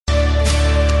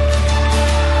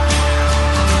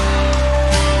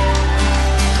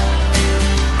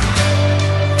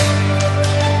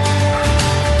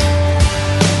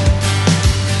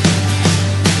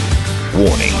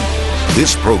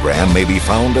This program may be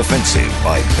found offensive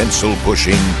by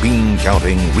pencil-pushing,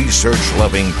 bean-counting,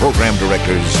 research-loving program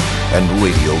directors and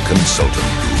radio consultant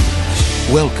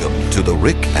gurus. Welcome to the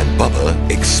Rick and Bubba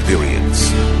Experience.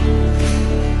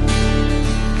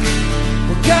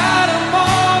 God, I'm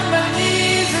on my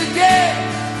knees again.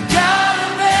 God,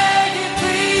 I'm begging,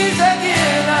 please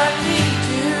again. I need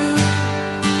you.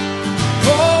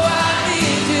 Oh, I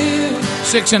need you.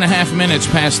 6.5 minutes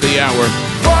past the hour.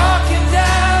 Walking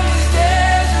down these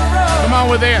desert roads. Come on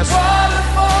with this. Water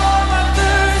for my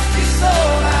thirsty soul.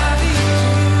 I need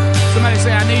you. Somebody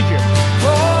say, I need you.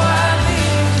 Oh, I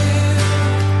need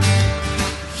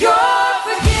you. Your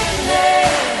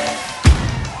forgiveness.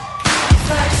 It's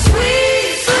like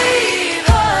sweet, sweet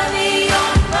honey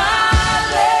on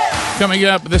my lips. Coming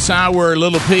up this hour,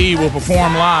 Little P will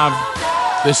perform live.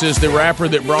 This is the rapper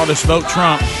that brought us Vote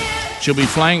Trump. She'll be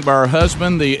flanked by her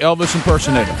husband, the Elvis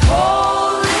impersonator.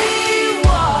 Holy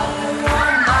water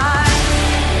on my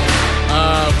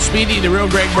Speedy, the real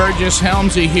Greg Burgess,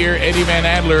 Helmsy here. Eddie Van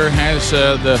Adler has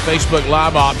the Facebook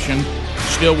Live option.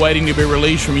 Still waiting to be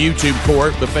released from YouTube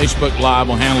court, but Facebook Live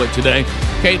will handle it today.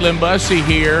 Caitlin Bussey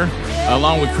here,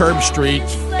 along with Curb Street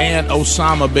and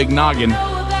Osama Big Noggin.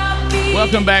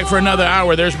 Welcome back for another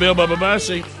hour. There's Bill Bubba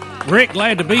Bussey. Rick,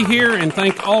 glad to be here, and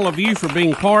thank all of you for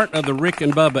being part of the Rick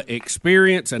and Bubba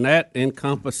Experience, and that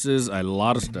encompasses a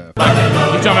lot of stuff. You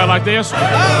talking about like this? You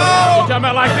talking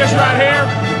about like this right here?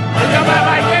 You talking about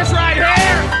like this right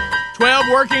here? 12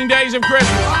 working days of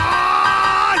Christmas.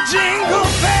 jingle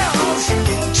bells,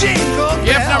 jingle bells.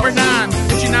 Gift number 9.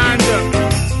 Put your 9s up.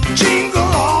 Jingle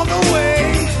all the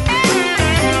way.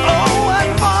 Oh, what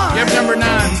fun. Gift number 9.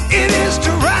 It is to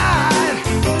ride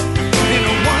in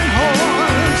a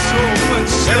one-horse open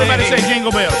sleigh. Everybody say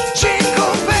Jingle Bells.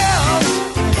 Jingle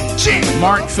bells, jingle.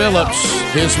 Mark Phillips,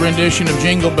 his rendition of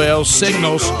Jingle Bells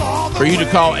signals for you to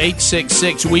call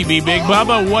 866-WE-BE-BIG.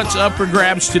 Bubba, what's up for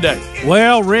grabs today?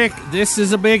 Well, Rick, this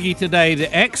is a biggie today. The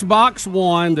Xbox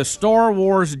One, the Star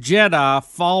Wars Jedi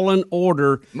Fallen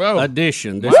Order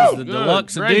edition. This is the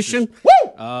deluxe edition.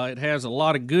 It has a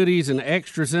lot of goodies and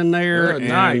extras in there,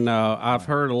 and I've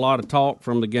heard a lot of talk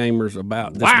from the gamers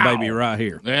about this baby right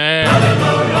here.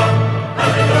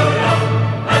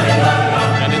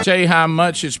 And to tell you how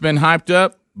much it's been hyped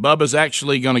up, Bubba's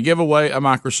actually going to give away a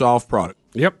Microsoft product.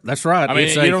 Yep, that's right. I mean,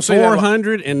 it's you a don't see that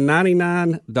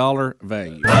 $499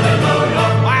 value.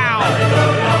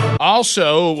 Wow.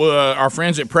 Also, our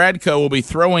friends at Pradco will be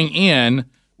throwing in,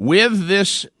 with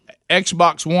this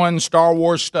Xbox One Star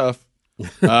Wars stuff,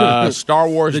 Star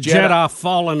Wars the Jedi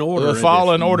Fallen Order. The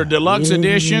Fallen Order Deluxe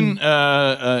Edition,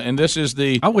 and this is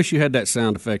the... I wish you had that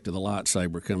sound effect of the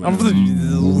lightsaber coming out.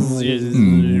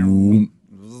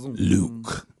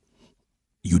 Luke.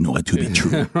 You know it to be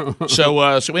true. So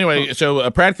anyway,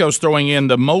 Pradco's throwing in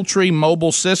the Moultrie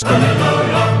mobile system.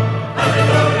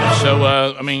 So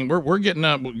I mean, we're getting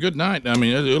a good night. I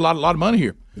mean, there's a lot of money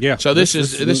here. Yeah. So this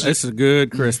is a good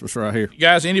Christmas right here,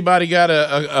 guys. Anybody got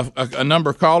a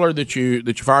number caller that you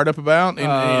fired up about?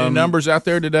 Any numbers out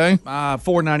there today?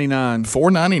 $4.99.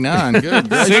 $4.99.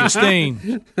 Good.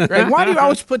 16. Greg, why do you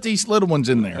always put these little ones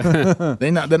in there?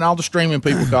 Then all the streaming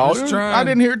people call. I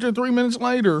didn't hear it till 3 minutes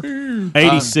later.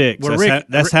 86.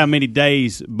 That's how many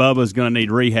days Bubba's going to need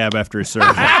rehab after his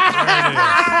surgery.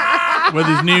 With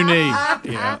his new knee.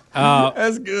 Yeah.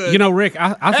 That's good. You know, Rick,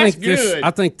 I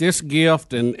think this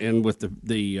gift and with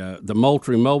the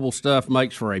Moultrie mobile stuff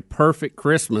makes for a perfect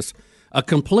Christmas, a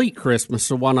complete Christmas.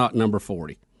 So why not number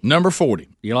 40? Number 40.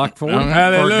 You like 40 for a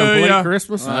Hallelujah. complete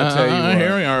Christmas? I tell you what.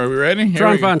 Here we are. Are we ready?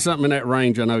 Try and find something in that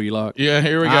range I know you like. Yeah,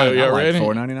 here we go. You ready?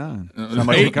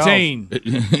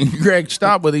 $4.99. 18. Greg,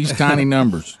 stop with these tiny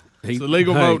numbers. It's the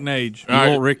legal voting age. You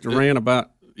want Rick to rant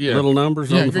about little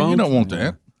numbers on the phone? You don't want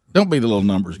that. Don't be the little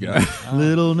numbers guy.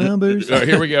 Little numbers. All right,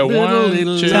 here we go. 1,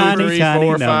 2, 3, 4,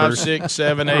 5, numbers. 6,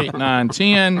 7, 8, 9,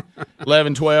 10,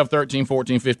 11, 12, 13,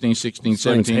 14, 15, 16,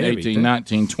 17, 18,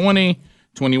 19, 20,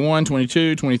 21,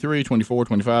 22, 23, 24,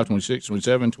 25, 26,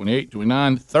 27, 28,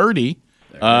 29, 30,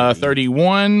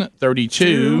 31,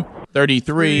 32,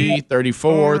 33,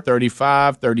 34,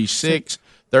 35, 36,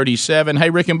 37. Hey,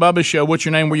 Rick and Bubba Show, what's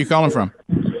your name? Where you calling from?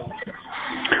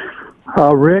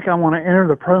 Rick, I want to enter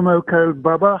the promo code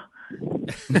Bubba.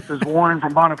 This is Warren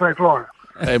from Bonifay, Florida.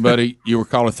 Hey, buddy, you were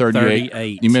calling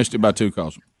 38. You missed it by 2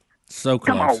 calls. So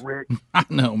close. Come on, Rick. I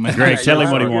know, man. Greg, tell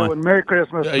him what he won. Merry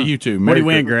Christmas. You too. What do you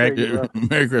win, Greg?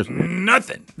 Merry Christmas.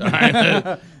 Nothing. All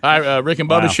right, Rick and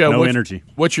Bubba Show. No energy.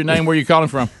 What's your name? Where you calling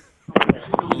from?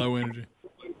 Low energy.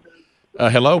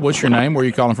 Hello, what's your name? Where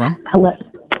you calling from? Hello.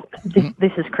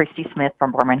 This is Christy Smith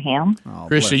from Birmingham.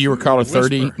 Christy, you were caller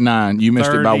 39. You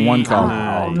missed it by one call.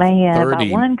 Oh, man, 30.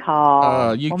 by one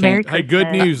call. You Well, can't. Merry Hey, good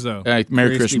Christmas. news though. Hey,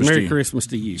 Merry Christy, Christmas to Merry you. Christmas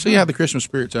to you. See how the Christmas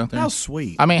spirits out there? How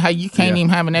sweet. I mean, hey, you can't even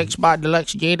have an Xbox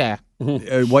Deluxe Jedi.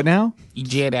 What now?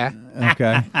 Jedi.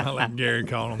 Okay. I'll let Gary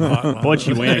call him the hotline. What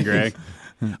you win, Greg?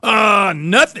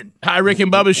 Nothing. Hi, Rick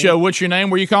and Bubba's show. What's your name?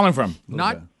 Where you calling from?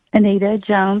 Not. Anita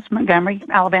Jones, Montgomery,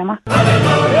 Alabama.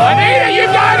 Anita, you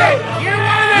got it. You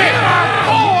won it.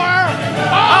 Four.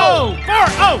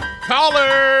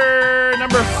 Caller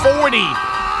number 40.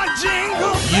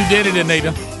 You did it,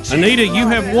 Anita. Anita, you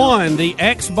have won the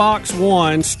Xbox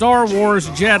One Star Wars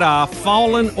Jedi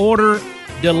Fallen Order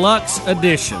Deluxe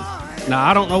Edition. Now,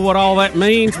 I don't know what all that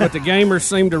means, but the gamers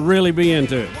seem to really be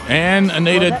into it. And Well,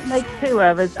 Anita, that makes two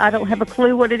of us. I don't have a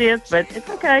clue what it is, but it's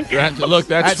okay. look,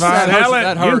 that's fine.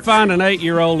 You can find an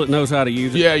 8-year-old that knows how to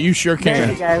use it. Yeah, you sure There can.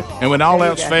 you go. And when all There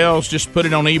you else go. fails, just put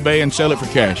it on eBay and sell it for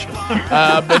cash.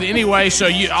 But anyway, so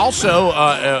you also,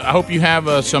 I hope you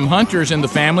have some hunters in the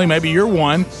family. Maybe you're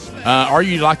one. Or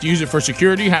you'd like to use it for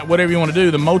security, whatever you want to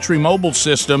do. The Moultrie mobile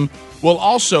system will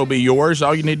also be yours.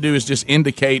 All you need to do is just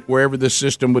indicate wherever this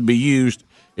system would be used,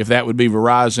 if that would be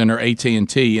Verizon or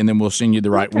AT&T, and then we'll send you the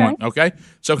right one. Okay.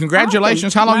 So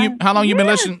congratulations. Awesome. How long you been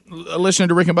listening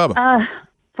to Rick and Bubba?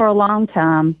 For a long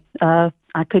time.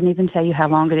 I couldn't even tell you how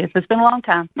long it is, but it's been a long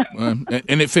time.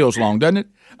 And it feels long, doesn't it?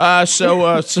 So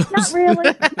Not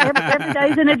really. Every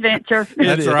day's an adventure.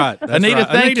 That's right. That's Anita, right.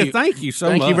 thank Anita, you. thank you so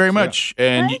much. Thank you very much.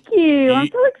 And Thank you. I'm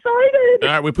so excited. all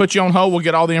right, we put you on hold. We'll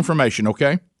get all the information.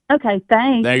 Okay. Okay,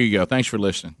 thanks. There you go. Thanks for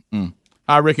listening.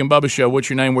 Hi, Rick and Bubba show. What's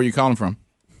your name? Where you calling from?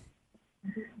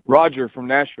 Roger from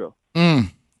Nashville.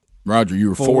 Roger, you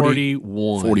were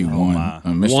 41.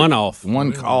 41. One off.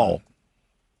 One call.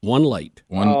 One late.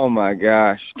 Oh my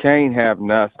gosh, can't have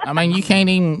nothing. I mean, you can't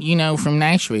even, from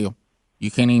Nashville, you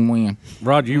can't even win.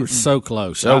 Roger, you were so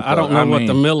close. So I don't close. know I what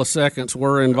the mean- milliseconds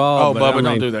were involved. Oh, but Bubba,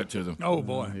 don't do that to them. Oh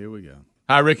boy. Here we go.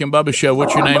 Hi, Rick and Bubba show.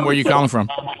 What's your name? Where you calling from?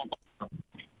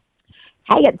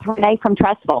 Hey, it's Renee from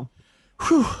Trussville.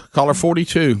 Caller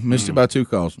 42. Missed it by 2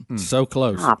 calls. So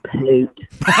close. Ah, poot.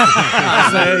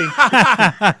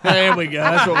 There we go.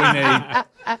 That's what we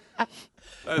need.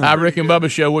 Hi, Rick and Bubba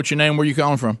show. What's your name? Where you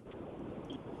calling from?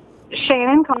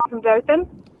 Shannon calling from Dothan.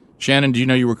 Shannon, do you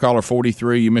know you were caller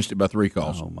 43? You missed it by 3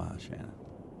 calls. Oh my, Shannon.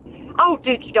 Oh,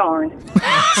 did you darn.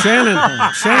 Shannon,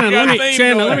 let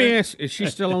going. me ask, is she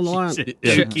still on the line?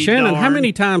 Yeah. Shannon, how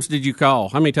many times did you call?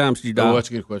 How many times did you Oh, dial? that's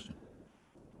a good question.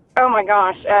 Oh, my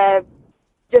gosh.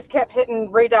 Just kept hitting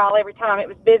redial every time. It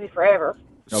was busy forever.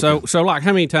 So like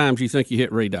how many times you think you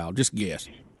hit redial? Just guess.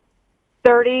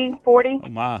 30, 40.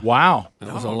 Wow.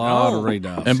 That was a lot of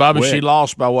redials. And Bobby, she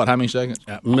lost by what? How many seconds?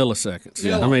 Milliseconds.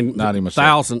 Yeah. I mean, Not even a second.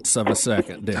 thousandths of a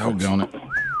second difference. Doggone it.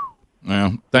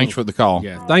 Well, thanks for the call.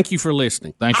 Yeah. Thank you for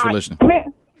listening. Thanks for listening.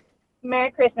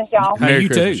 Merry Christmas, y'all. Hey, Merry you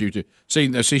Christmas, too. you too.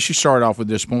 See, she started off with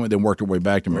disappointment, then worked her way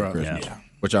back to Merry Christmas,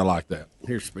 which I like that.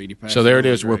 Here's Speedy. Pass So there it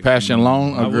on, is. We're Greg. passing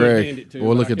along. I Oh, would hand Greg. it to Well,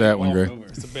 you, look but at I that can't one, walk Greg. over it.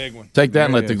 It's a big one. Take that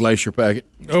and There let it the is. glacier pack it.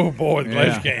 Oh boy, the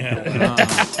glacier can't handle it.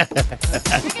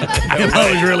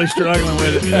 I was really struggling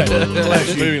with it.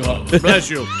 Bless you. Bless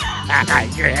you.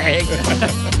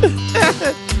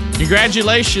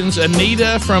 Congratulations.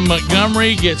 Anita from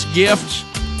Montgomery gets gift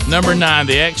number 9,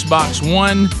 the Xbox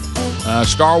One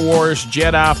Star Wars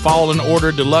Jedi Fallen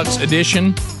Order Deluxe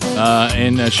Edition.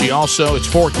 And she also, it's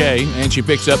 4K, and she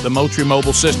picks up the Moultrie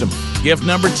mobile system. Gift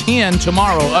number 10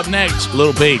 tomorrow. Up next,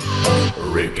 Little Pete.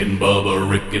 Rick and Bubba,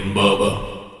 Rick and Bubba.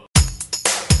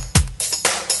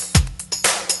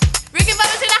 Rick and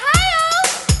Bubba's in Ohio.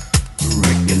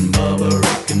 Rick and Bubba,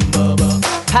 Rick and Bubba.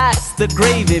 Pass the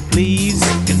gravy, please.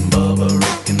 Rick and Bubba,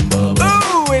 Rick and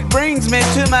Bubba. Ooh, it brings me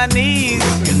to my knees.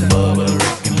 Rick and Bubba,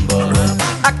 Rick and Bubba.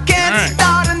 I can't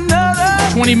start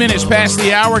another 20 minutes past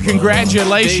the hour. day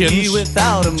Congratulations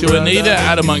without 'em, to brother. Anita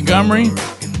out of Montgomery,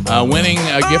 winning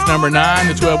gift number 9,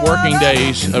 the 12 working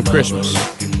days of Christmas.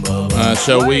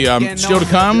 So we still to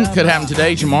come. Could happen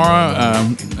today, tomorrow,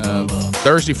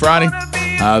 Thursday, Friday.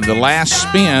 The last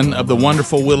spin of the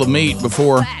wonderful Wheel of Meat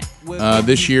before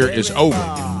this year is over.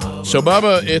 So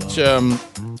Bubba,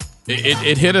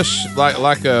 it hit us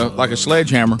like a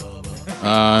sledgehammer.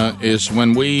 Is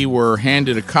when we were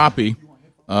handed a copy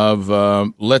of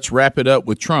Let's Wrap It Up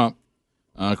with Trump.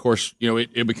 Of course, you know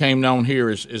it became known here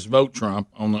as Vote Trump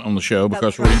on the show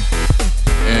because we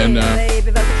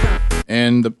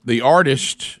and the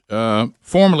artist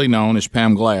formerly known as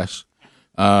Pam Glass,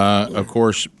 of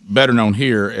course better known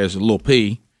here as Lil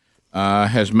P,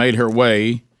 has made her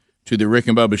way to the Rick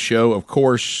and Bubba show. Of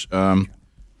course,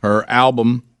 her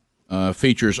album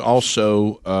features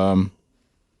also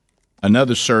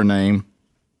another surname,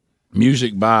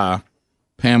 music by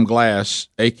Pam Glass,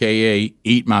 a.k.a.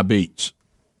 Eat My Beats.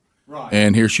 Right.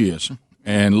 And here she is.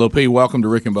 And Lil P, welcome to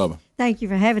Rick and Bubba. Thank you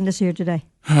for having us here today.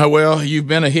 Well, you've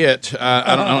been a hit.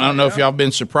 I don't know if y'all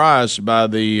been surprised by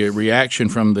the reaction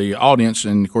from the audience.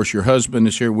 And, of course, your husband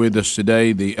is here with us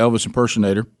today, the Elvis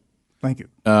impersonator. Thank you.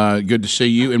 Good to see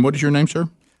you. And what is your name, sir?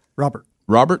 Robert.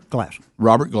 Robert? Glass.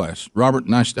 Robert Glass. Robert,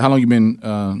 nice. How long you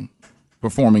been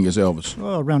performing as Elvis?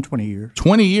 Around 20 years.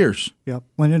 20 years? Yep.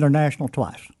 Went international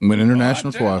twice. Went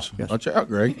international twice. Yes. Watch out,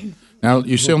 Greg. Now,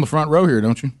 you sit on the front row here,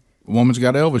 don't you? A woman's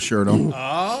got an Elvis shirt on.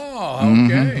 Oh,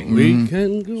 okay. We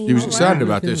can go. He was excited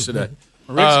about this today.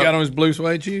 Rick's got on his blue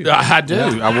suede shoes. I do.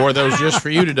 I wore those just for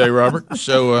you today, Robert.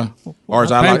 So, or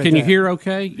as I Pam, like. can you hear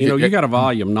okay? You got a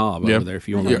volume knob over there if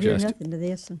you want to adjust it. Nothing to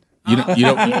this. You don't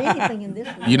hear anything in this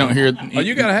one. You don't hear. Oh,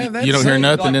 you gotta have that. You don't hear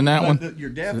nothing in that one. You're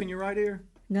deaf in your right ear?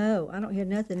 No, I don't hear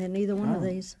nothing in either one of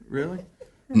these. Really?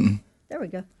 There we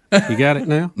go. You got it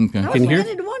now? Okay. I was Can you hear?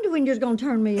 beginning to wonder when you're going to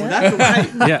turn me up.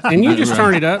 That's right. Yeah, and you just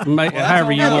turn it up and make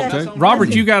however you want to.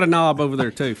 Robert, you got a knob over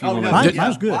there too if you want to.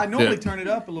 Mine's good. Well, I normally turn it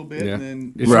up a little bit, and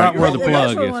then It's right where the plug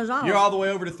This one is. was off. you're all the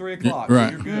way over to 3 o'clock.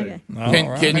 Right. So you're good.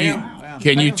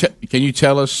 Okay. Can you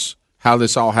tell us how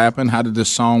this all happened? How did this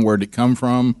song? Where did it come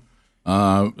from?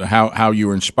 How you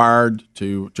were inspired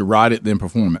to write it, then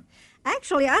perform it?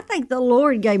 Actually, I think the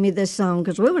Lord gave me this song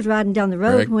because we was riding down the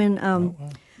road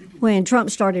when Trump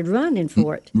started running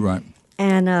for it. Right.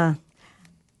 And I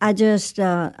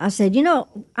said,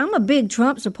 I'm a big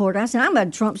Trump supporter. I said, I'm a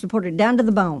Trump supporter down to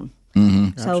the bone.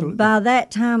 Mm-hmm. So Absolutely. by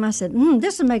that time, I said,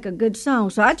 this will make a good song.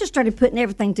 So I just started putting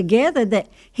everything together that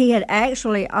he had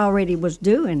actually already was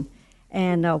doing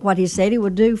and what he said he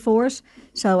would do for us.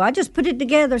 So I just put it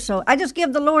together. So I just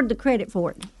give the Lord the credit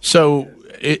for it. So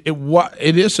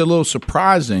it is a little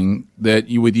surprising that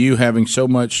with you having so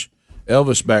much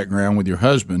Elvis background with your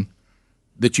husband,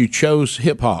 that you chose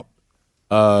hip hop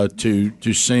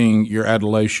to sing your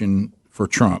adulation for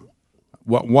Trump.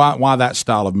 Why that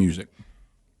style of music?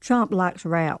 Trump likes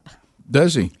rap.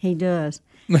 Does he? He does.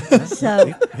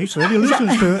 So he said he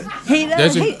listens to it. He does.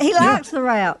 Does he? He likes the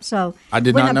rap. So I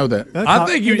did not know that. I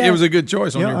think it was a good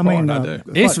choice on your part. I do.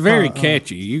 It's very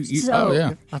catchy. So,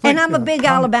 yeah. And I'm a big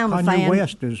Alabama Kanye fan.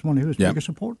 West is one of his biggest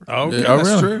supporters. Okay, Yeah, that's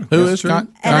really? true. Who That's is true.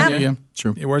 Kanye? Yeah,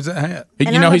 true. He wears that hat. And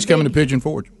I'm He's a coming to big- Pigeon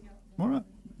Forge. All right.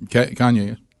 Kanye,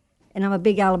 yes. And I'm a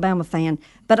big Alabama fan.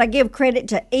 But I give credit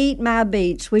to Eat My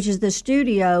Beats, which is the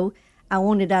studio I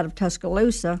wanted out of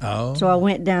Tuscaloosa. Oh. So I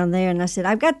went down there and I said,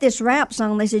 I've got this rap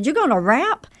song. They said, you're going to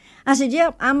rap? I said,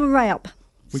 yep, I'm a rap.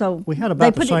 So We had they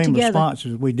about the put it same together. response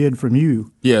as we did from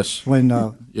you Yes. when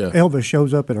Yeah. Elvis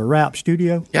shows up at a rap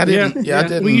studio. I didn't. I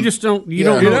didn't. Well, you just don't. You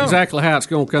don't know exactly how it's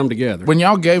going to come together. When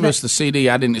y'all gave us the CD,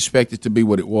 I didn't expect it to be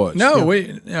what it was. No,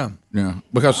 Yeah,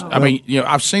 because I mean,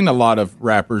 I've seen a lot of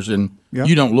rappers, and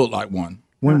you don't look like one.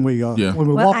 When we Yeah. when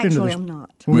we Well, walked into actually, the I'm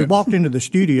not. when we Yeah. walked into the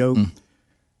studio,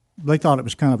 they thought it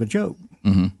was kind of a joke.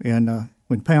 Mm-hmm. And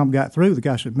when Pam got through, the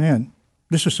guy said, "Man,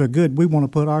 this is so good. We want to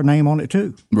put our name on it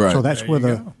too." Right. So that's where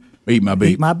the Eat My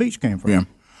Beat. Eat My Beats came from. Yeah.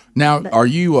 Now, are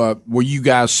you? Were you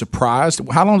guys surprised?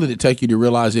 How long did it take you to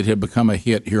realize it had become a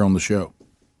hit here on the show?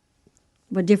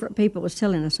 But different people was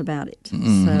telling us about it.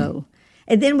 Mm-hmm. So,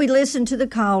 and then we listened to the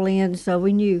call-in, so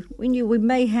we knew we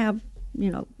may have,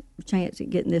 a chance at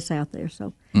getting this out there.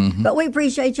 So, but we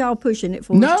appreciate y'all pushing it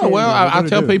for us too. Well, I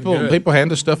tell people Good. people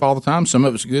handle stuff all the time. Some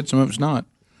of it's good, some of it's not,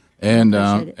 and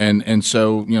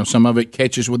so some of it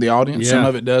catches with the audience, some Yeah.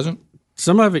 of it doesn't.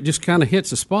 Some of it just kind of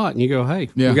hits a spot, and you go, "Hey,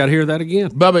 we got to hear that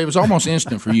again." Bubba, it was almost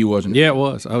instant for you, wasn't it? Yeah, it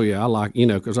was. Oh yeah, I like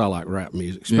because I like rap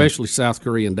music, especially South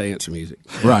Korean dance music.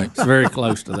 Right. It's very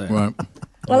close to that. Right.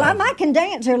 Well, I might can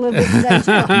dance here a little bit today too.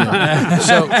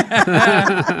 So,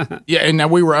 yeah, and now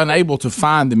we were unable to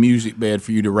find the music bed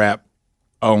for you to rap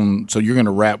on. So you're going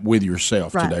to rap with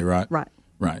yourself Right, today, right? right.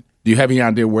 Right. Do you have any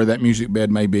idea where that music bed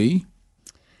may be?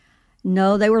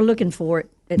 No, they were looking for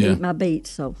it at Yeah. Eat My Beats.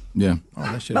 So, Yeah.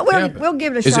 but we'll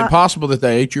give it a Is shot. it possible that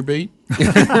they ate your beat? They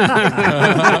might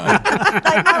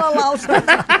have lost it.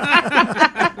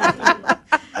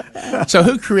 So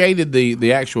who created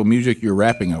the actual music you're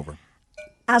rapping over?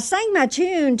 I sang my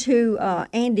tune to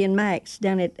Andy and Max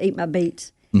down at Eat My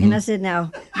Beats, Mm-hmm. and I said,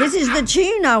 "Now this is the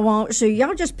tune I want, so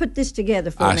y'all just put this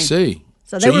together for me." I see.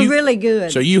 So they were really good.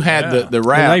 So you had the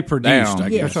rap And they produced, down, I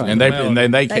guess. Yes. and they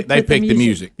They put picked the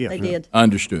music. They did.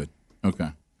 Understood.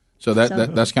 Okay. So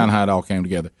that's kind of how it all came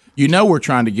together. We're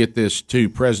trying to get this to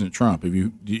President Trump. Are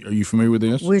you familiar with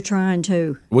this? We're trying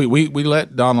to. We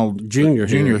let Donald Jr.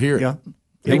 hear it. Yeah.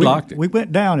 He liked it. We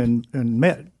went down and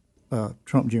met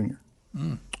Trump Jr.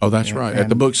 Oh, that's right. At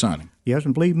the book signing. Yes,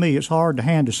 and believe me, it's hard to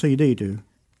hand a CD to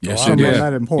Yes, something it is.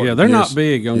 that important. Yeah, they're not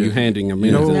big on you handing them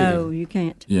anything. No, you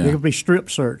can't. Yeah. It could be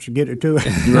strip search to get it to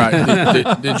it.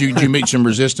 Right. Did you meet some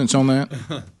resistance on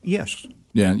that? Yes.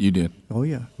 Yeah, you did. Oh,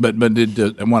 yeah. But did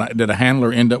a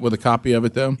handler end up with a copy of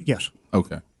it though? Yes.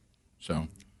 Okay. So,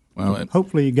 well,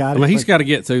 hopefully you got it. I mean, he's got to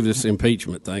get through this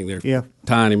impeachment thing they're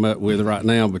tying him up with right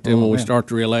now. But then when we start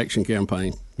the re-election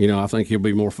campaign, I think he'll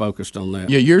be more focused on that.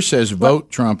 Yeah, yours says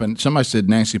vote Trump, and somebody said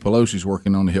Nancy Pelosi's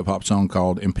working on a hip hop song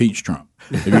called "Impeach Trump."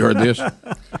 Have you heard this?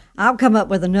 I'll come up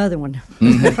with another one.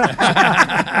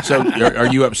 So, are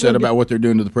you upset about what they're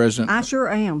doing to the president? I sure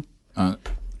am.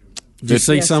 Did you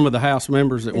see some of the House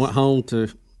members that went home to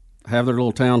have their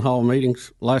little town hall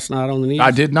meetings last night on the news?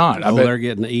 I did not. They're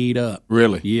getting eat up.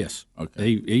 Really? Yes. Okay.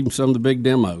 Even some of the big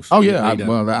demos. Oh yeah.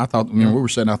 I thought we were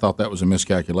saying I thought that was a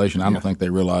miscalculation. I don't think they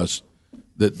realize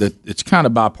that it's kind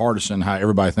of bipartisan. How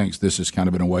everybody thinks this has kind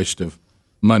of been a waste of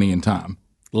money and time.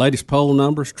 Latest poll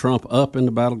numbers: Trump up in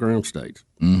the battleground states.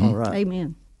 Mm-hmm. All right.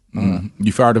 Amen. Mm-hmm.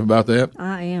 You fired up about that?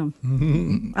 I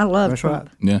am. I love Trump.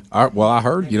 Right. Yeah. Well, I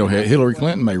heard Hillary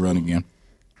Clinton may run again.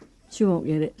 She won't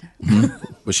get it.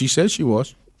 Mm-hmm. But she said she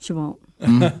was. She won't.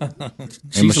 Mm-hmm.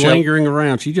 She's lingering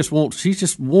around. She just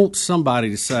wants somebody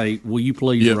to say, "Will you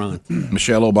please run?"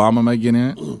 Michelle Obama may get in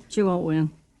it. She won't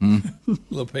win. Mm-hmm.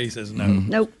 Little P says no. Mm-hmm.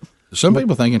 Nope. Some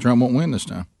people thinking Trump won't win this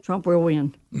time. Trump will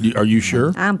win. Are you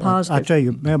sure? I'm positive. I tell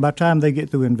you, man, by the time they get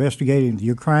through investigating the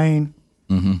Ukraine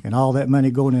and all that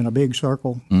money going in a big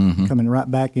circle, coming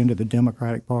right back into the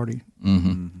Democratic Party.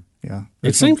 Mm-hmm. Yeah.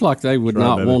 It seems like they would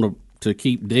not want to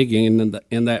keep digging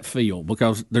in that field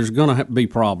because there's going to be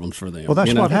problems for them. Well,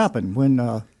 that's what happened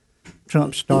when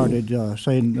Trump started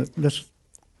saying, let's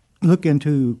look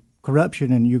into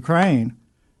corruption in Ukraine.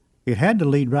 It had to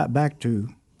lead right back to,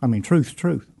 truth's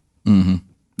truth. Mm-hmm.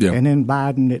 Yeah. And then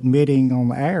Biden admitting on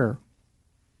the air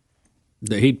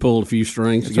that he'd pulled a few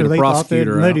strings to so get a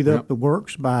prosecutor they muddied out. up the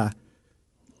works by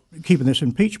keeping this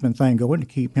impeachment thing going to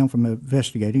keep him from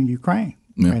investigating Ukraine.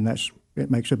 Yeah. And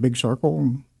it makes a big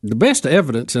circle. The best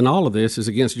evidence in all of this is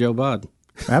against Joe Biden.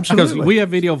 Absolutely. Because we have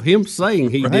video of him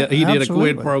saying he did a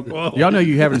quid pro quo. Y'all know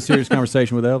you're having a serious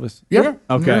conversation with Elvis? Yeah.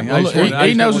 Okay. Yeah.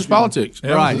 He knows his politics.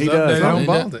 Right, he does.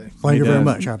 Thank you very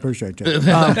much. I appreciate that.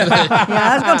 Yeah,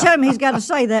 I was going to tell him he's got to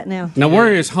say that now. Now,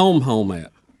 where is home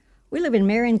at? We live in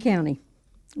Marion County.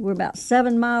 We're about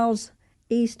 7 miles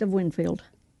east of Winfield.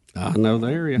 I know the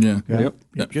area. Yeah.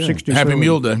 Yep. Happy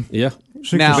Mule Day. Yeah.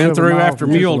 Now, been through after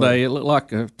Mule Day. It looked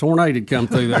like a tornado had come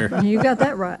through there. You got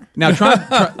that right. Now,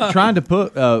 trying to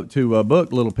book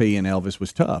Little P and Elvis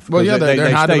was tough. Well, yeah, they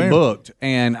high stay demand. Booked,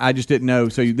 and I just didn't know.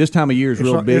 So this time of year is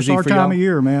real busy It's our for time y'all? of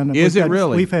year, man. Is it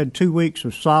really? We've had 2 weeks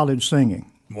of solid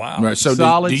singing. Wow. Right. So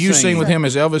do you sing with him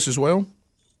as Elvis as well?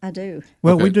 I do.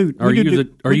 Well, Okay. we do. Are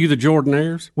you the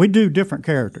Jordanaires? We do different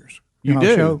characters. You in do?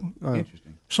 our show.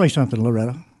 Interesting. Say something,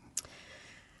 Loretta.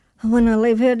 When I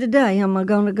leave here today, I'm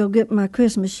going to go get my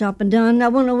Christmas shopping done. I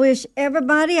want to wish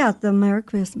everybody out there Merry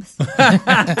Christmas. Well,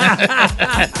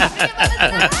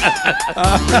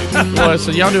 so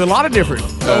y'all do a lot of different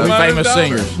famous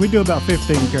singers. We do about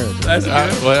 15 characters. That's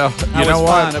good. Well, you know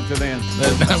what? Up to then.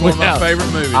 That's one of my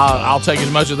favorite movies. I'll take as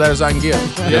much of that as I can get.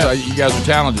 Yeah. You guys are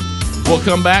talented. We'll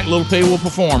come back. Little P will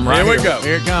perform right Here here. we go.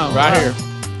 Here it comes. Right here.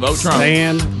 Vote Trump.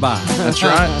 Stand by. That's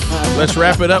right. Let's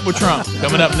wrap it up with Trump.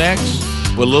 Coming up next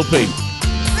with Lil P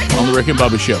on the Rick and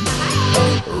Bubba Show.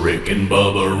 Rick and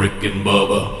Bubba, Rick and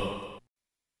Bubba.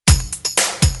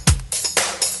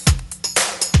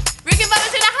 Rick and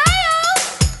Bubba's in Ohio.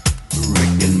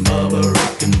 Rick and Bubba,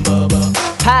 Rick and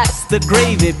Bubba. Pass the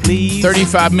gravy, please.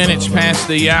 35 minutes past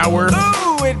the hour.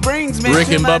 Ooh, it brings me Rick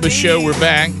to and my Bubba Show, knees. we're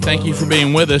back. Thank you for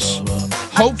being with us.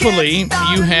 Hopefully,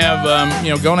 you have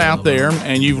gone out there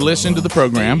and you've listened to the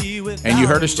program and you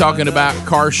heard us talking about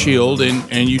Car Shield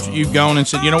and you've gone and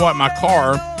said, you know what, my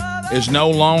car is no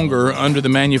longer under the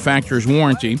manufacturer's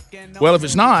warranty. Well, if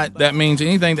it's not, that means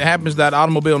anything that happens to that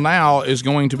automobile now is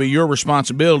going to be your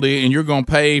responsibility and you're going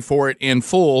to pay for it in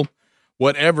full,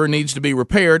 whatever needs to be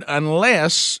repaired,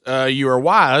 unless you are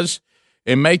wise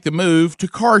and make the move to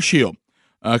Car Shield.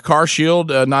 Car Shield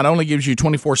not only gives you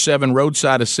 24/7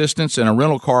 roadside assistance and a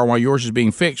rental car while yours is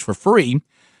being fixed for free,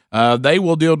 they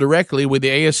will deal directly with the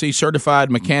ASE certified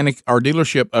mechanic or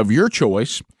dealership of your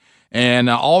choice. And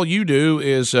all you do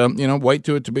is, wait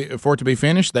for it to be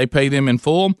finished. They pay them in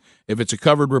full if it's a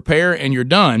covered repair, and you're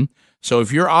done. So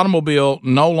if your automobile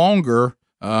no longer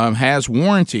has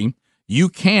warranty, you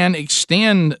can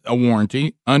extend a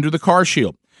warranty under the Car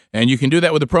Shield. And you can do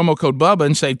that with the promo code Bubba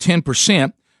and save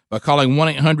 10% by calling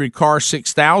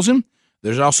 1-800-CAR-6000.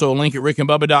 There's also a link at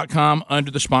rickandbubba.com under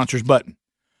the sponsors button.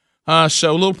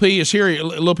 So Little P is here.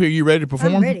 Little P, are you ready to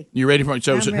perform? I'm ready. You ready for it?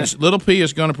 So Little P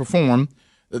is going to perform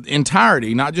the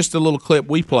entirety, not just the little clip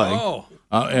we play,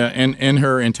 in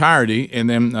her entirety, and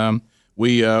then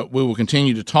we will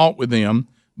continue to talk with them.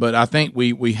 But I think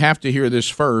we have to hear this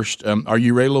first. Are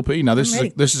you ready, Little P? Now this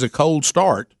is a cold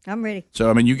start. I'm ready. So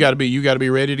I mean you got to be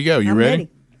ready to go. You ready?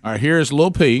 All right. Here's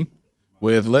Little P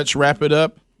with "Let's Wrap It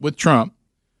Up with Trump,"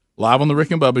 live on the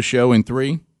Rick and Bubba Show in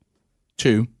 3,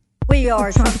 2. We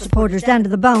are Trump supporters down to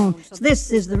the bone, so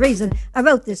this is the reason I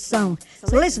wrote this song.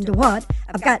 So listen to what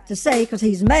I've got to say, because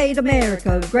he's made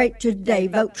America great today.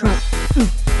 Vote Trump.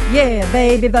 Yeah,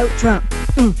 baby, vote Trump.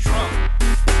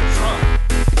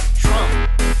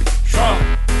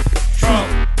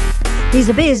 He's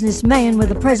a businessman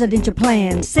with a presidential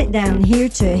plan, sent down here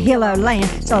to heal our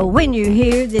land. So when you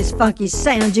hear this funky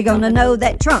sound, you're gonna know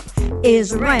that Trump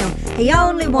is around. He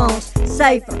only wants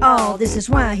safe for all. This is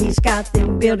why he's got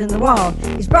them building the wall.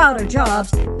 He's brought our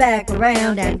jobs back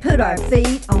around and put our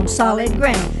feet on solid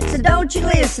ground. So don't you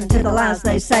listen to the lies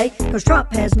they say, cause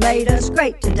Trump has made us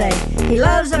great today. He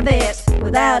loves our vets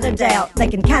without a doubt. They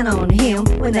can count on him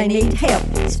when they need help.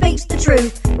 He speaks the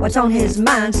truth, what's on his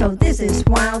mind, so this is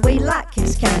why we like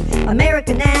his kind.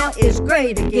 America now is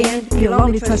great again. You'll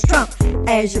only trust Trump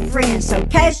as your friend. So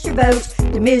cast your votes to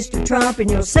Mr. Trump and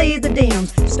you'll see the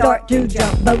Dems start to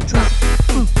jump. Vote Trump.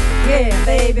 Yeah,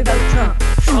 baby, vote Trump.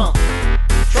 Trump.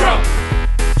 Trump.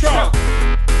 Trump.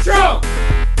 Trump.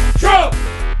 Trump.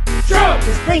 Trump.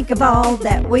 Just think of all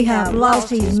that we have lost.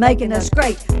 He's making us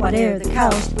great, whatever the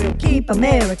cost. We'll keep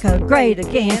America great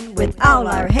again with all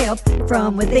our help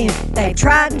from within. They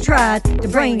tried and tried to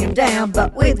bring him down,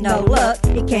 but with no luck,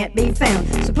 he can't be found.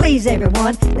 So please,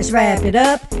 everyone, let's wrap it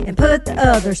up and put the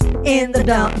others in the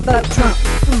dump. Vote Trump.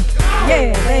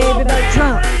 Yeah, baby, vote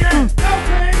Trump.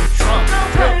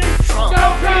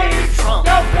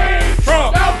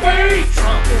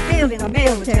 We're building our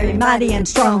military mighty and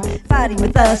strong. Fighting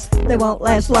with us, they won't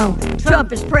last long.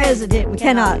 Trump is president, we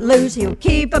cannot lose. He'll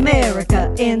keep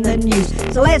America in the news.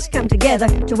 So let's come together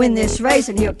to win this race,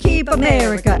 and he'll keep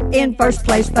America in first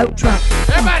place. Vote Trump.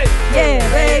 Everybody!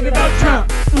 Yeah, baby, vote Trump.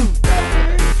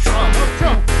 Trump.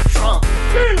 Trump.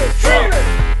 Trump.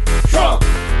 Trump.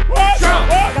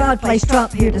 God placed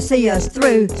Trump here to see us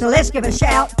through. So let's give a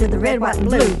shout to the red, white, and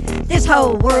blue. This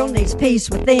whole world needs peace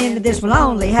within, and this will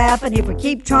only happen if we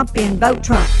keep Trump in. Vote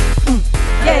Trump.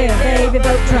 Yeah, baby,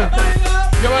 vote Trump.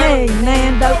 Hey,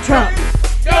 man, vote Trump.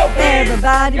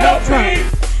 Everybody vote Trump.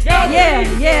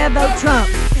 Yeah, vote Trump.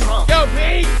 Go,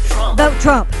 Pete. Vote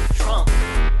Trump. Trump.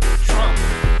 Trump.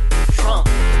 Trump.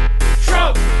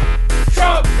 Trump.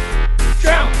 Trump.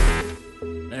 Trump.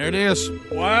 There it is.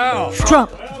 Wow.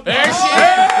 Trump. There she is.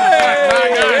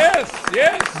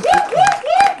 Yes.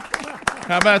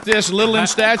 How about this? Little in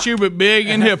stature, but big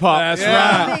in hip hop. That's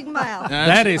right. Big mouth.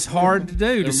 That is hard to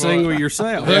do, to sing with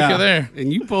yourself. Look at there.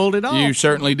 And you pulled it off. You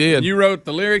certainly did. You wrote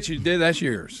the lyrics. You did. That's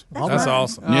yours. That's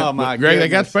awesome. Yeah, Oh, my Greg, they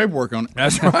got goodness. the paperwork on it.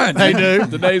 That's right. They do.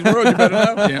 Today's world, you better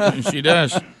know. Yeah, she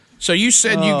does. So you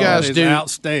said you guys is do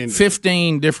outstanding.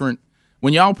 15 different.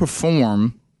 When y'all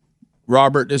perform,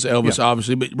 Robert is Elvis,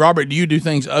 obviously. But Robert, do you do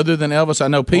things other than Elvis? I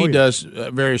know Pete does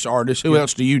various artists. Who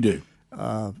else do you do?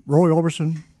 Roy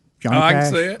Orbison, Johnny I Cash.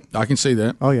 can see it. I can see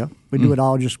that. Oh, yeah. We do it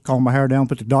all. Just comb my hair down,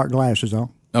 put the dark glasses on.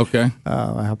 Okay.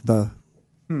 I have the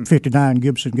 59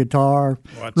 Gibson guitar.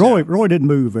 Roy didn't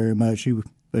move very much.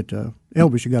 But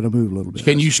Elvis, you got to move a little bit.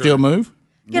 Can you still move?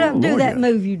 Get up and do that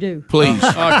move you do. Please.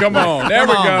 Oh, come on. There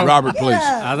we go. Robert, please.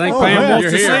 I think Pam wants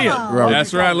You're to here. see it. Robert.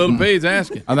 That's right. Little P's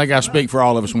asking. I think I speak for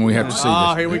all of us when we have to see Oh,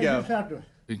 this. here we go.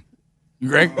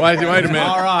 Greg? Wait a minute.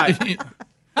 All right.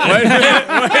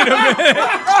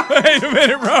 Wait a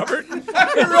minute, Robert.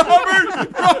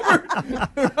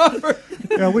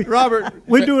 Yeah,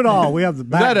 we do it all. We have the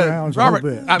backgrounds, a whole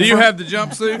bit. Do you have the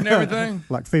jumpsuit and everything?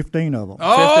 Like 15 of them.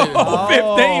 Oh,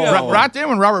 15 of them. Right there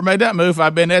when Robert made that move, if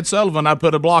I'd been Ed Sullivan, I'd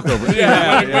put a block over it.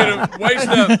 Yeah, waist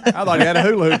up. I thought he had a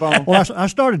hula hoop on. Well, I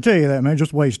started to tell you that, man.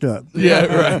 Just waist up. Yeah,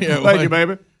 right. Yeah, Thank you,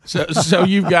 baby. So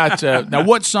you've got now.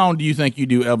 What song do you think you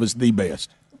do Elvis the best?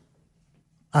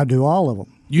 I do all of them.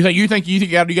 You think you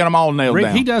got them all nailed Rick,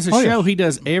 down? he does a Oh, show. yes. He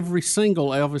does every single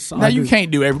Elvis song. Now you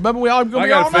can't do every, but we all I going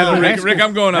got a feeling, know. Rick,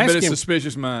 I'm going. I bet Ask it's him.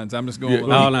 Suspicious Minds. I'm just going.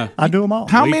 with Oh, it. no. I do them all.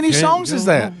 How many songs is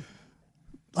that?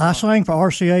 I sang for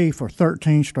RCA for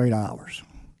 13 straight hours,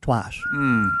 twice.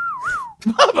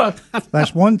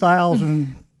 That's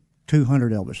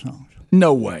 1,200 Elvis songs.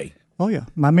 No way. Oh, yeah.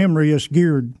 My memory is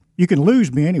geared. You can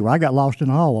lose me anywhere. I got lost in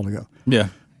the hall a while ago. Yeah,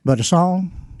 But a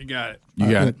song, You got it. you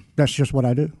got it. that's just what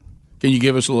I do. Can you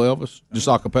give us a little Elvis, just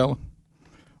a cappella?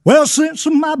 Well, since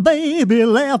my baby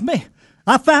left me,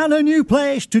 I found a new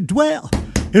place to dwell.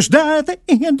 It's down at the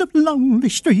end of Lonely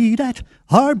Street at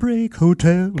Heartbreak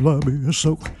Hotel. I'll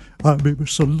be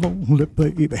so lonely,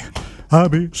 baby. I'll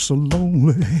be so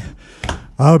lonely.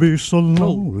 I'll be so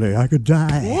lonely I could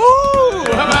die. Woo!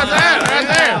 How about that? Right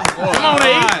there. Come on,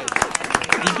 E.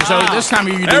 So this time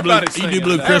of year you do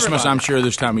Blue Christmas, I'm sure,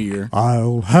 this time of year.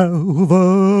 I'll have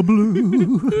a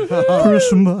blue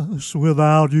Christmas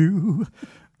without you.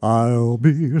 I'll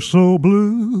be so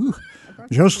blue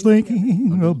just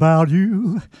thinking about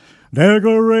you.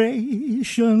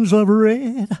 Decorations of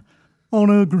red on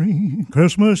a green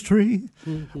Christmas tree.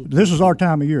 This is our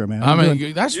time of year, man. I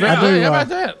mean, that's right. How about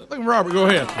that? Look at Robert. Go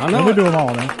ahead. I know. We do them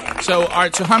all, man. So, all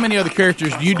right. So, how many other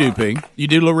characters do you do, P? You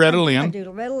do Loretta Lynn. I do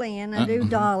Loretta Lynn. I do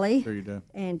Dolly. There you go.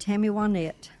 And Tammy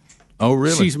Wynette. Oh,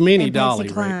 really? She's mini And Dolly,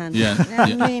 Patsy right? Cline.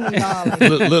 Yeah. Mini Dolly.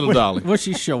 Little Dolly. Well,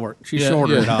 she's short. She's Yeah,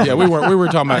 shorter yeah. than Dolly. Yeah, we were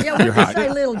talking about Yeah, we your can height. say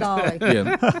little Dolly.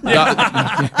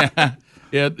 Yeah.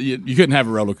 Yeah, you couldn't have a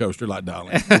roller coaster like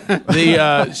Dolly.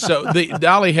 The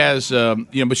Dolly has,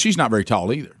 but she's not very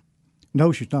tall either.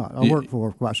 No, she's not. I worked for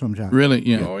her quite some time. Really?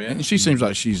 Yeah. Oh, yeah. She seems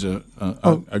like she's a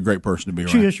great person to be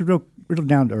around. She is a real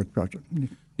down to earth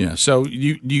person. Yeah. So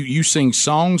you sing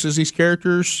songs as these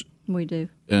characters? We do.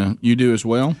 You do as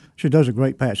well. She does a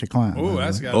great Patsy Cline.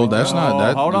 That's not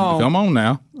that. Hold on. Come on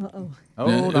now. Uh-oh.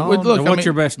 Hold on. on. Look, What's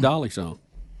your best Dolly song?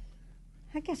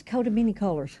 I guess Coat of Many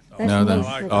Colors.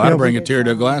 I'd bring a tear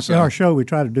to a glass. In our show, we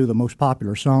try to do the most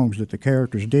popular songs that the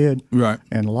characters did. Right.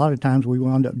 And a lot of times we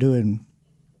wound up doing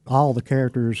all the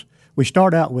characters. We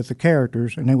start out with the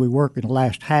characters, and then we work in the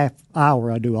last half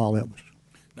hour. I do all of us.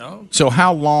 No. So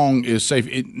how long is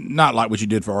safe? Not like what you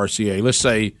did for RCA. Let's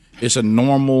say it's a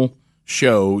normal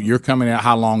show. You're coming out.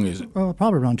 How long is it?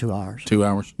 Probably around 2 hours. 2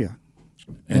 hours. Yeah.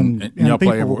 And people y'all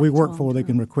play everywhere? we work for, they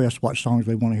can request what songs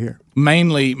they want to hear.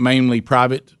 Mainly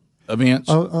private events.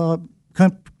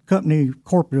 Company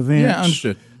corporate events. Yeah,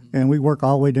 understood. And we work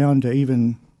all the way down to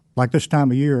even like this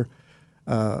time of year.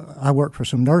 I work for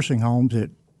some nursing homes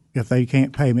that if they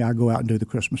can't pay me, I go out and do the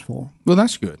Christmas for them. Well,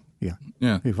 that's good. Yeah.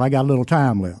 Yeah. If I got a little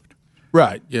time left.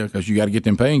 Right. Yeah, because you got to get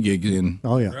them paying gigs in.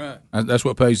 Oh yeah. Right. That's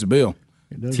what pays the bill.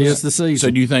 Tis the season. So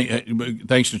do you think,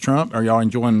 thanks to Trump, are y'all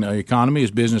enjoying the economy?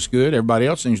 Is business good? Everybody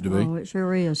else seems to be. Oh, it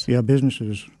sure is. Yeah, business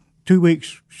is 2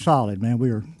 weeks solid, man. We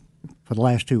are for the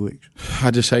last 2 weeks.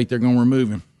 I just hate they're going to remove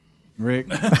him. Rick.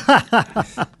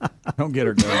 Don't get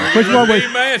her going. Which one we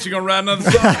mad? She's going to write another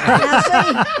song.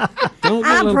 Don't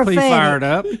get little P fired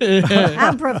up.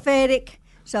 I'm prophetic.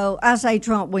 So I say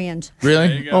Trump wins.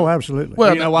 Really? Oh, absolutely.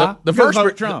 Well, You know why? the Because first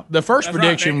vote Trump. the first That's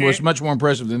prediction right. was much more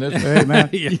impressive than this. Hey, man.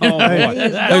 Oh,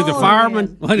 boy. The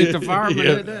fireman? What did the fireman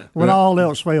do that? When all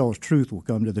else fails, truth will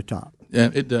come to the top. Yeah,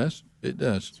 it does. It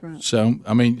does. So,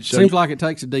 I mean, Seems like it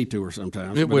takes a detour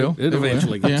sometimes. it but will. It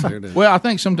eventually gets Yeah. there. doesn't it? Well, I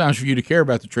think sometimes for you to care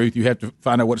about the truth, you have to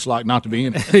find out what it's like not to be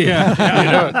in it. Yeah.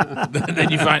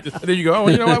 Then you go, oh,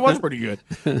 you know what? It was pretty good.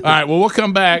 All right. Well, we'll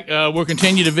come back. We'll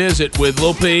continue to visit with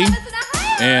Lil P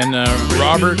and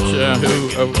Robert,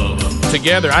 who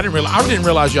together. I didn't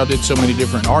realize y'all did so many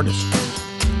different artists.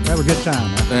 Have a good time,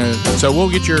 man. So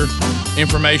we'll get your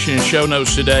information and show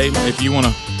notes today if you want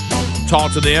to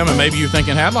talk to them, and maybe you're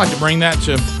thinking, hey, I'd like to bring that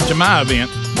to my event.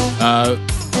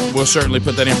 We'll certainly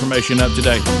put that information up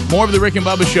today. More of the Rick and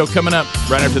Bubba Show coming up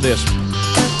right after this.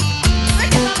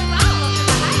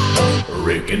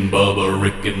 Rick and Bubba,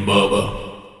 Rick and Bubba.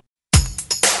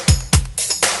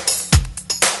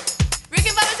 Rick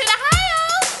and Bubba's in Ohio.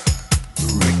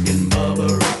 Rick and Bubba,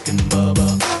 Rick and Bubba.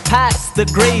 Pass the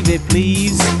gravy,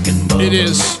 please. It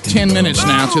is 10 minutes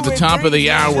now to the top of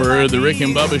the hour. The Rick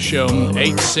and Bubba Show,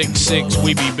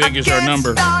 866-WE-BE-BIG is our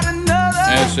number.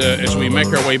 As we make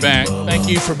our way back, thank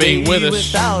you for being with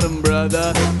us on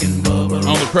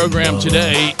the program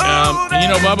today. And you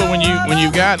know, Bubba, when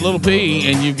you got Little P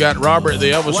and you've got Robert,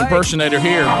 the Elvis impersonator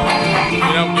here,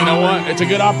 you know what? It's a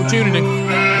good opportunity.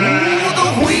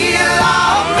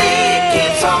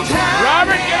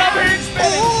 Robert, get over here and spin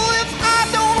it.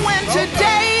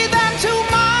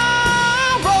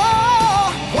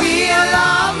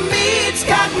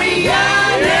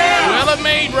 Well of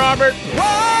meat, Robert.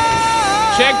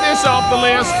 Check this off the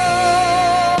list.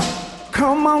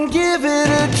 Come on, give it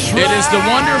a try. It is the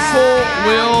wonderful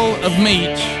Wheel of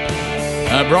Meat.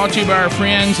 Brought to you by our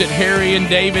friends at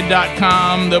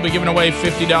harryanddavid.com. They'll be giving away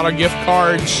 $50 gift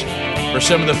cards for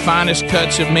some of the finest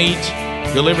cuts of meat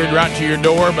delivered right to your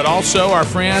door, but also our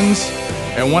friends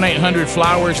at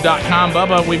 1-800-Flowers.com.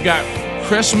 Bubba, we've got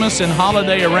Christmas and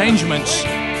holiday arrangements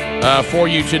for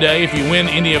you today if you win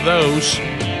any of those.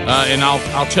 And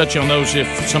I'll touch on those if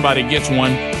somebody gets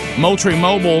one. Moultrie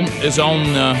Mobile is on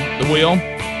the wheel.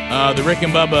 The Rick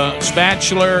and Bubba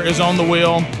Spatula is on the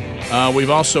wheel. We've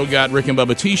also got Rick and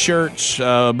Bubba T-shirts,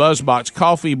 BuzzBox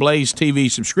coffee, Blaze TV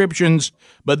subscriptions,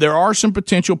 but there are some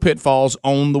potential pitfalls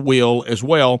on the wheel as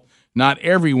well. Not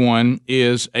everyone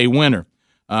is a winner.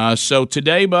 So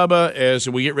today, Bubba, as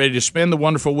we get ready to spin the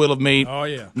wonderful wheel of meat,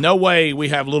 no way we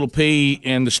have Little P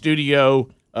in the studio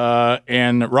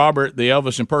and Robert, the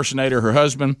Elvis impersonator, her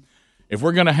husband. If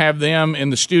we're going to have them in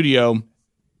the studio,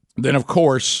 then, of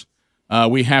course,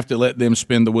 we have to let them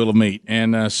spin the wheel of meat.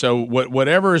 And so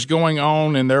whatever is going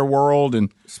on in their world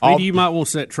and Speedy, you might want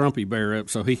to set Trumpy Bear up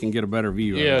so he can get a better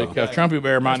view. Yeah, because Trumpy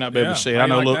Bear might not be able to see it. I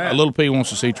know Little P wants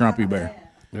to see Trumpy Bear.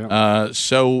 Yeah.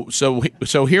 So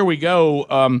here we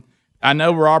go. I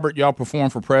know, Robert, y'all perform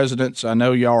for presidents. I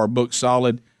know y'all are booked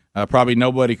solid. Probably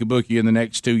nobody could book you in the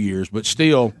next 2 years, but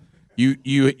still,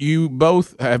 you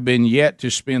both have been yet to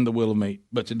spin the wheel of meat.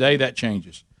 But today that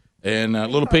changes. And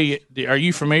Little P, are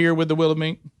you familiar with the wheel of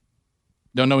meat?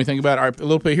 Don't know anything about it? All right,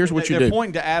 Little P, here's what you do. They're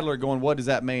pointing to Adler going, what does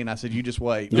that mean? I said, you just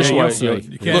wait. Just wait.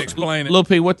 You can't explain it. Little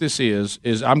P, what this is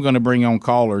I'm going to bring on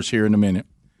callers here in a minute.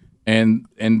 And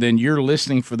then you're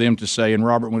listening for them to say, and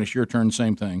Robert, when it's your turn,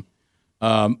 same thing.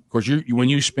 Of course, when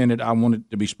you spin it, I want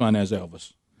it to be spun as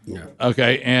Elvis. Yeah.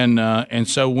 Okay, and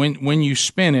so when you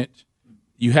spin it,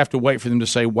 you have to wait for them to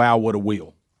say, "Wow, what a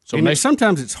wheel!" So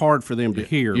sometimes it's hard for them to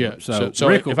hear. Yeah. So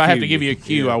Rick if I have to give you a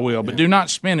cue, I will. But do not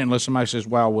spin it unless somebody says,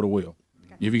 "Wow, what a wheel."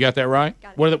 Okay. Have you got that right?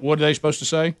 What are they supposed to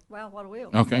say? Wow, what a wheel.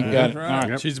 Okay, got it. Right. All right.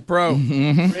 Yep. She's a pro.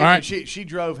 Mm-hmm. All right. She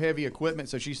drove heavy equipment,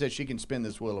 so she said she can spin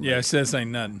this wheel. Yeah, it says ain't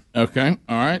nothing. Okay.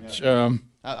 All right. I'm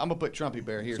gonna put Trumpy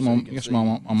Bear here. I'm on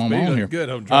my own here.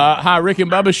 Good, hi, Rick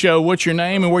and Bubba Show. What's your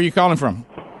name and where are you calling from?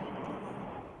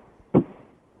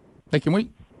 Hey, can we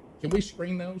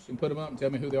screen those and put them up and tell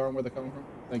me who they are and where they're coming from?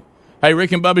 Thank you. Hey,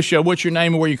 Rick and Bubba Show. What's your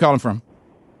name and where are you calling from?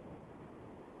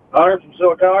 Hunter from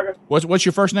Sylacauga. What's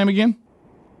your first name again?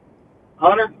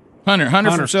 Hunter. Hunter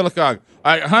from Sylacauga.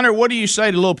 All right, Hunter, what do you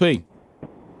say to Lil P?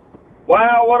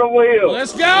 Wow, what a wheel.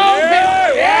 Let's go.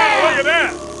 Yeah. Look at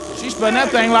that. She's spun that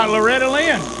thing like Loretta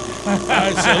Lynn. All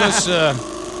right, so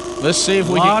let's see if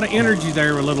we can. A lot of energy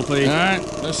there with Little P. All right,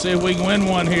 let's see if we can win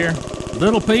one here.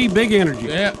 Little P, big energy.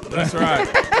 Yeah, that's right.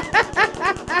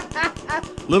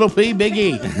 Little P, big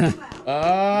E.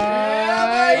 Yeah!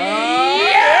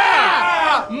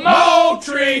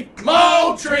 Moultrie,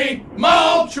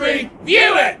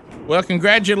 view it! Well,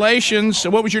 congratulations. So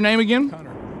what was your name again?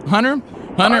 Hunter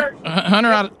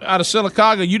out of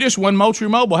Sylacauga. You just won Moultrie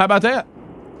Mobile. How about that?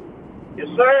 Yes,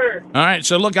 sir. All right,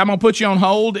 so look, I'm going to put you on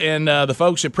hold, and the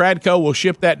folks at Pradco will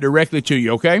ship that directly to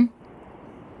you, okay?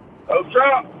 Oh,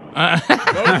 Trump.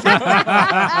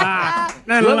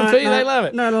 Little P, they love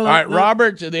it. All right,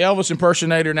 Robert, the Elvis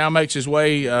impersonator, now makes his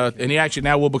way, and he actually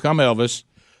now will become Elvis.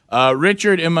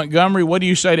 Richard in Montgomery, what do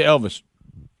you say to Elvis?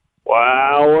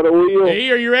 Wow, what a wheel.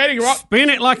 Hey, are you ready? Spin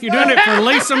it like you're doing it for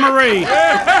Lisa Marie.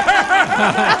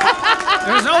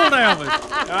 There's old Elvis.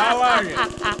 I like it.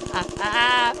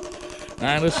 All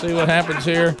right, let's see what happens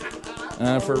here.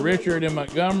 For Richard in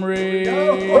Montgomery.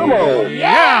 Come on.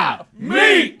 Yeah!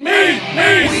 Meat!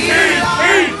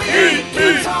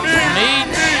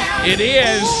 It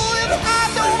is.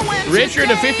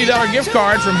 Richard, a $50 gift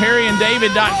card from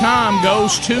HarryandDavid.com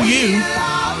goes to you.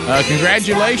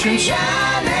 Congratulations.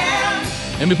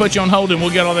 Let me put you on hold and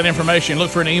we'll get all that information. Look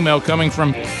for an email coming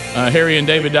from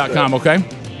HarryandDavid.com, okay?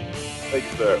 Thank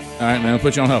you, sir. All right, man, we'll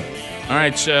put you on hold. All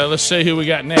right, so let's see who we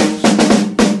got next.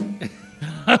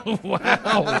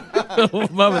 Wow.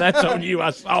 Bubba, that's on you. I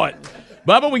saw it.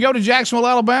 Bubba, we go to Jacksonville,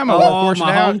 Alabama. Of course,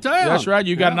 my hometown. That's right.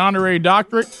 You got an honorary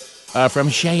doctorate from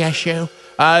Shea Show.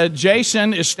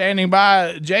 Jason is standing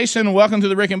by. Jason, welcome to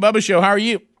the Rick and Bubba Show. How are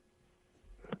you?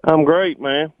 I'm great,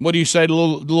 man. What do you say to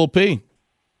Little P?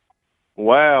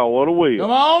 Wow, what a wheel.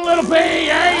 Come on, Little P.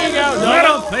 There you go.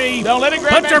 Little P. Don't let it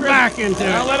grab Put your back into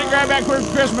it. Don't let it grab that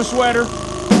Christmas sweater.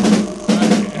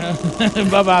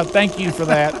 Bubba, thank you for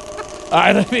that. All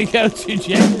right, let me go to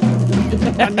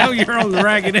Jason. I know you're on the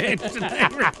ragged edge today.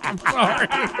 I'm sorry.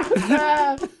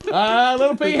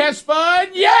 Little P has fun.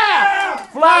 Yeah!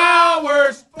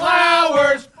 Flowers.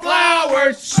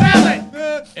 Sell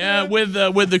it.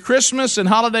 With the Christmas and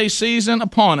holiday season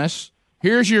upon us,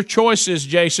 here's your choices,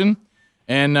 Jason.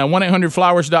 And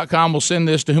 1-800-Flowers.com will send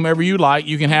this to whomever you like.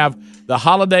 You can have the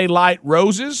Holiday Light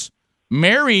Roses,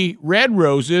 Merry Red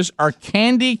Roses, or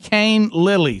Candy Cane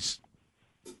Lilies.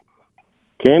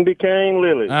 Candy cane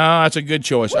lilies. Oh, that's a good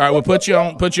choice. All right, we'll put you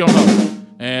on hold.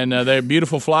 And they're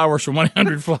beautiful flowers from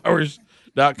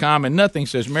 1-800-Flowers.com. And nothing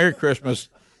says Merry Christmas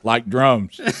like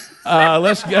drums.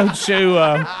 Let's go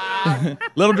to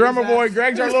Little Drummer Boy.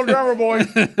 Greg's our Little Drummer Boy.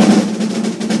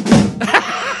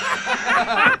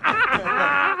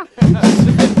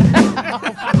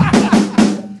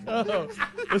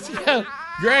 Let's go.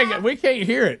 Greg, we can't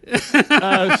hear it.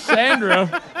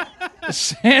 Sandra.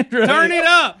 Turn it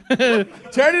up.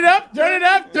 Turn it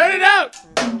up.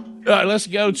 All right, let's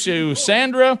go to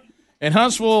Sandra in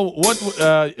Huntsville.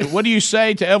 What do you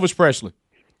say to Elvis Presley?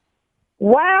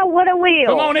 Wow, what a wheel.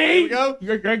 Come on, E. Go.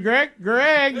 Greg.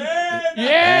 Yeah.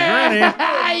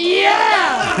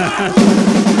 Yeah.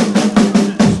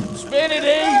 Spin it,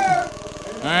 E.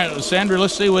 All right, Sandra,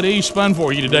 let's see what E spun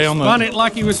for you today on the... Spun it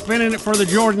like he was spinning it for the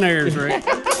Jordanaires, Rick.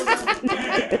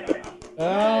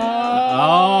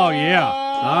 Oh, yeah.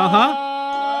 Uh-huh.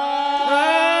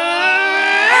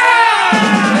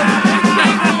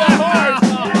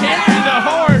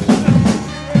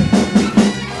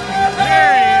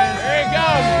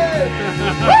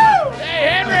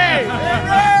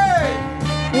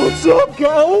 What's up, guy?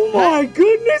 Oh my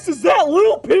goodness, is that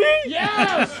Lil P?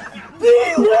 Yes!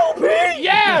 The Lil P?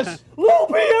 Yes! Lil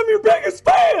P, I'm your biggest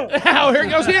fan! Oh, here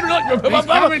goes Henry. Look, He's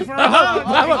coming for a hug.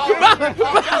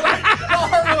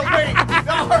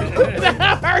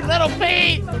 Don't hurt Little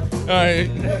Pete. All right.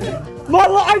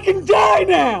 I can die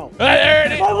now! There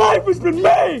it is. My life has been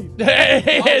made!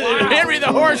 Henry the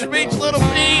horse beats Little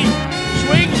Pete.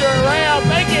 Swings her around.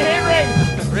 Thank you, Henry.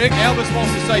 Rick, Elvis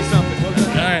wants to say something.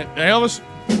 All right, Elvis.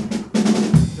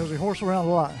 Does he horse around a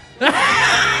lot?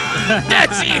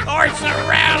 Does he horse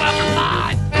around a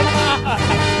lot?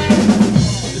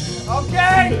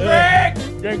 Okay,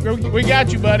 Greg. Greg, we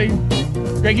got you, buddy.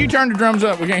 Greg, you turn the drums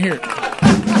up. We can't hear it. All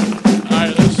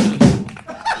right,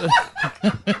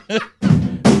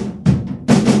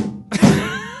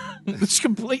 it's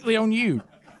completely on you.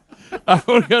 I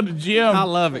want to go to Jim. I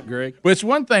love it, Greg. But it's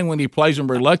one thing when he plays them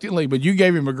reluctantly, but you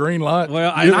gave him a green light.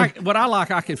 Well, what I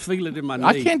like, I can feel it in my knee.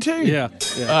 I can too. Yeah.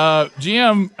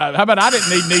 Jim, how about I didn't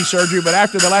need knee surgery, but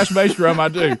after the last bass drum, I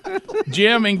do.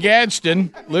 Jim in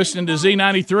Gadsden, listening to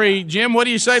Z93. Jim, what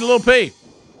do you say to Little P?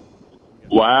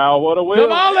 Wow, what a wheel.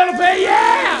 Come on, Little P,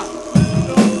 yeah!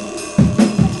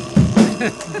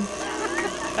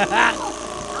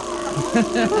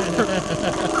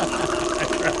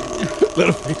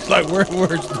 Little P's like, where's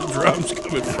the drums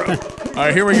coming from? All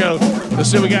right, here we go. Let's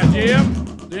see, we got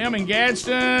Jim in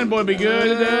Gadsden. Boy, be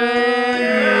good today.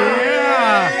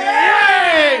 Yeah!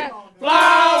 Yay!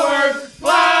 Flowers,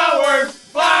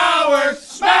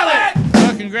 smell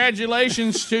it!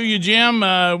 Congratulations to you, Jim.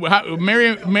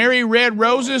 Merry Red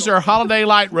Roses or Holiday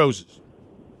Light Roses?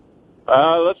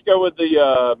 Let's go with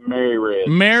the Merry Red.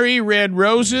 Merry Red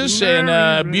Roses and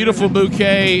a beautiful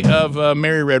bouquet of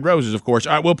Merry Red Roses, of course.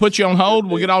 All right, we'll put you on hold.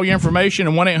 We'll get all your information,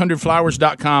 and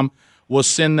 1-800-Flowers.com will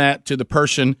send that to the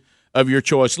person of your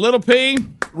choice. Little P,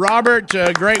 Robert,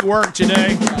 great work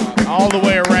today all the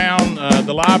way around.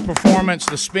 The live performance,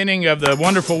 the spinning of the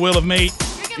wonderful Wheel of Meat.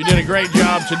 You did a great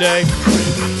job today.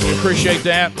 We appreciate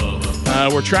that.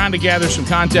 We're trying to gather some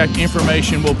contact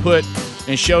information we'll put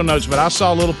in show notes, but I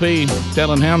saw Little P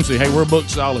telling Helmsley, hey, we're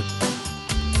booked solid.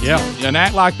 Yeah, and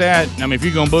act like that. I mean, if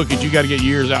you're going to book it, you got to get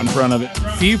years out in front of it.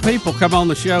 Few people come on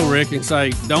the show, Rick, and say,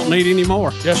 don't need any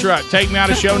more. That's right. Take me out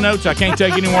of show notes. I can't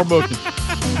take any more booking.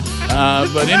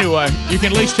 But anyway, you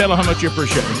can at least tell them how much you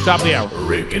appreciate it. Top of the hour.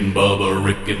 Rick and Bubba,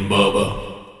 Rick and Bubba.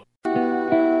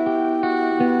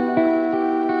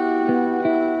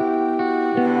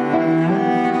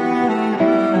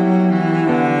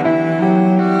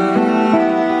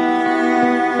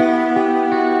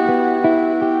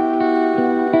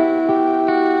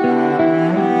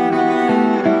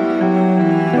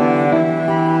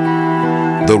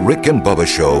 The Rick and Bubba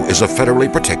Show is a federally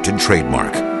protected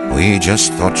trademark. We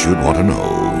just thought you'd want to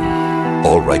know.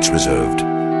 All rights reserved.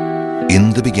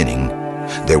 In the beginning,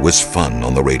 there was fun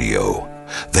on the radio.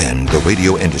 Then the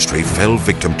radio industry fell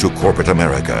victim to corporate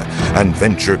America and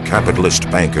venture capitalist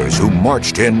bankers who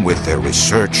marched in with their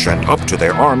research and up to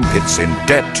their armpits in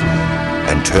debt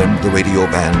and turned the radio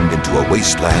band into a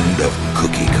wasteland of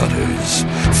cookie cutters,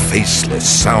 faceless,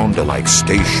 sound-alike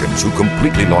stations who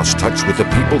completely lost touch with the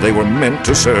people they were meant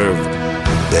to serve.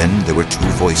 Then there were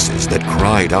two voices that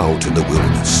cried out in the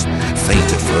wilderness,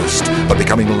 faint at first, but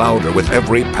becoming louder with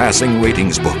every passing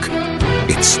ratings book.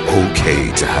 It's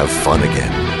okay to have fun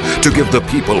again, to give the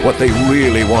people what they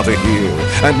really want to hear,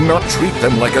 and not treat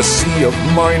them like a sea of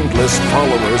mindless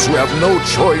followers who have no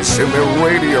choice in their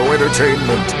radio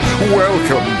entertainment.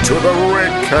 Welcome to the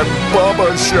Rick and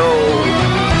Bubba Show.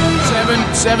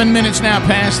 7 minutes now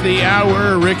past the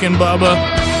hour. Rick and Bubba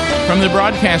from the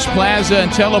Broadcast Plaza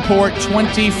and Teleport,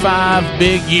 25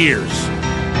 big years.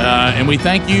 And we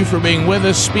thank you for being with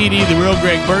us. Speedy, the real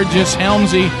Greg Burgess,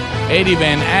 Helmsy, Eddie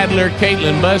Van Adler,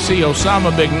 Caitlin Bussey,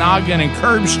 Osama Big Noggin, and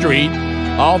Curb Street,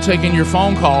 all taking your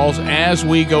phone calls as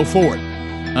we go forward.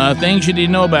 Things you need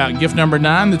to know about. Gift number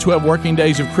 9, the 12 working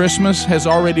days of Christmas, has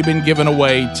already been given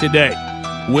away today.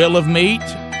 Wheel of Meat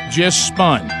just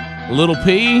spun. Little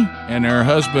P and her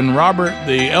husband Robert,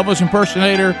 the Elvis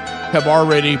impersonator, have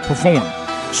already performed.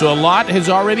 So a lot has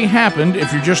already happened.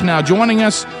 If you're just now joining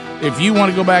us, if you want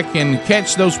to go back and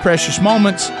catch those precious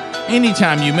moments,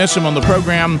 anytime you miss them on the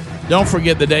program, don't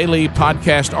forget the daily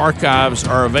podcast archives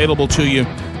are available to you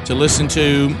to listen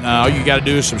to. All you got to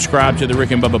do is subscribe to the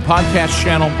Rick and Bubba podcast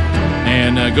channel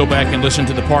and go back and listen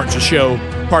to the parts of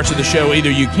the show either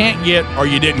you can't get or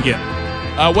you didn't get.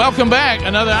 Welcome back.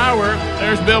 Another hour.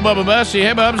 There's Bill Bubba Bussey.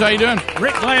 Hey, Bubs, how you doing?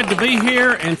 Rick, glad to be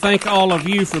here, and thank all of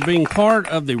you for being part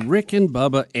of the Rick and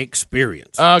Bubba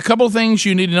experience. A couple of things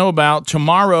you need to know about.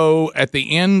 Tomorrow at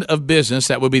the end of business,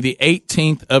 that would be the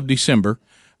 18th of December.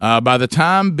 By the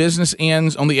time business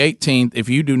ends on the 18th, if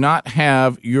you do not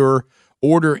have your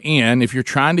order in, if you're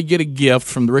trying to get a gift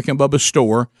from the Rick and Bubba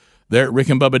store, there at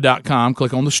rickandbubba.com,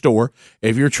 click on the store.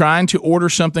 If you're trying to order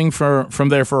something from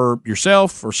there for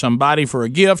yourself or somebody for a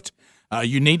gift,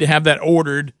 you need to have that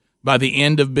ordered by the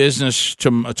end of business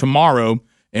tomorrow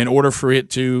in order for it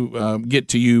to get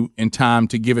to you in time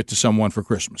to give it to someone for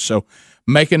Christmas. So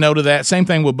make a note of that. Same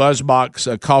thing with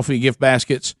BuzzBox coffee gift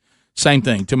baskets. Same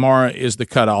thing. Tomorrow is the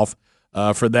cutoff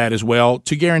for that as well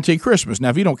to guarantee Christmas. Now,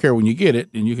 if you don't care when you get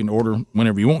it, then you can order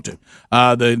whenever you want to.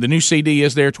 The new CD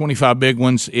is there, 25 big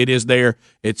ones. It is there.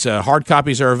 It's hard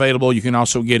copies are available. You can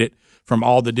also get it from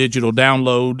all the digital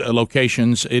download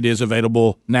locations. It is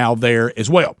available now there as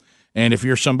well. And if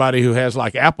you're somebody who has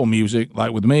like Apple Music,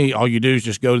 like with me, all you do is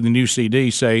just go to the new CD,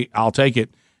 say, I'll take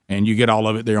it, and you get all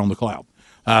of it there on the cloud.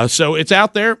 So it's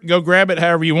out there. Go grab it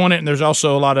however you want it. And there's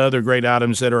also a lot of other great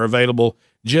items that are available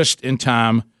just in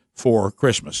time for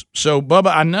Christmas. So,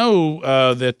 Bubba, I know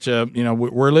that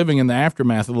we're living in the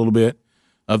aftermath a little bit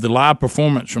of the live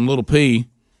performance from Little P.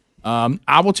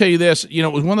 I will tell you this, it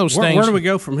was one of those things. Where do we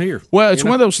go from here? Well, it's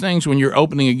one of those things when you're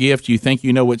opening a gift, you think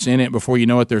you know what's in it. Before you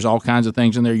know it, there's all kinds of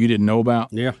things in there you didn't know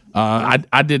about. Yeah.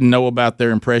 I didn't know about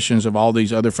their impressions of all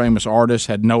these other famous artists,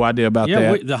 had no idea about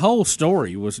that. The whole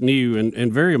story was new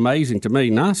and very amazing to me.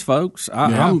 Nice folks.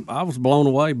 I was blown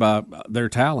away by their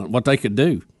talent, what they could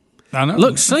do. I know.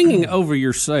 Look, singing over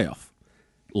yourself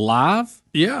live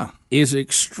is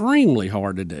extremely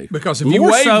hard to do. Because if you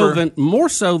waver... more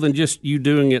so than just you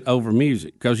doing it over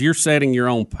music, because you're setting your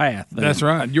own path there. That's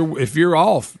right. If you're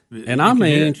off... And I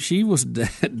mean, she was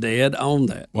dead on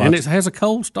that. Well, and it has a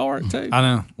cold start, too. I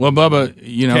know. Well, Bubba,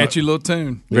 catchy little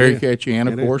tune. Very catchy. And,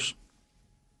 of course,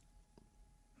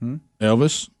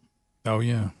 Elvis. Oh,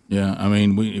 yeah. Yeah, I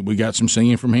mean, we got some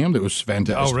singing from him that was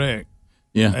fantastic. Oh, Rick.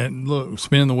 Yeah. And look,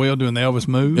 spinning the wheel, doing the Elvis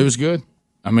move. It was good.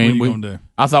 I mean, what are you gonna do?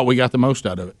 I thought we got the most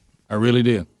out of it. I really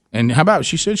did. And how about,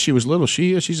 she said she was little.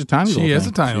 She's a tiny little thing. She is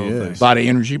a tiny little thing. A lot of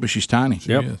energy, but she's tiny.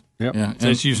 Yep. Yeah.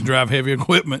 Said she used to drive heavy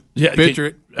equipment. Yeah. Picture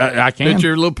it. I can.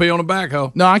 Picture Little P on the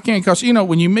backhoe. No, I can't, because,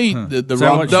 when you meet the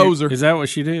wrong dozer. Is that what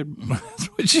she did? That's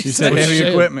what she said. Heavy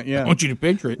equipment, yeah. I want you to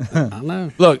picture it. I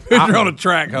know. Look. Picture on a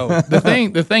track hoe. The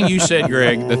thing you said,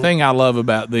 Greg, the thing I love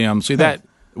about them,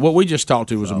 what we just talked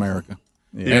to was America.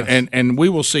 Yes. And we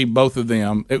will see both of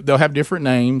them. They'll have different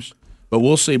names, but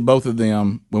we'll see both of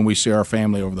them when we see our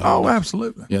family over the holidays. Oh,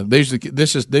 absolutely. Yeah, these are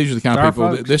the kind of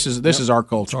people. This is our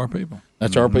culture. It's our people.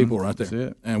 That's our people right there.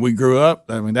 That's it. And we grew up.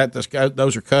 I mean,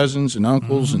 those are cousins and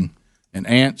uncles and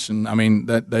aunts, and I mean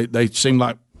that they seem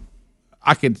like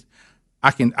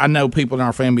I know people in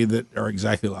our family that are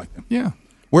exactly like them. Yeah,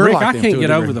 we're Rick, like I them can't to a get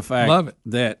degree. over the fact Love it.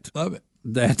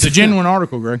 that It's a genuine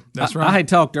article, Greg. That's right. I had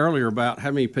talked earlier about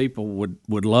how many people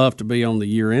would love to be on the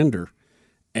year ender.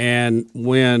 And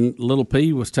when Little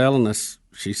P was telling us,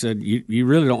 she said, you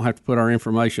really don't have to put our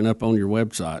information up on your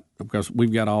website because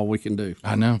we've got all we can do.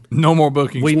 I know. No more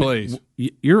bookings, please.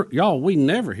 Y'all, we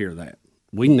never hear that.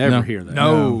 We never hear that.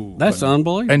 No. That's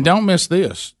unbelievable. And don't miss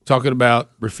this. Talking about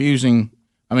refusing.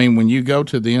 I mean, when you go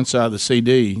to the inside of the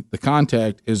CD, the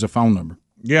contact is a phone number.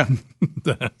 Yeah.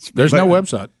 There's no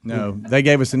website. No. They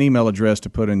gave us an email address to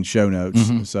put in show notes.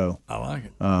 So I like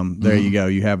it. There you go.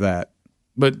 You have that.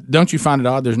 But don't you find it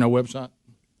odd there's no website?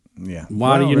 Yeah.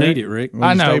 Why do you need it, Rick?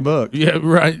 I know. Stay booked. Yeah,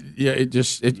 right. Yeah, it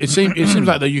seems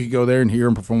like that you could go there and hear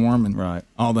them perform and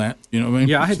all that. You know what I mean?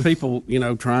 Yeah, I had people,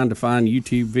 trying to find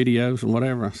YouTube videos and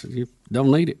whatever. I said, you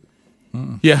don't need it.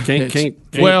 Yeah, can't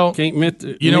meet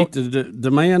the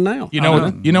demand now.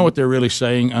 You know what they're really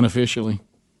saying unofficially?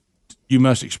 You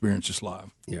must experience this live.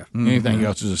 Yeah. Anything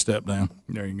else is a step down.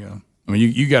 There you go. I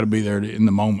mean, you got to be there in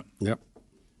the moment. Yep.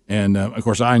 And of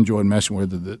course, I enjoyed messing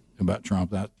with it about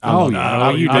Trump. I love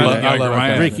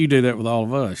that. Rick, you do that with all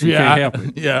of us. You can't help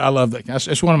it. Yeah, I love that.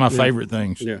 It's one of my favorite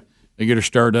things. Yeah. They get her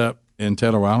stirred up, and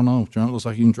tell her, well, I don't know, Trump looks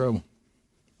like he's in trouble.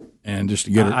 And just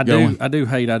to get her going. I do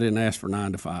hate I didn't ask for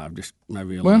 9 to 5, just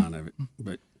maybe a line of it.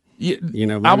 But,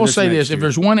 I will say this. If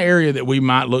there's one area that we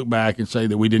might look back and say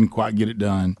that we didn't quite get it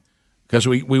done, because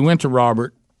we went to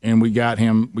Robert and we got the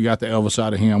Elvis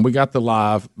out of him. We got the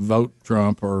live vote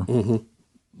Trump or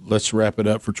let's wrap it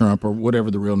up for Trump or whatever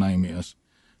the real name is.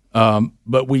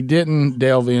 But we didn't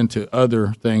delve into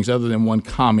other things other than one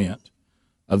comment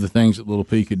of the things that Little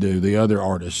P could do, the other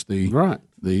artists, the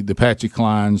Patsy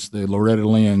Clines, the Loretta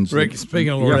Lynn's. Rick, speaking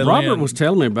of Loretta Robert Lynn, was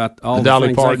telling me about all the Dolly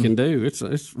things Parton. they can do. It's the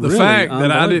really fact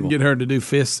that I didn't unbelievable. get her to do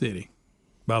Fifth City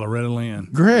by Loretta Lynn.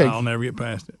 Greg. I'll never get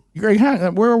past it. Greg,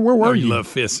 where were you? You love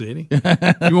Fifth City.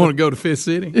 You want to go to Fifth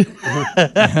City?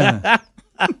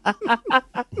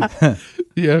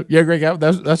 Yeah, Greg,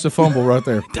 that's a fumble right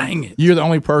there. Dang it. You're the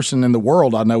only person in the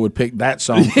world I know would pick that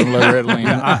song from Loretta Lynn.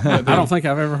 I don't think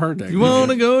I've ever heard that. You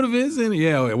want to go to Fifth City?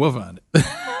 Yeah, we'll find it.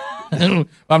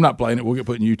 I'm not playing it. We'll get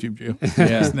put in YouTube jail.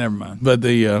 Yeah, never mind. But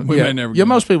We may never get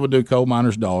most people do Coal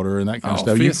Miner's Daughter and that kind of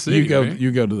stuff. Fifth City,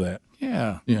 You go to that.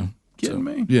 Yeah. Yeah. Kidding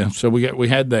me? Yeah. So we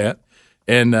had that.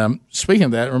 And speaking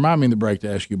of that, remind me in the break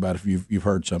to ask you about if you've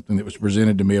heard something that was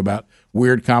presented to me about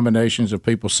weird combinations of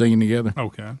people singing together.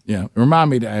 Okay. Yeah. Remind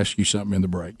me to ask you something in the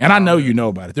break. And I know you know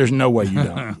about it. There's no way you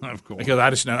don't. Of course. Because I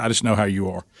just know how you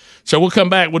are. So we'll come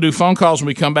back. We'll do phone calls when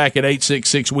we come back at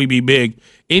 866-WE-BE-BIG.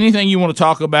 Anything you want to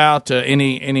talk about,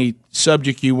 any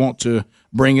subject you want to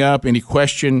bring up, any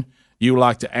question you would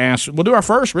like to ask. We'll do our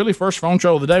first phone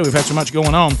show of the day. We've had so much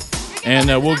going on. And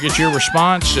we'll get your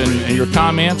response and your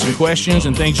comments and questions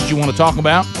and things that you want to talk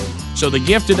about. So the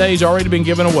gift today has already been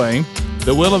given away.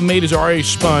 The Wheel of Meat is already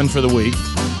spun for the week.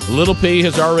 Little P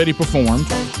has already performed.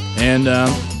 And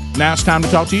now it's time to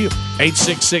talk to you.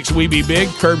 866-WE-BE-BIG.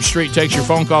 Curb Street takes your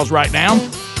phone calls right now.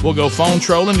 We'll go phone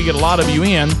trolling to get a lot of you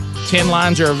in. 10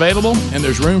 lines are available, and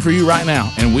there's room for you right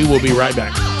now. And we will be right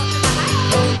back.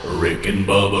 Rick and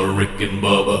Bubba, Rick and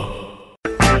Bubba.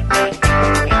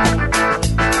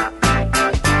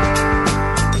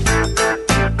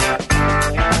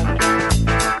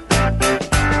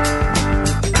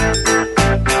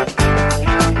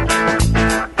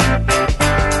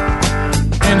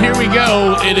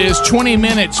 It is 20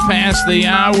 minutes past the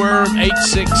hour.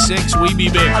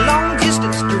 866-WE-BE-BIG. Long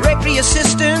distance directory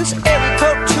assistance. Every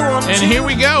code 212. And here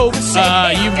we go.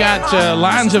 You've got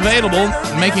lines available,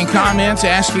 making comments,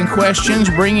 asking questions,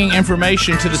 bringing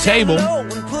information to the table.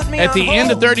 At the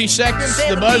end of 30 seconds,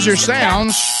 the buzzer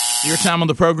sounds. Your time on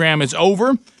the program is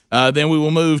over. Then we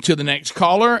will move to the next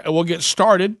caller. We'll get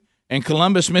started in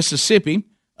Columbus, Mississippi.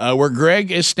 Where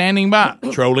Greg is standing by.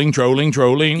 Trolling.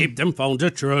 Keep them phones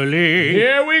a-trolling.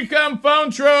 Here we come, phone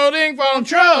trolling.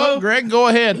 Greg, go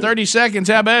ahead. 30 seconds.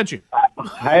 How about you?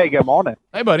 Hey, good morning.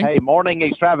 Hey, buddy. Hey, morning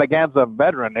extravaganza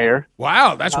veteran here.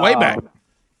 Wow, that's way back.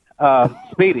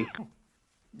 Speedy.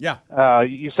 Yeah.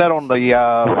 You said on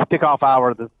the kickoff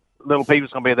hour that Little P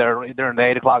was going to be there during the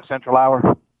 8 o'clock Central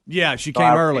Hour. Yeah, she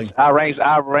came early. I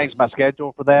arranged my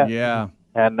schedule for that. Yeah.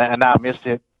 And I missed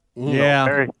it.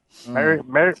 Yeah.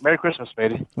 Merry Christmas,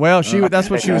 Speedy. Well, that's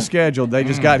what she was scheduled. They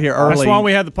just got here early. That's why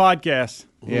we had the podcast.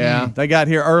 Yeah, they got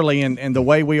here early, and the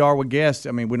way we are with guests,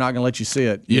 I mean, we're not going to let you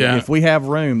sit. Yeah. If we have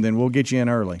room, then we'll get you in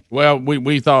early. Well,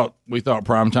 we thought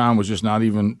prime time was just not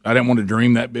even. I didn't want to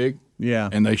dream that big. Yeah.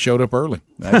 And they showed up early.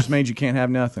 That just means you can't have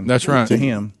nothing. That's right. To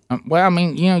him. Well, I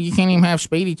mean, you can't even have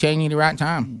Speedy telling you the right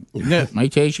time. No. They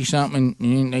tell you something,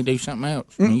 and then they do something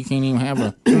else. You can't even have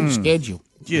a schedule.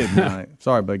 Good night.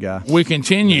 Sorry, big guy. We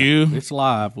continue. It's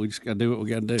live. We just got to do what we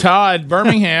got to do. Todd,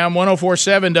 Birmingham,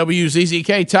 104.7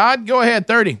 WZZK. Todd, go ahead,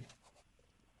 30.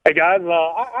 Hey, guys.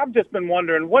 I've just been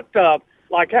wondering what, I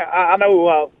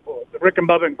know Rick and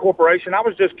Bubba Incorporation. I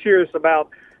was just curious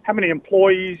about how many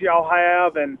employees y'all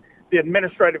have and the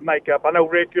administrative makeup. I know,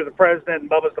 Rick, you're the president and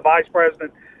Bubba's the vice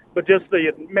president, but just the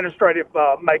administrative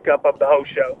makeup of the whole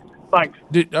show. Thanks.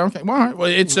 Okay, well, all right. Well,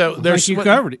 it's there's you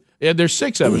covered it. Yeah, there's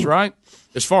 6 of us, right?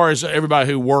 As far as everybody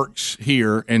who works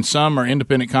here, and some are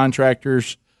independent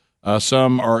contractors,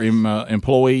 some are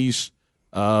employees,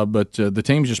 but the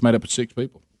team's just made up of 6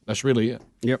 people. That's really it.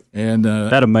 Yep. And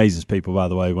that amazes people, by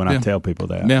the way, when I tell people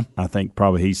that. Yeah. I think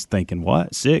probably he's thinking,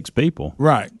 what, 6 people?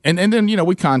 Right. And then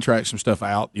we contract some stuff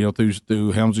out,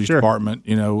 through Helmsley's department,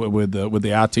 with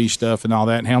the IT stuff and all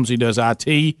that. And Helmsley does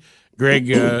IT. Greg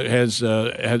has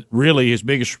really his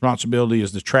biggest responsibility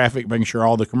is the traffic, making sure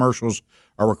all the commercials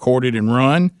are recorded and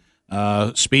run.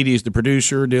 Speedy is the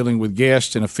producer, dealing with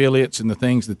guests and affiliates and the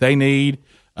things that they need.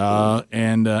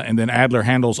 And then Adler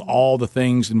handles all the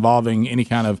things involving any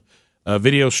kind of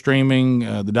video streaming,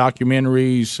 the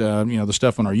documentaries, the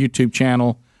stuff on our YouTube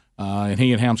channel, and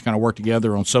he and Helms kind of work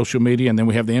together on social media, and then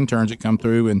we have the interns that come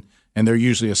through, and they're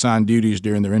usually assigned duties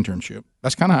during their internship.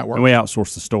 That's kind of how it works. And we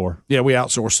outsource the store. Yeah, we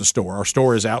outsource the store. Our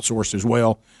store is outsourced as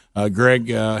well. Greg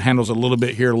handles a little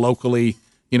bit here locally,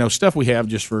 stuff we have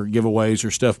just for giveaways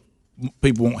or stuff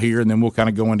people won't hear, and then we'll kind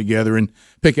of go in together and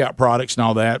pick out products and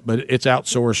all that. But it's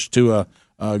outsourced to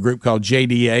a group called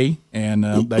JDA, and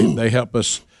they help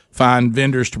us find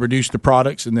vendors to produce the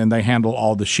products, and then they handle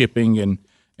all the shipping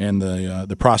and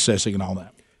the processing and all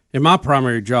that. And my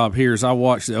primary job here is I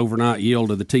watch the overnight yield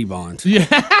of the T-bonds. Yeah,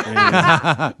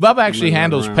 Bubba actually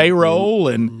handles payroll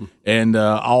and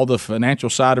all the financial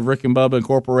side of Rick and Bubba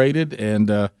Incorporated,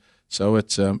 and so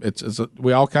it's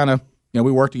we all kind of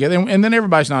we work together, and then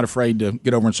everybody's not afraid to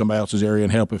get over in somebody else's area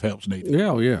and help if help's needed.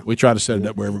 Yeah. We try to set it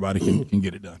up where everybody can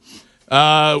get it done.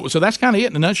 So that's kind of it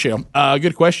in a nutshell.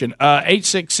 Good question.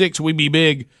 866 We Be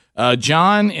Big.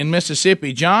 John in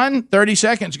Mississippi. John, 30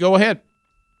 seconds. Go ahead.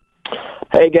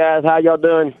 Hey guys, how y'all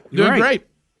doing? Doing great.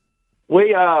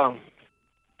 We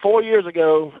 4 years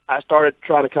ago, I started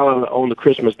trying to call on the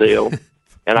Christmas deal,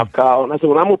 and I've called. And I said,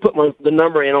 well, I'm going to put the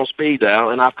number in on speed dial,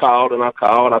 and I've called and I've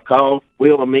called. I've called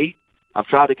Will to meet. I've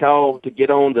tried to call to get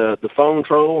on the phone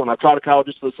troll, and I've tried to call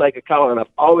just for the sake of calling, and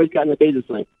I've always gotten to do this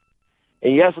thing.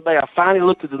 And yesterday, I finally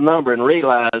looked at the number and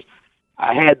realized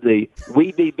I had the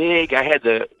We Be Big, I had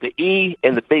the E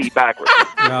and the B backwards.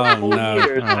 Oh, no.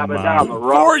 I've been down the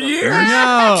wrong 4 years?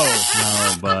 No,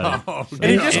 buddy.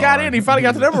 And he just got in. He finally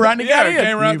got the number right, and he got in.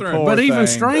 Came right through. But even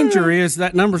stranger is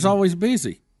that number's always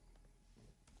busy.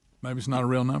 Maybe it's not a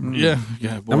real number. Yeah.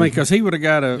 I mean, because he would have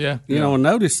got a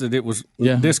notice that it was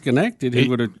disconnected. He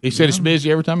would have. He said it's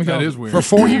busy every time he called. That is weird. For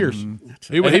 4 years.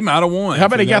 He might have won. How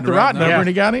about he got the right number and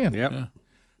he got in?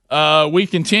 Yep. We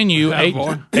continue.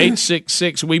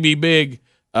 866 We Be Big.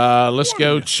 Let's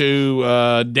go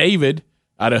to David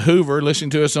out of Hoover,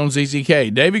 listening to us on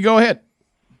ZZK. David, go ahead.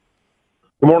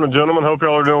 Good morning, gentlemen. Hope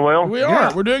y'all are doing well. We are.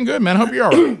 Yeah. We're doing good, man. Hope you're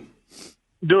all right.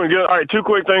 Doing good. All right, two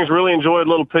quick things. Really enjoyed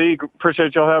Little P.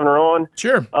 Appreciate y'all having her on.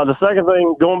 Sure. The second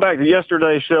thing, going back to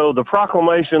yesterday's show, the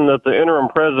proclamation that the interim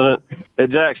president at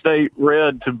Jack State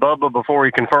read to Bubba before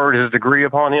he conferred his degree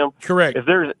upon him. Correct. If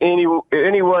there's any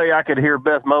way I could hear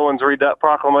Beth Mowins read that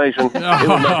proclamation, it would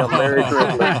make a Merry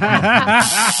Christmas.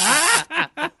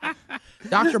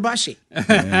 Dr. Bussy. And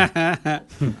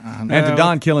to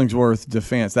Don Killingsworth's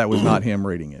defense, that was not him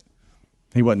reading it.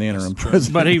 He wasn't the interim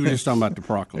president. But he was just talking about the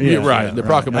proclamation. Yeah, right. The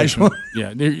proclamation.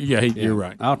 You're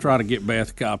right. I'll try to get Beth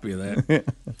a copy of that.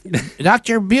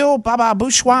 Dr. Bill Baba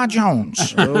Bourgeois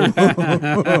Jones.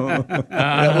 That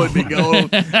would be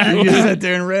gold. You just sat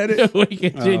there and read it.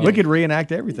 We could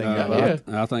reenact everything.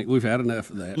 I think we've had enough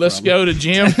of that. Let's go to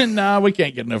Jim. No, we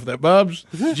can't get enough of that, Bubs.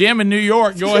 Jim in New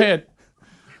York, go ahead.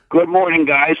 Good morning,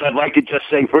 guys. I'd like to just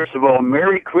say, first of all,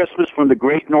 Merry Christmas from the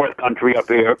great North Country up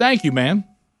here. Thank you, man.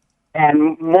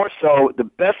 And more so, the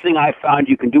best thing I found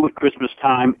you can do at Christmas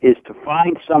time is to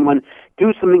find someone,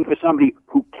 do something for somebody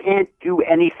who can't do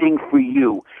anything for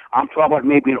you. I'm talking about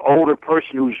maybe an older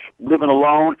person who's living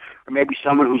alone, or maybe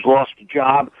someone who's lost a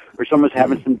job, or someone's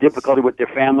having some difficulty with their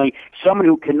family, someone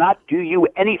who cannot do you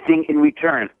anything in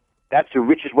return. That's the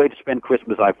richest way to spend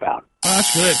Christmas, I found. Oh,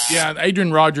 that's good. Yeah,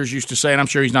 Adrian Rogers used to say, and I'm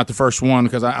sure he's not the first one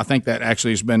because I think that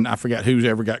actually has been, I forgot who's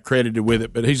ever got credited with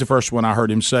it, but he's the first one I heard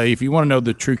him say, if you want to know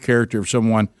the true character of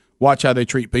someone, watch how they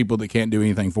treat people that can't do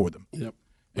anything for them. Yep.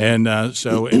 And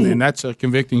and that's a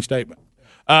convicting statement.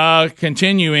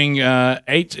 Continuing,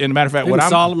 8, and a matter of fact, Didn't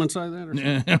Solomon say that?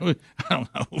 Or I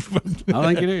don't know. I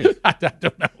think it is. I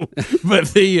don't know.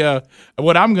 But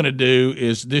what I'm going to do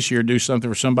is this year do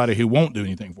something for somebody who won't do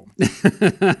anything for me.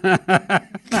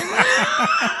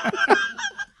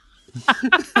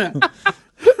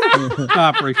 I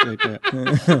appreciate that.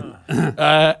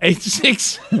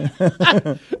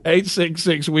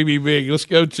 866 We Be Big. Let's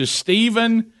go to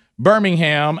Stephen,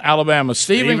 Birmingham, Alabama.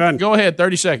 Stephen, go ahead,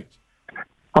 30 seconds.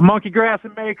 A monkey grass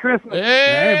and Merry Christmas.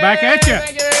 Hey, back at you.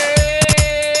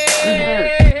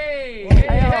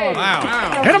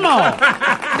 Wow. Hit them all.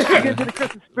 Get into the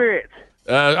Christmas spirit.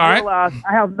 All right.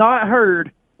 I have not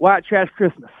heard White Trash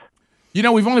Christmas. You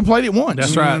know, we've only played it once.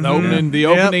 That's right. The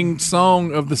opening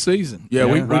song of the season. Yeah,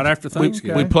 right after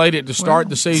Thanksgiving. We played it to start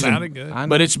the season. Sounded good.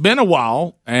 But it's been a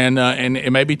while, and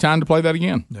it may be time to play that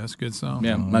again. That's a good song.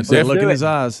 Yeah, Look in his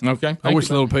eyes. Okay. I wish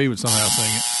Little P would somehow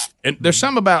sing it. And there's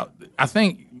some about, I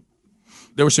think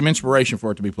there was some inspiration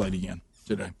for it to be played again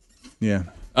today. Yeah.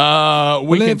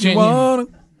 We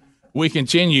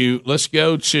continue. Let's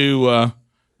go to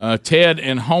Ted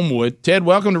in Homewood. Ted,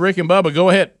 welcome to Rick and Bubba.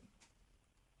 Go ahead.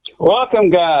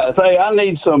 Welcome, guys. Hey, I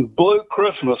need some Blue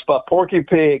Christmas by Porky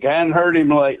Pig. I hadn't heard him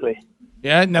lately.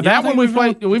 Yeah, now that one we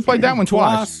played that one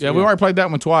twice. Yeah, we already played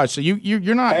that one twice. So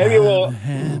you're not. Maybe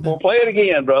we'll play it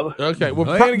again, brother. Okay, well,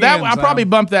 Play it again, I'll probably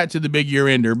bump that to the big year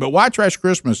ender. But White Trash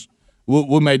Christmas,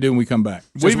 we may do when we come back.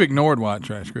 We've ignored White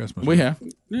Trash Christmas. We have.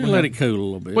 You let it cool a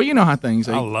little bit. Well, you know how things.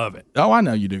 I love it. Oh, I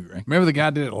know you do, Greg. Remember the guy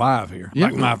did it live here, Yeah.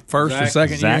 like my first or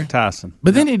second year. Zach Tyson.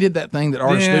 But then he did that thing that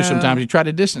artists do Yeah. sometimes. He tried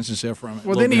to distance himself from it.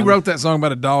 Well, then he wrote that song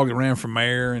about a dog that ran for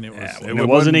mayor, and it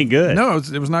wasn't any good. No,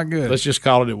 it was not good. Let's just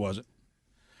call it wasn't.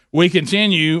 We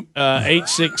continue.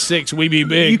 866 We Be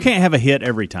Big. You can't have a hit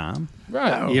every time.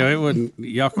 Right. Yeah, it wouldn't.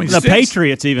 Y'all can The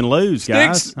Patriots even lose,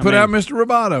 guys. Sticks put out Mr.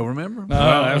 Roboto, remember?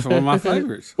 that's one of my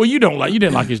favorites. Well, you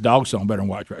didn't like his dog song better than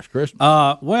White Trash Christmas.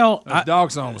 Well, The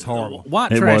dog song was horrible.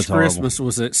 White It Trash was horrible. Christmas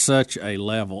was at such a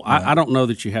level. I don't know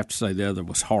that you have to say the other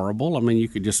was horrible. I mean, you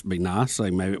could just be nice,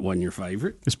 say maybe it wasn't your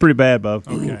favorite. It's pretty bad, Bub.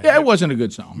 Okay. Yeah, it wasn't a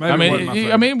good song. Maybe it wasn't my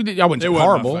favorite. I wouldn't say It wasn't my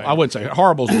horrible. favorite. I wouldn't say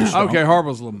horrible's a good song. Okay,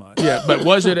 horrible's a little much. Yeah, but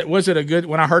was it a good?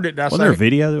 When I heard it, did I Was say there a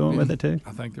video that went with it too?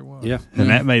 I think there was. Yeah. And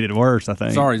that made it worse, I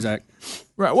think. Sorry, Zach.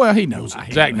 Right. Well, he knows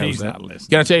it. Zach knows He's that. not listening.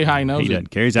 Can I tell you how he knows He it?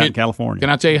 doesn't care. He's out in California. Can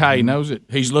I tell you how he knows it?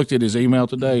 He's looked at his email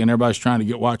today, and everybody's trying to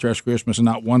get White Trash Christmas, and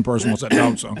not one person wants that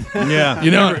dog song. Yeah. You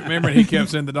know, Remember he kept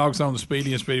sending the dog song to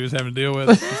Speedy, and Speedy was having to deal with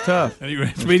it. It's tough.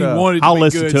 And Speedy wanted to I'll be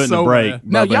listen good to it in so the break.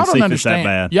 bad. no, Bubba, y'all and see don't if it's that understand.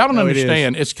 bad. Y'all don't No, it is.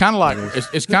 understand. It's kind of like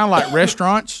it's kind of like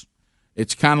restaurants.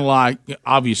 It's kind of like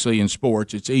obviously in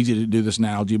sports. It's easy to do this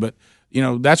analogy, but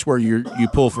that's where you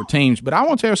pull for teams. But I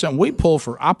want to tell you something. I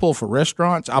pull for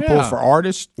restaurants. I pull for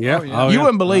artists. Yeah. You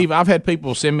wouldn't believe I've had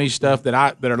people send me stuff that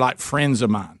are like friends of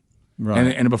mine.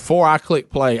 Right. And before I click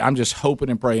play, I'm just hoping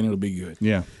and praying it'll be good.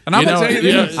 Yeah. And I'm going to tell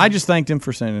you this. I just thanked him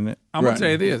for sending it. I'm going to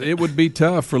tell you this. It would be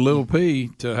tough for Lil P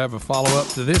to have a follow-up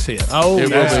to this hit. Oh, it's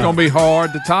going to be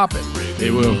hard to top it.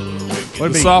 It will.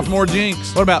 The sophomore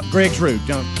jinx. What about Greg's Root?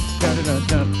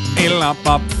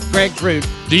 Greg's Root.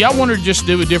 Do y'all want to just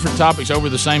do different topics over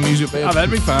the same music bed? Oh, that'd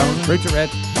be fine. Roots are red.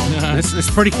 It's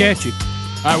pretty catchy. All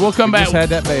right, we'll come back. Just had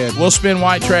that bad. We'll spin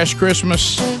White Trash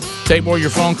Christmas. Take more of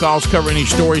your phone calls, cover any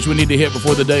stories we need to hit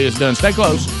before the day is done. Stay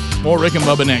close. More Rick and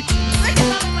Bubba next.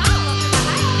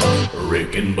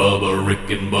 Rick and Bubba, Rick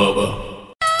and Bubba.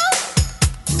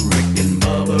 Rick and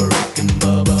Bubba, Rick and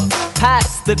Bubba.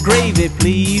 Pass the gravy,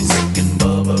 please. Rick and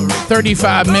Bubba, Rick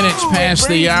 35 minutes past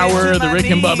the hour of the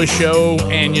Rick and Bubba show.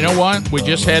 And you know what? We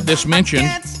just had this mention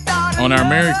on our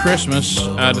Merry Christmas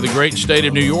to the great state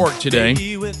of New York today.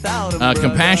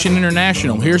 Compassion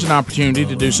International. Here's an opportunity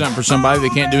to do something for somebody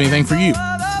that can't do anything for you.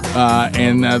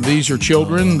 And these are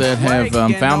children that have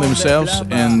found themselves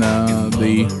in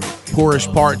the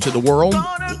poorest parts of the world.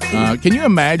 Can you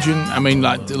imagine? I mean,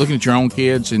 like looking at your own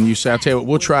kids and you say, I'll tell you what,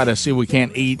 we'll try to see if we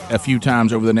can't eat a few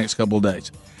times over the next couple of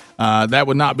days. That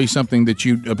would not be something that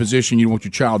a position you want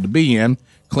your child to be in.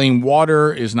 Clean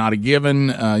water is not a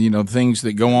given. Things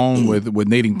that go on with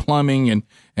needing plumbing and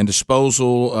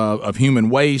disposal of human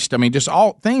waste. I mean, just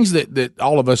all things that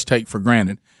all of us take for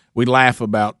granted. We laugh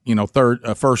about,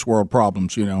 first world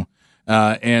problems,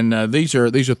 and these are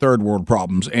third world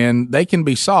problems, and they can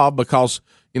be solved because,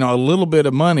 a little bit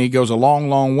of money goes a long,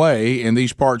 long way in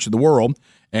these parts of the world.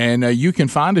 And you can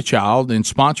find a child and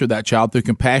sponsor that child through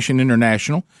Compassion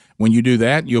International. When you do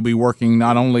that, you'll be working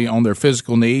not only on their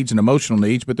physical needs and emotional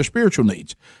needs, but their spiritual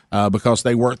needs, because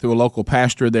they work through a local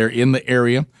pastor there in the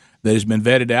area that has been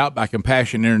vetted out by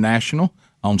Compassion International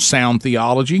on sound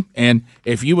theology. And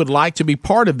if you would like to be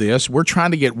part of this, we're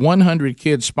trying to get 100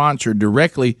 kids sponsored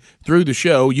directly through the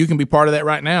show. You can be part of that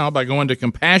right now by going to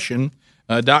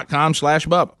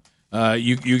compassion.com/Bubba.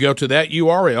 You go to that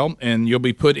URL and you'll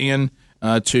be put in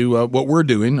to what we're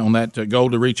doing on that goal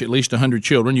to reach at least 100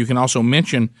 children. You can also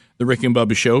mention the Rick and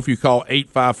Bubba Show if you call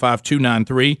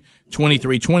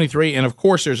 855-293-2323. And, of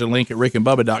course, there's a link at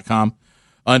rickandbubba.com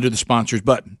under the sponsors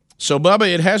button. So, Bubba,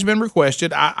 it has been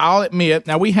requested. I'll admit,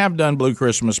 now we have done Blue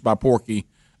Christmas by Porky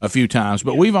a few times,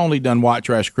 but we've only done White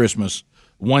Trash Christmas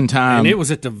one time. And it was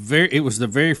the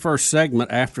very first segment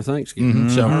after Thanksgiving. Mm-hmm.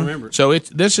 So, I remember. So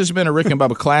this has been a Rick and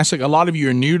Bubba classic. A lot of you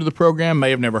are new to the program,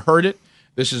 may have never heard it.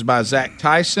 This is by Zach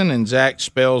Tyson, and Zach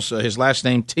spells his last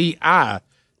name Tison,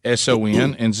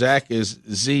 and Zach is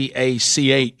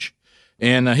Zach.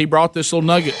 And he brought this little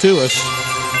nugget to us.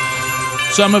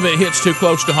 Some of it hits too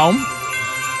close to home.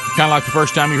 Kind of like the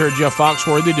first time you heard Jeff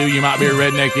Foxworthy do You Might Be a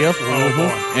Redneck If. Oh,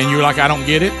 boy. And you were like, I don't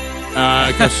get it.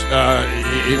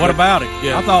 What about it?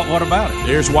 Yeah. I thought, what about it?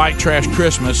 There's White Trash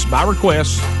Christmas, by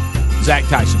request, Zach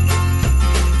Tyson.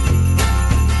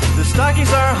 The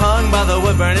stockings are hung by the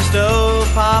wood-burning stove.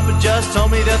 Papa just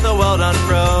told me that the well done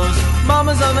froze.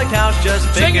 Mama's on the couch just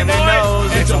picking her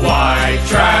nose. It's a White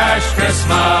Trash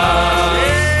Christmas.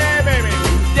 Yeah, baby.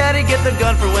 Daddy, get the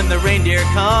gun for when the reindeer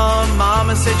come. Mom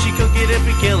Mama said she cook it if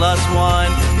we kill us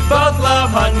one. We both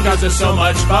love hunting cause it's so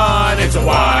much fun. It's a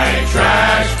white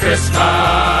trash Christmas.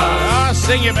 Ah,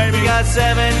 sing it, baby. We got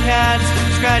 7 cats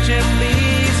scratching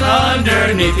fleas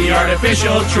underneath the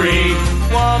artificial tree.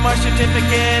 Walmart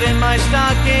certificate in my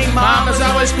stocking. Mama's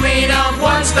always clean on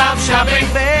one-stop shopping.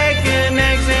 Bacon,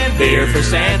 eggs, and beer for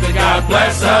Santa. God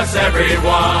bless us, everyone.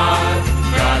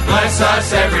 God bless us,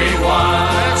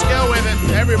 everyone. Let's go with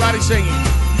it. Everybody singing.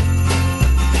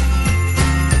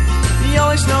 The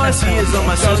only snow I see is on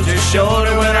my sister's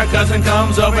shoulder. When our cousin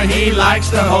comes over, he likes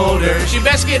to hold her. She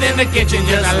best get in the kitchen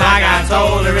just like I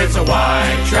told her. It's a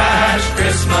white trash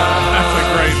Christmas. That's a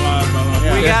great line, Mama.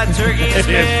 We got turkey and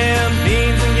spam,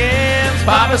 beans and yams.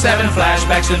 Papa's having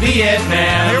flashbacks to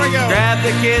Vietnam. Here we go. Grab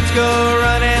the kids, go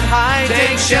run and hide.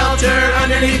 Take shelter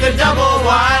underneath the double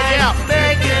wide. Yeah.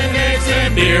 Bacon, eggs,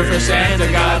 and beer for Santa.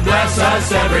 God bless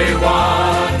us,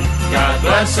 everyone. God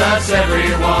bless us,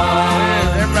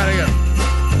 everyone. Everybody go.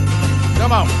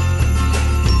 Come on.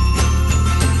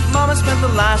 Mama spent the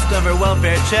last of her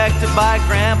welfare check to buy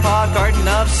Grandpa a carton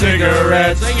of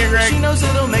cigarettes. Sing it, Greg. She knows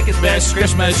it'll make his best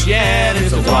Christmas yet.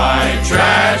 It's a white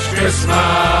trash Christmas.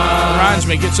 Reminds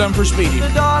me, get something for Speedy.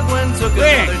 The dog went and took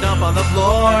another dump on the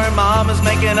floor. Mama's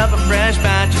making up a fresh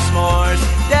batch of s'mores.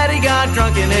 Daddy got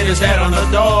drunk and hit his head on the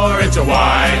door. It's a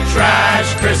white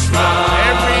trash Christmas.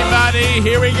 Everybody,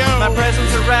 here we go. My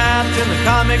presents are wrapped in the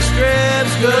comic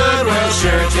strips, Goodwill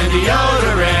shirts and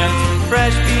deodorant.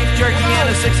 Fresh beef jerky and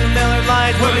a 6 of Miller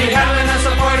Lite. We'll be having us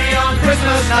a party on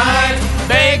Christmas night.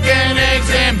 Bacon, eggs,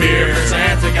 and beer.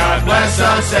 Santa, God bless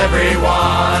us,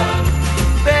 everyone.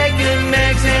 Bacon,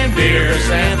 eggs, and beer.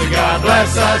 Santa, God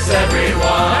bless us,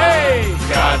 everyone. Hey!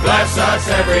 God bless us,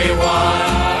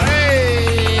 everyone.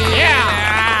 Hey!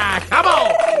 Yeah! Come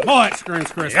on! Boy, it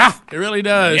screams Christmas. Yeah, it really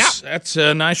does. Yeah. That's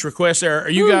a nice request there. Are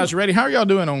you guys ready? How are y'all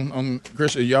doing on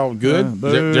Christmas? Y'all good? Has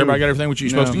everybody got everything what you're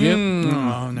supposed to get?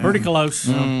 No. Pretty close.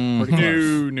 Pretty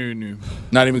close. No.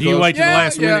 Not even Do close? you wait till the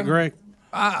last minute, Greg?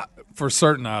 For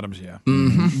certain items, yeah.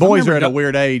 Mm-hmm. Boys are at a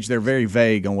weird age. They're very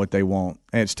vague on what they want.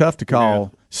 And it's tough to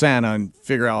call Santa and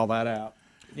figure all that out.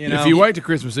 You know? If you wait till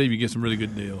Christmas Eve, you get some really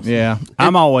good deals. Yeah.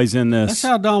 I'm always in this. That's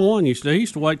how Don Juan used to do. He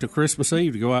used to wait till Christmas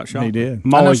Eve to go out shopping. He did.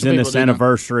 I'm always in this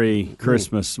anniversary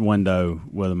Christmas window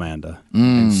with Amanda.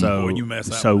 And so, you mess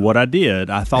that so what I did,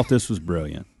 I thought this was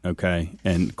brilliant. Okay.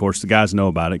 And, of course, the guys know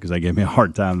about it because they gave me a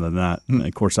hard time the night. And,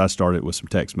 of course, I started with some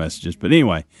text messages. But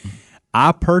anyway,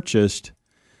 I purchased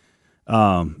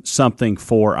something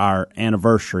for our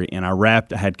anniversary, and I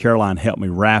had Caroline help me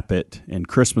wrap it in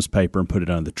Christmas paper and put it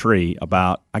under the tree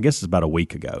about a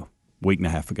week and a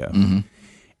half ago. Mm-hmm.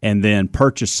 And then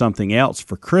purchased something else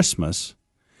for Christmas.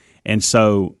 And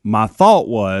so my thought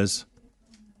was,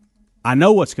 I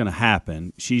know what's going to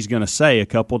happen. She's going to say a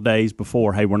couple of days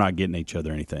before, hey, we're not getting each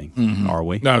other anything, are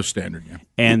we? No, standard, yeah.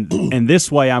 And this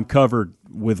way I'm covered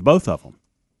with both of them.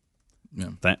 Yeah.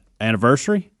 That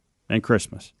anniversary and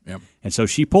Christmas. Yep. And so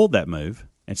she pulled that move.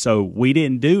 And so we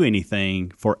didn't do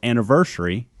anything for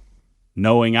anniversary,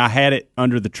 knowing I had it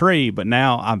under the tree. But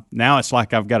now it's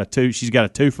like I've got a two. She's got a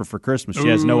twofer for Christmas. She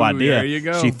has no idea. There you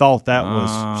go. She thought that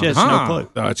was. She has no clue.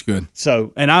 Oh, that's good.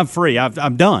 So, and I'm free.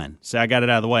 I'm done. So I got it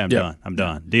out of the way. I'm done. I'm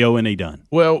done. DONE done.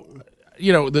 Well,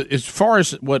 you know, as far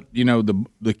as what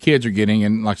the kids are getting,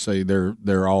 and like I say,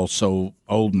 they're all so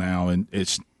old now, and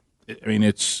it's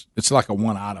like a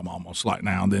one item almost like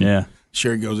now. And then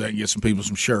Sherry goes out and gets some people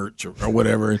some shirts or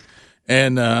whatever,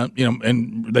 and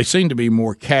and they seem to be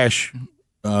more cash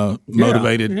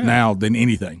motivated now than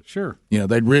anything. Sure,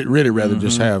 they'd really rather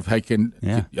just have, hey,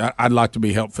 I'd like to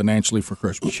be helped financially for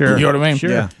Christmas. Sure, you know what I mean?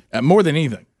 Sure, more than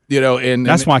anything. And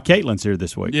that's why Caitlin's here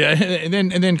this week. Yeah, and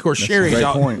then of course Sherry's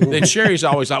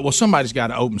always like, well, somebody's got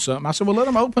to open something. I said, well, let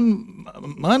them open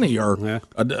money or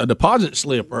a deposit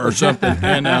slip or something,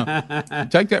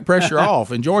 and take that pressure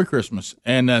off. Enjoy Christmas,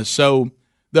 and so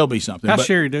there'll be something. How's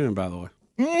Sherry doing, by the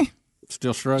way?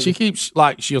 Still struggling. She keeps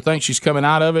she'll think she's coming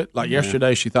out of it. Like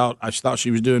yesterday, I thought she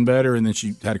was doing better, and then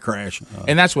she had a crash.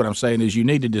 And that's what I'm saying is you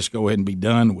need to just go ahead and be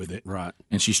done with it. Right.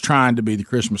 And she's trying to be the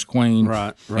Christmas queen.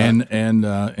 Right.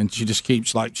 And she just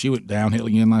keeps she went downhill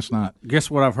again last night.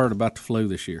 Guess what I've heard about the flu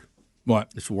this year?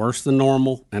 What? It's worse than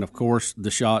normal, and of course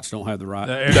the shots don't have the right.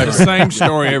 The same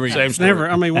story every year. Never.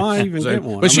 I mean, why even get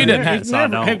one? But she didn't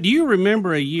have. Do you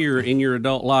remember a year in your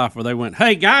adult life where they went,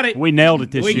 "Hey, got it. We nailed it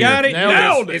this year. We got it.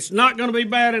 Nailed it. It's not going to be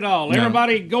bad at all. No.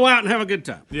 Everybody, go out and have a good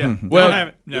time." Yeah. Well, don't have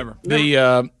it. Never.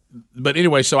 But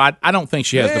anyway, so I don't think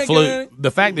she has the flu.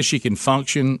 The fact that she can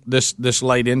function this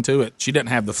late into it, she doesn't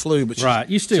have the flu. But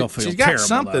you still feel she's got terrible,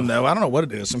 something though. I don't know what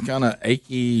it is. Some kind of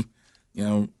achy,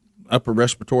 upper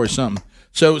respiratory something.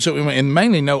 So and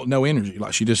mainly no energy.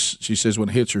 Like she says when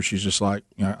it hits her, she's just like,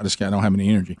 I don't have any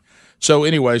energy. So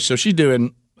anyway, so she's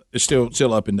doing it's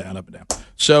still up and down.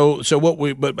 So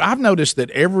but I've noticed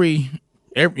that every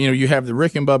you have the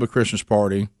Rick and Bubba Christmas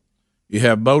party, you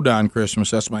have Bodine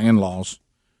Christmas, that's my in-laws,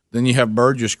 then you have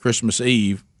Burgess Christmas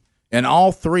Eve, and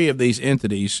all three of these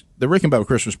entities, the Rick and Bubba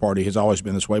Christmas party has always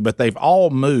been this way, but they've all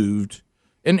moved,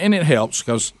 and it helps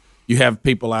because you have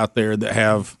people out there that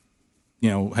have,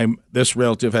 hey, this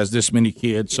relative has this many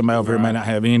kids, somebody over here may not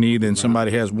have any, then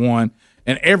somebody has one,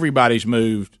 and everybody's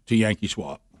moved to Yankee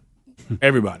Swap.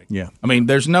 Everybody. Yeah. I mean,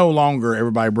 there's no longer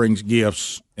everybody brings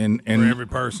gifts and for every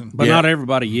person. But not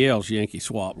everybody yells Yankee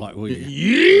Swap like we do.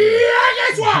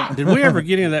 Yankee Swap! Did we ever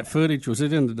get into that footage? Was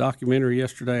it in the documentary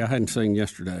yesterday? I hadn't seen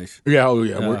yesterday's. Yeah,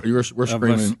 we're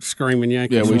screaming. Screaming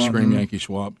Yankee Swap. Yeah, we scream Yankee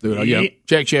Swap. Dude,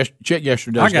 check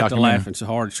yesterday's I got documentary. to laughing so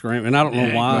hard screaming, and I don't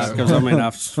know why, because,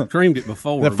 I've screamed it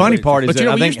before. The funny part is that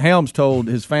I think Helms told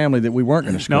his family that we weren't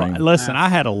going to scream. No, listen, I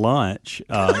had a lunch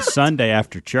Sunday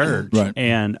after church,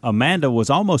 and Amanda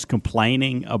was almost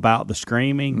complaining about the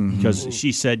screaming because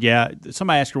she said,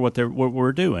 somebody asked her what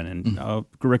we're doing, and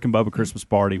Rick and Bubba Christmas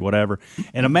party, whatever.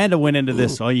 And Amanda went into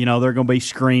this, they're going to be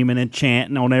screaming and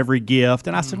chanting on every gift.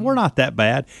 And I said, we're not that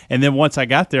bad. And then once I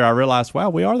got there, I realized,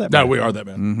 wow, we are that bad. No, we are that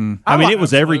bad. Mm-hmm. I mean, it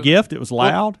was every gift. It was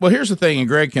loud. Well, here's the thing, and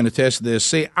Greg can attest to this.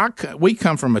 See, we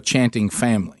come from a chanting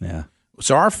family. Yeah.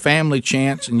 So our family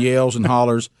chants and yells and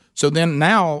hollers. So then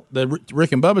now the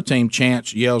Rick and Bubba team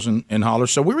chants, yells, and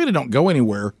hollers. So we really don't go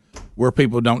anywhere where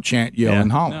people don't chant, yell,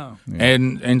 and holler. No.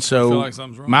 And so like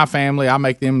something's wrong. my family, I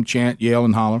make them chant, yell,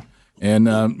 and holler.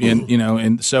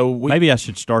 And so maybe I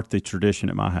should start the tradition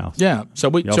at my house. Yeah, so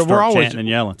we're always chanting and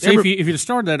yelling. See, if you'd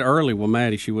started that early with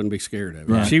Maddie, she wouldn't be scared of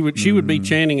it. Right. She would be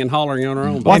chanting and hollering on her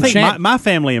own. Well, I think my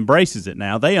family embraces it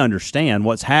now. They understand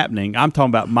what's happening. I'm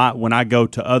talking about when I go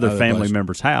to other family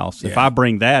members' house. If I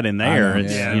bring that in there,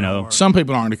 it's some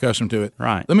people aren't accustomed to it.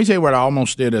 Right. Let me tell you what I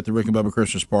almost did at the Rick and Bubba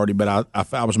Christmas party, but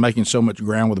I was making so much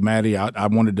ground with Maddie. I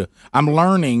wanted to. I'm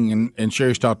learning, and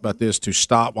Sherry's talked about this, to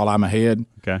stop while I'm ahead.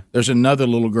 Okay. There's another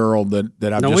little girl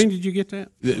that I've when did you get that?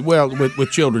 Well,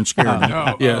 with children scared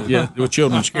them. With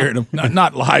children scared them.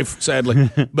 Not life,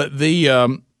 sadly. But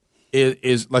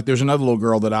is like there's another little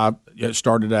girl that I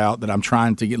started out that I'm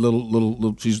trying to get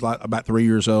little. She's like about 3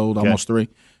 years old, almost 3,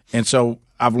 and so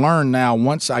I've learned now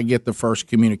once I get the first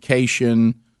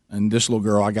communication, and this little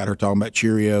girl, I got her talking about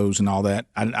Cheerios and all that.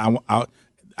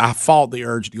 I fought the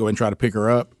urge to go and try to pick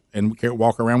her up and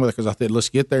walk around with her because I said, let's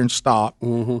get there and stop,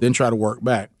 then try to work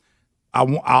back. I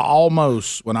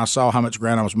almost, when I saw how much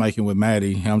ground I was making with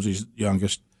Maddie, Helmsley's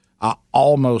youngest, I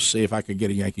almost see if I could get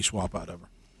a Yankee Swap out of her.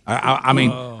 I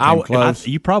mean,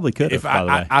 you probably could have. By the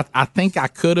way, I think I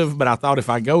could have, but I thought if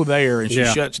I go there and she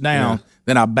shuts down,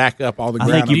 then I back up all the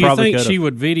ground. Do you think she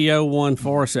would video one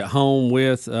for us at home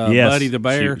with Buddy the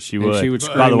Bear? She would.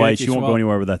 By the way, she won't go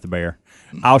anywhere without the bear.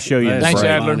 I'll show you. Thanks,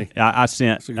 Adler. I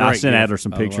sent Adler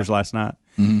some pictures last night.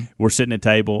 Mm-hmm. We're sitting at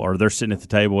table, or they're sitting at the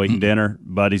table eating dinner.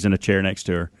 Buddy's in a chair next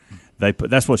to her.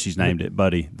 That's what she's named it,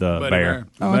 Buddy the Bear.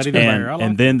 Buddy the Bear.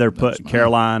 And then they're putting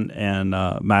Caroline and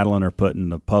Madeline are putting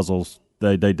the puzzles.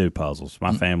 They do puzzles.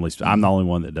 My family's. I'm the only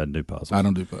one that doesn't do puzzles. I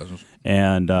don't do puzzles.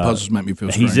 And puzzles make me feel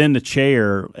strange. He's in the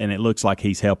chair, and it looks like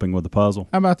he's helping with the puzzle.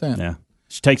 How about that? Yeah,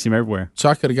 she takes him everywhere. So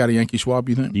I could have got a Yankee Swap.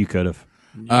 You think? You could have.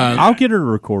 I'll get her to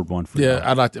record one for you. Yeah,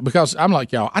 I'd like to, because I'm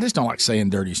like y'all. I just don't like saying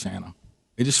 "Dirty Santa."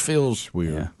 It just feels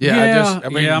weird.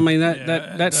 I mean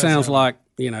that sounds like,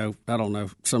 I don't know,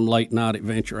 some late night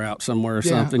adventure out somewhere or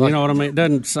something. You know what I mean? It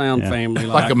doesn't sound family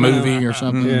like a movie or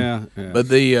something. Yeah.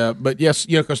 But yes,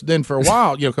 because then for a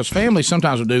while, because families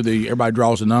sometimes will do everybody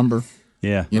draws a number.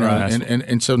 Yeah,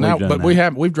 and so now, but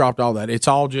we've dropped all that. It's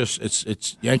all just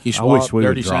it's Yankee Swap,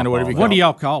 Dirty Santa, whatever you call it. What do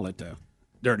y'all call it though?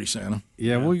 Dirty Santa.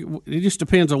 Yeah, it just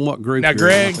depends on what group. Now,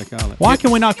 Greg, what they call it. Why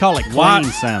can we not call it Clean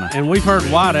Santa? And we've heard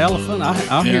White Elephant.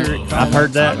 I hear it. I've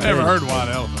heard that. I've never heard White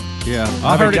Elephant. Yeah,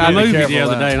 I heard it in a movie the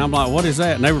other day, and I'm like, what is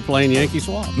that? And they were playing Yankee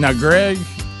Swap. Now, Greg.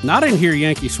 I didn't hear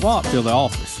Yankee Swap till The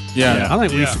Office. Yeah. I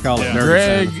think we used to call it Dirty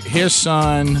Greg, Santa. his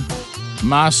son,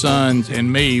 my sons,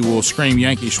 and me will scream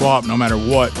Yankee Swap no matter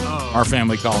what our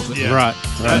family calls it. Yeah. Right.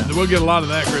 We'll get a lot of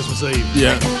that Christmas Eve.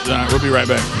 Yeah. All right, we'll be right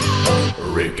back.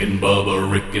 Rick and Bubba,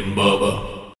 Rick and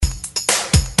Bubba.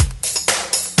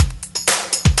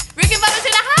 Rick and Bubba's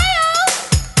in Ohio.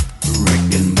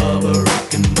 Rick and Bubba,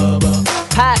 Rick and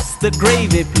Bubba. Pass the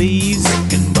gravy, please.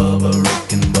 Rick and Bubba,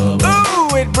 Rick and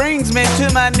Bubba. Ooh, it brings me to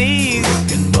my knees.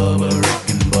 Rick and Bubba, Rick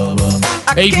and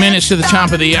Bubba. 8 minutes to the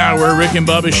top of the hour, Rick and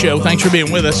Bubba show. Thanks for being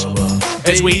with us.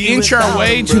 as we inch our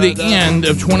way to the end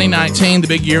of 2019, the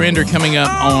big year ender coming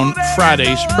up on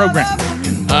Friday's program.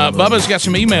 Bubba's got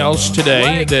some emails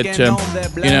today that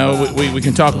we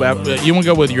can talk about. You want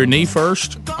to go with your knee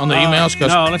first on the emails?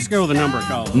 No, let's go with the number of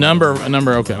calls. Number.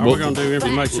 Okay. We're going to do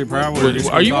Information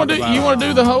Superhighway. Are you going to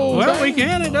do the whole? Well, thing? we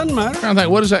can. It doesn't matter. I'm trying to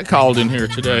think. What is that called in here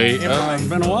today? It's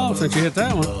been a while since you hit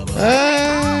that one.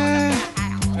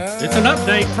 It's an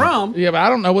update from. Yeah, but I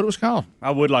don't know what it was called.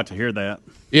 I would like to hear that.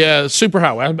 Yeah,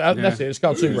 Superhighway. That's it. It's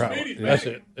called Superhighway. That's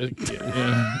it.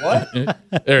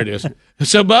 What? There it is.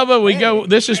 So, Bubba, we go.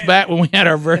 This is back when we had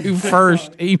our very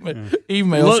first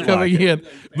emails coming in.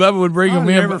 Bubba would bring them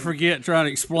in. I'll never forget trying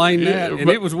to explain that, and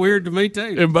it was weird to me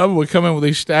too. And Bubba would come in with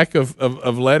these stack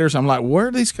of letters. I'm like, where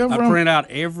do these come from? I print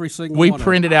out every single. We one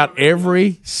printed out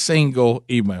every single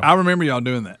email. I remember y'all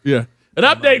doing that. Yeah. An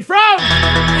update from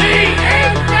the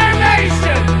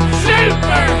Information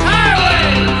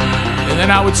Superhighway. And then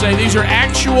I would say these are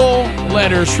actual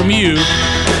letters from you,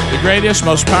 the greatest,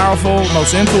 most powerful,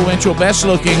 most influential,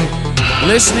 best-looking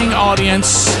listening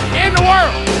audience in the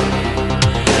world.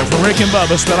 And from Rick and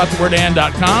Bubba, spell out the word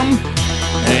and.com,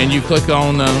 and you click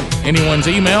on anyone's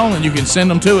email, and you can send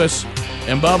them to us.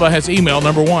 And Bubba has email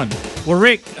number 1. Well,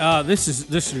 Rick, this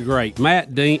is great.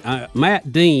 Matt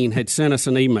Dean had sent us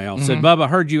an email. Said, Bubba, I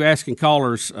heard you asking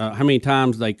callers how many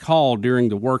times they called during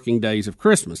the working days of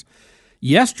Christmas.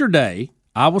 Yesterday,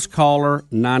 I was caller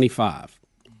 95.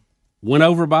 Went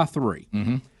over by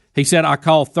 3. He said, I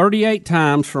called 38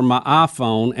 times from my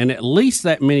iPhone and at least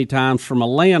that many times from a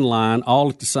landline all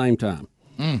at the same time.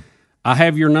 I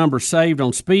have your number saved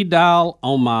on speed dial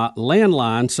on my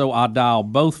landline, so I dial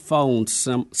both phones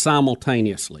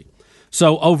simultaneously.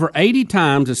 So over 80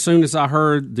 times as soon as I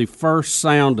heard the first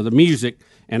sound of the music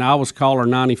and I was caller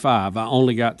 95, I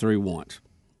only got through once.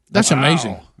 That's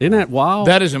amazing. Isn't that wild?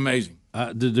 That is amazing.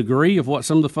 The degree of what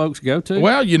some of the folks go to.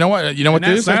 Well, you know what?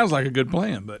 That sounds like a good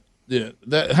plan, but yeah.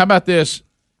 How about this?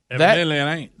 Evidently, it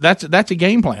ain't. That's a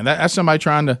game plan. That's somebody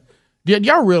trying to. Did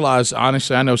y'all realize?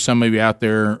 Honestly, I know some of you out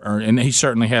there, and he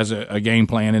certainly has a game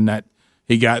plan in that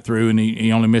he got through and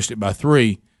he only missed it by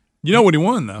 3. You know what he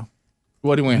won though?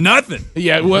 What did he win? Nothing.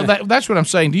 Yeah. Well, that's what I'm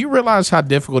saying. Do you realize how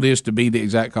difficult it is to be the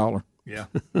exact caller? Yeah.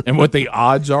 And what the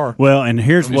odds are? Well, and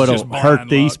here's what'll hurt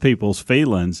these people's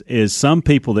feelings is some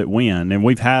people that win, and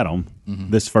we's had them.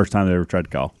 This is the first time they ever tried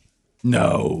to call.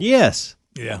 No. Yes.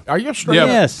 Yeah. Are you straight?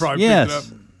 Yes.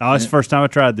 Yes. Oh, it's the first time I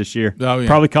tried this year. Oh, yeah.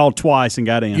 Probably called twice and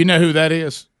got in. You know who that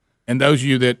is? And those of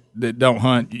you that don't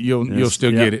hunt, you'll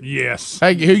still get it. Yes.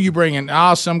 Hey, who you bringing?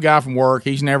 Some guy from work.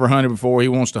 He's never hunted before. He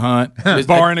wants to hunt.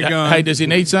 Barring a gun. Hey, does he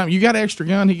need something? You got an extra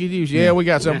gun he could use? Yeah, we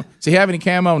got some. Does he have any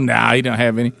camo? Nah, he don't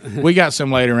have any. We got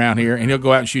some later around here, and he'll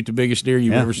go out and shoot the biggest deer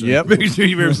you've ever seen. Yep. Biggest deer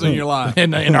you've ever seen in your life.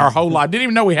 in our whole life. Didn't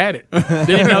even know we had it. Didn't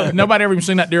even know, nobody ever even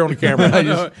seen that deer on the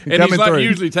camera. And he's like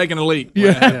usually taking a leak.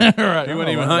 Yeah. Right. He wasn't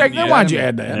even hunting. Then why'd you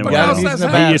add that? He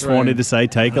just wanted to say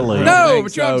take a leak. No,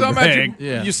 but you know what I'm talking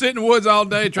about? You sit in the woods all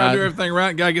day trying to do everything right,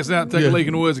 and guy gets out and take a leak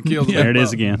in the woods and kills him. There it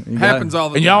is again. Happens all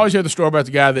the time. And you always hear the story about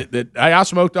the guy that hey, I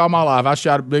smoked all my life. I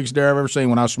shot the biggest deer I've ever seen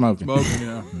when I was smoking.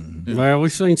 Yeah. Well,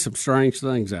 we've seen some strange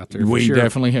things out there. We sure.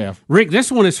 definitely have. Rick,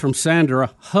 this one is from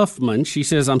Sandra Huffman. She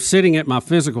says, I'm sitting at my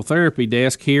physical therapy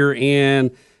desk here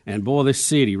in, and boy, this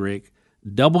city, Rick,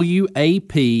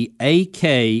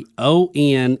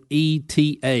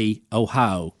 Wapakoneta,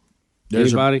 Ohio.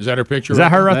 Anybody? Is that her picture? Is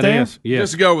that her right there? Is,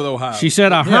 yes. Just go with Ohio. She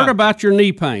said, I heard about your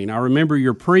knee pain. I remember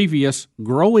your previous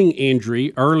growing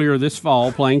injury earlier this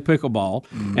fall playing pickleball,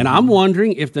 and I'm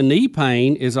wondering if the knee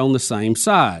pain is on the same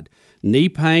side. Knee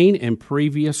pain and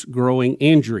previous growing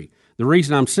injury. The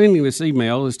reason I'm sending this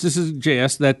email is to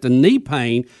suggest that the knee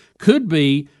pain could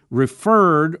be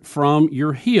referred from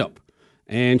your hip.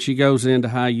 And she goes into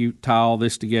how you tie all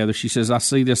this together. She says, I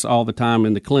see this all the time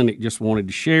in the clinic. Just wanted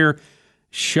to share.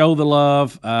 Show the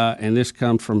love, and this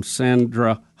comes from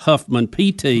Sandra Huffman,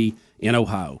 PT, in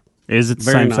Ohio. Is it the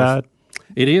same side?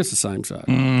 It is the same side.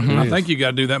 I think you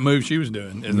got to do that move she was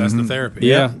doing. That's the therapy.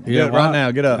 Yeah. Right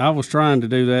now, get up. I was trying to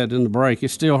do that in the break. It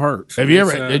still hurts.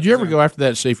 Did you ever go after that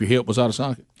to see if your hip was out of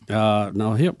socket?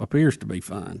 No, hip appears to be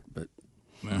fine, but.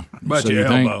 But your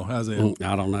elbow, how's it?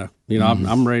 I don't know. You know,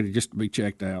 I'm ready just to be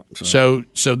checked out. So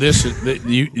this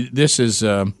is.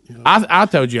 I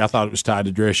told you I thought it was tied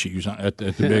to dress shoes at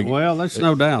the big. Well, that's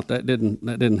no doubt that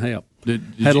didn't help.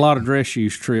 Had a lot of dress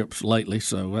shoes trips lately,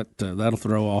 so that'll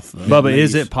throw off. Bubba,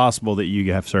 is it possible that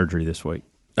you have surgery this week?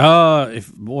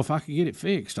 If I could get it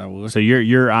fixed, I would. So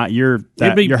you're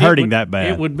hurting that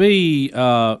bad. It would be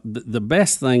the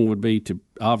best thing would be to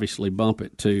obviously bump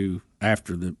it to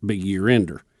after the big year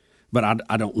ender, but I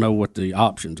don't know what the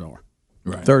options are.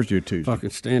 Right. Thursday or Tuesday. If I can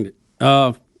stand it.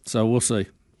 So we'll see.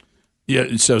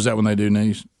 Yeah. So is that when they do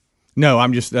knees? No,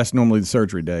 that's normally the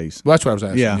surgery days. Well, that's what I was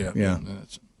asking. Yeah.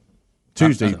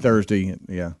 Tuesday, Thursday,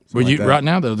 Well, right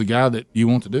now though, the guy that you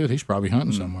want to do it, he's probably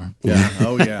hunting somewhere. Yeah.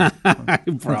 Oh yeah.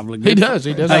 Probably. He does.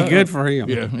 He does. Hey, good for him.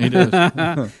 Yeah, he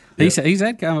does. He's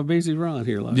had kind of a busy run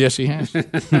here. Yes, he has.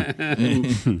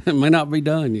 It may not be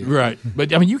done yet. Right,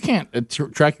 but I mean, you can't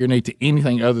track your knee to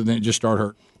anything other than it just start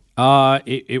hurt.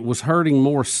 It was hurting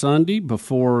more Sunday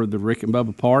before the Rick and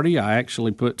Bubba party. I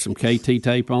actually put some KT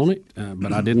tape on it,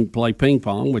 but I didn't play ping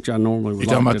pong, which I normally would. You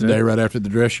talking about the day right after the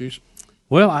dress shoes?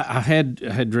 Well, I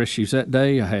had dress shoes that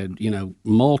day. I had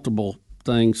multiple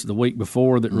things the week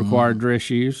before that required dress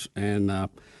shoes, and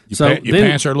your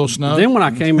pants are a little snug. Then when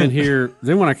I came in here,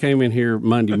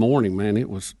 Monday morning, man, it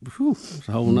was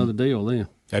a whole nother deal. Then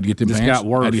had to get them just pants. got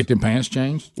worse. Had to get them pants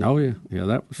changed. Oh yeah.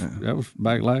 That was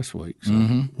back last week. So.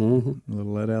 A little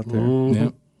let out there.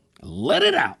 Yep. Let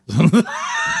it out.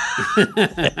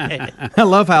 I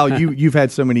love how you've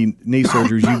had so many knee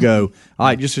surgeries. You go, all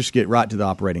right, just get right to the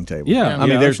operating table. Yeah, I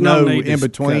mean, there's no need in to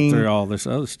between. cut through all this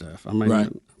other stuff. I mean, Right.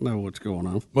 I know what's going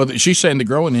on. Well, she's saying the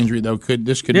growing injury though could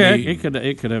be. It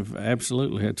could have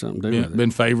absolutely had something to do with it. Been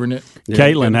favoring it.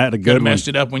 Caitlin had a Could good have one. messed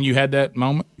it up when you had that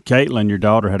moment. Caitlin, your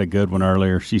daughter, had a good one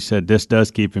earlier. She said this does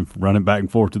keep him from running back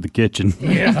and forth to the kitchen.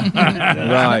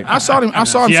 Right. I saw him.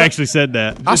 She actually said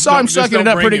that. I saw him sucking it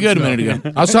up pretty good a minute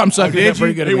ago. I saw him sucking it up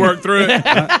pretty good. He worked through it.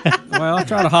 Well, I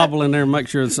try to hobble in there and make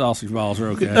sure the sausage balls are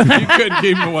okay. You couldn't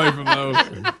keep him away from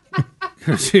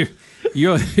those.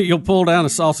 You'll pull down a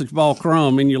sausage ball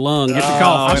crumb in your lung, get the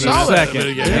cough I saw that.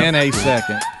 In a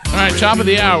second. All right, top of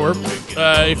the hour.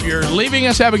 If you're leaving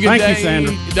us, have a good Thank day. you,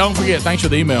 Sandra. Don't forget, thanks for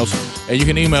the emails. And you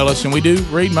can email us, and we do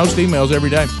read most emails every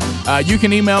day. You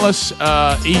can email us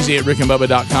easy at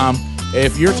rickandbubba.com.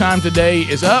 If your time today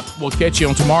is up, we'll catch you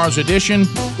on tomorrow's edition.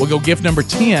 We'll go gift number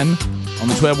 10 on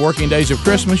the 12 working days of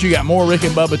Christmas. You got more Rick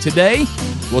and Bubba today.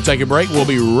 We'll take a break. We'll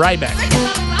be right back.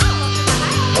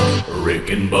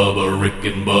 Rick and Bubba, Rick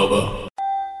and Bubba.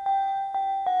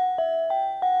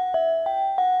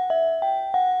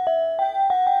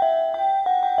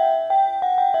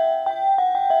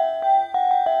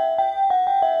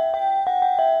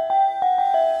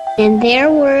 And there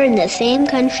were in the same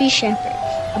country shepherds,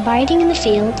 abiding in the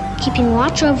field, keeping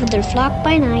watch over their flock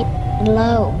by night. And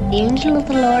lo, the angel of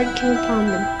the Lord came upon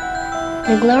them.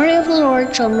 And the glory of the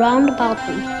Lord shone round about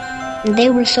them. And they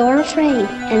were sore afraid.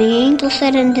 And the angel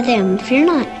said unto them, Fear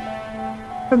not.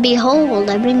 For behold,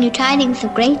 I bring you tidings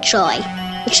of great joy,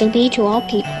 which shall be to all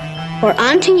people. For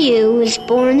unto you is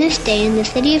born this day in the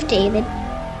city of David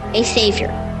a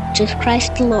Savior, which is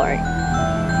Christ the Lord.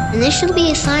 And this shall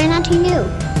be a sign unto you.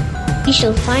 Ye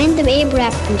shall find the babe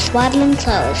wrapped in swaddling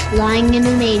clothes, lying in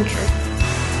a manger.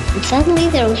 And suddenly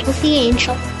there was with the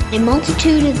angel a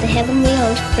multitude of the heavenly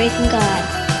host praising God,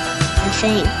 and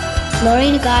saying,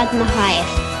 Glory to God in the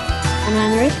highest, and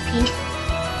on earth peace,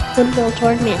 goodwill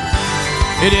toward men.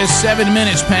 It is 7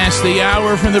 minutes past the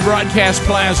hour from the Broadcast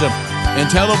Plaza. And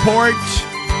teleport,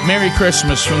 Merry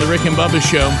Christmas from the Rick and Bubba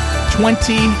Show.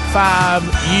 25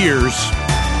 years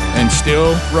and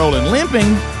still rolling.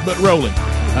 Limping, but rolling.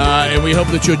 And we hope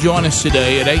that you'll join us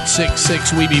today at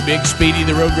 866-WE-BE-BIG. Speedy,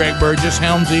 the Road, Greg Burgess,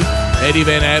 Helmsy, Eddie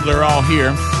Van Adler, all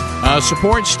here.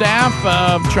 Support staff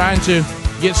trying to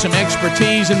get some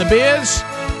expertise in the biz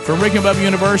from Rick and Bubba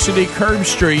University, Curb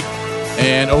Street,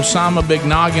 and Osama Big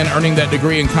Noggin earning that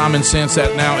degree in common sense,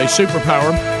 that now a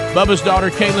superpower. Bubba's daughter,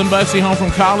 Caitlin Bussey, home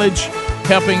from college,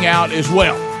 helping out as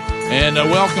well. And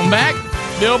welcome back,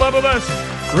 Bill Bubba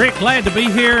Bussey. Rick, glad to be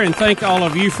here, and thank all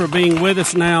of you for being with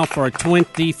us now for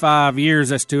 25 years.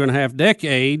 That's 2.5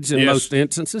 decades in most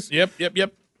instances. Yep.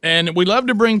 And we love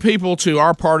to bring people to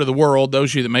our part of the world,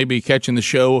 those of you that may be catching the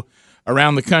show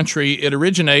around the country. It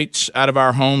originates out of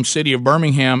our home city of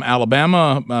Birmingham,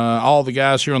 Alabama. All the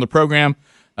guys here on the program,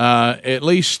 at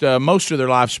least most of their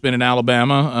life spent in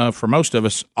Alabama. For most of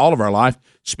us, all of our life.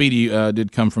 Speedy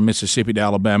did come from Mississippi to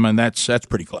Alabama, and that's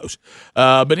pretty close.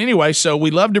 But anyway, so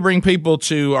we love to bring people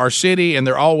to our city, and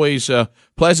they're always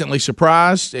pleasantly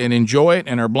surprised and enjoy it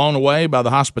and are blown away by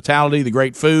the hospitality, the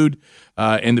great food,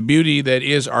 and the beauty that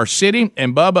is our city.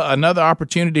 And, Bubba, another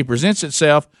opportunity presents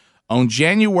itself on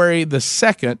January the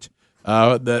 2nd.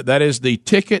 That is the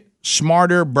Ticket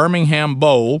Smarter Birmingham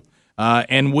Bowl.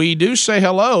 And we do say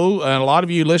hello, and a lot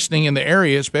of you listening in the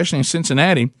area, especially in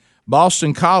Cincinnati,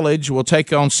 Boston College will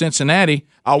take on Cincinnati.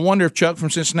 I wonder if Chuck from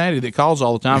Cincinnati that calls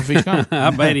all the time if he's coming. I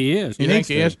bet he is. You think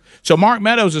he is? So Mark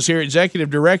Meadows is here, Executive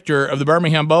Director of the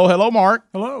Birmingham Bowl. Hello, Mark.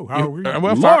 Hello. How are we?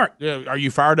 Well, Mark, are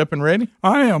you fired up and ready?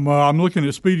 I am. I'm looking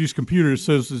at Speedy's computer. It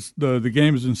says the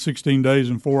game is in 16 days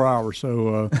and 4 hours.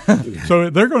 So so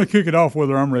they're going to kick it off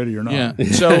whether I'm ready or not. Yeah.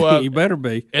 So you better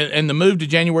be. And the move to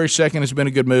January 2nd has been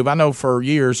a good move. I know for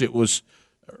years it was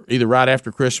either right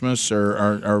after Christmas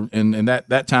or and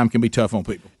that time can be tough on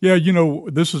people. Yeah,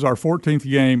 this is our 14th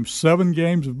game. 7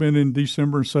 games have been in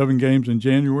December and 7 games in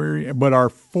January, but our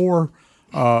four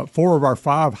of our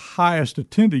 5 highest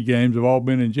attended games have all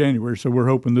been in January, so we're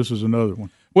hoping this is another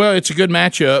one. Well, it's a good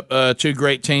matchup, 2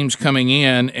 great teams coming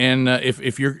in, and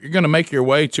if you're going to make your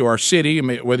way to our city, I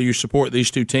mean, whether you support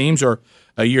these 2 teams or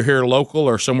you're here local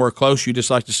or somewhere close, you just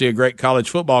like to see a great college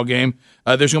football game,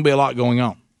 there's going to be a lot going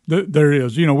on. There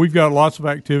is. We've got lots of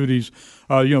activities.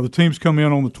 The teams come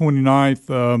in on the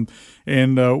 29th,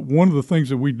 and one of the things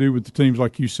that we do with the teams,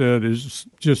 like you said, is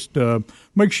just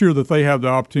make sure that they have the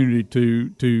opportunity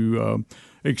to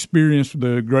experience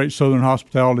the great Southern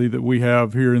hospitality that we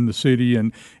have here in the city,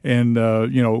 and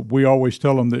we always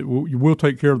tell them that we'll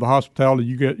take care of the hospitality.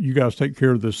 You guys take care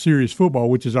of the serious football,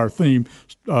 which is our theme,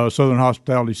 Southern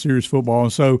hospitality, serious football.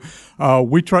 And so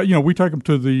we try. We take them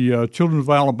to the Children of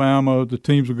Alabama. The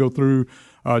teams will go through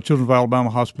Children of Alabama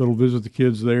Hospital, visit the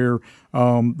kids there.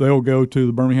 They'll go to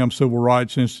the Birmingham Civil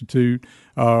Rights Institute.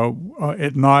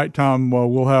 At nighttime,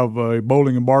 we'll have a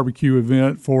bowling and barbecue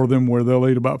event for them where they'll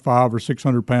eat about 500 or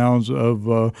 600 pounds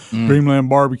of Dreamland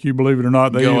barbecue. Believe it or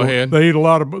not, they eat a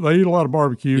lot of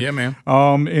barbecue. Yeah, man.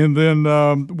 And then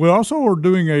we also are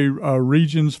doing a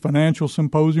Regions Financial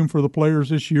Symposium for the players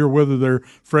this year, whether they're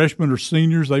freshmen or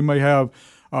seniors. They may have.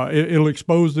 It'll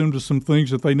expose them to some things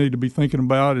that they need to be thinking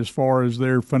about as far as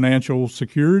their financial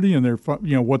security and their,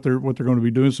 what they're going to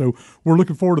be doing. So we're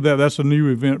looking forward to that. That's a new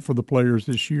event for the players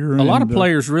this year. A lot of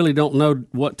players really don't know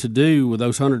what to do with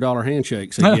those $100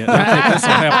 handshakes they get.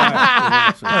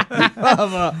 I think this will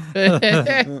help out.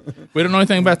 We don't know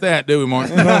anything about that, do we,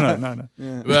 Mark? No.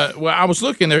 But well, I was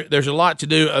looking. There's a lot to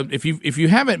do. If you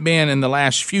haven't been in the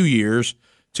last few years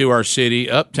to our city,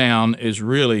 Uptown is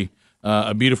really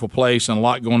a beautiful place and a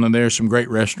lot going on there. Some great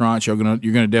restaurants. You're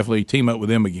gonna definitely team up with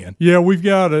them again. Yeah, we've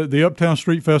got the Uptown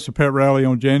Street Fest Pet Rally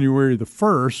on January the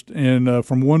 1st, and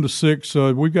from 1 to 6,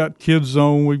 we've got Kids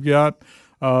Zone. We've got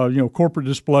corporate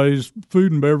displays,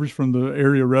 food and beverage from the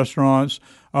area restaurants.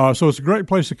 So it's a great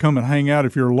place to come and hang out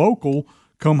if you're local.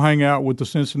 Come hang out with the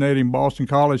Cincinnati and Boston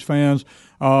College fans.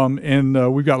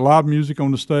 And we've got live music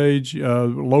on the stage.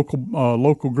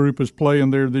 Local group is playing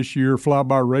there this year,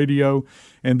 Flyby Radio.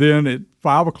 And then at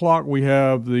 5 o'clock we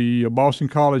have the Boston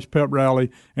College Pep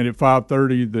Rally, and at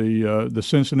 5:30 the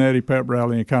Cincinnati Pep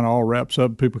Rally, and it kind of all wraps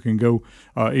up. People can go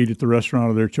eat at the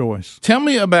restaurant of their choice. Tell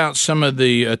me about some of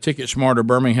the Ticket Smarter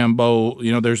Birmingham Bowl.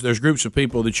 There's groups of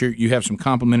people that you have some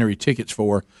complimentary tickets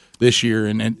for this year,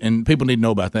 and people need to know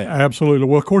about that. Absolutely.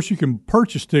 Well, of course, you can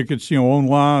purchase tickets,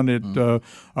 online at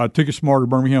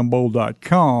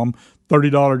TicketSmarterBirminghamBowl.com.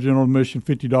 $30 general admission,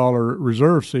 $50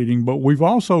 reserve seating. But we've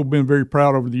also been very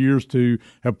proud over the years to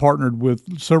have partnered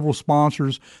with several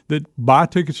sponsors that buy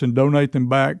tickets and donate them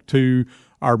back to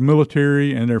our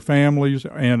military and their families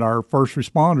and our first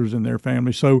responders and their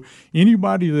families. So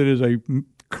anybody that is a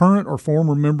current or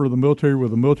former member of the military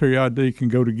with a military ID can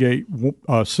go to gate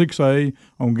 6A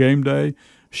on game day,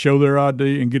 show their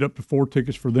ID, and get up to 4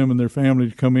 tickets for them and their family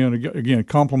to come in. Again,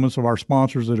 compliments of our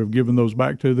sponsors that have given those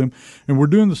back to them. And we're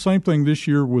doing the same thing this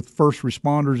year with first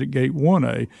responders at gate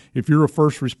 1A. If you're a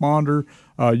first responder,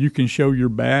 you can show your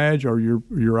badge or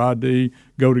your ID,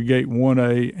 go to gate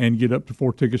 1A, and get up to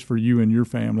 4 tickets for you and your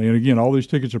family. And again, all these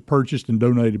tickets are purchased and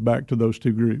donated back to those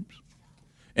 2 groups.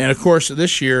 And, of course,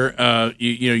 this year,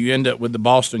 you end up with the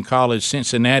Boston College,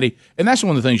 Cincinnati. And that's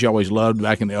one of the things you always loved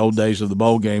back in the old days of the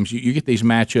bowl games. You get these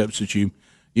matchups that you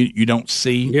don't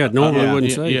see. Yeah, normally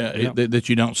wouldn't see. That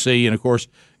you don't see. And, of course,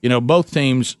 both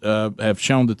teams have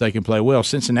shown that they can play well.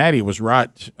 Cincinnati was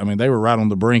right. I mean, they were right on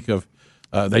the brink of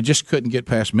they just couldn't get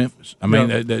past Memphis. I mean,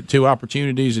 the 2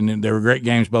 opportunities, and they were great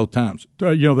games both times.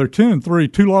 They're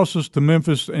 10-3, 2 losses to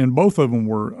Memphis, and both of them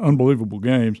were unbelievable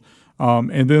games.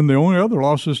 And then the only other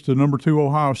losses to number 2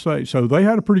 Ohio State. So they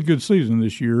had a pretty good season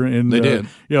this year. And they did.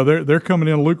 They're coming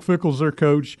in. Luke Fickell's their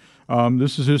coach.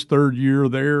 This is his 3rd year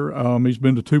there. He's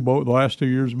been to the last 2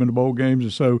 years. He's been to bowl games,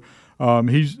 and so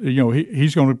he's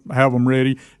going to have them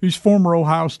ready. He's former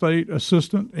Ohio State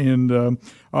assistant, and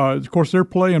of course they're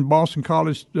playing Boston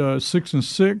College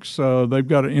 6-6. They've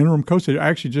got an interim coach. They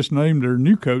actually just named their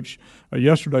new coach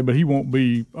yesterday, but he won't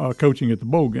be coaching at the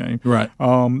bowl game. Right.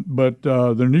 But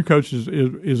their new coach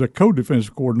is a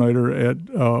co-defensive coordinator at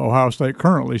Ohio State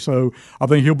currently, so I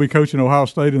think he'll be coaching Ohio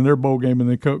State in their bowl game and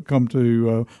then come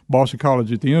to Boston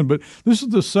College at the end. But this is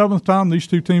the 7th time these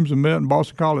two teams have met, and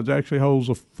Boston College actually holds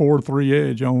a 4-3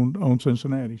 edge on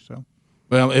Cincinnati. So.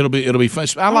 Well, it'll be fun.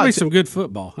 It'll be some good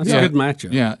football. That's a good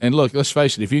matchup. Yeah, and look, let's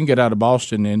face it. If you can get out of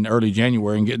Boston in early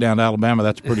January and get down to Alabama,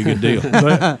 that's a pretty good deal.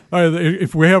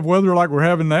 If we have weather like we're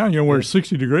having now, where it's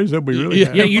 60 degrees, that'll be really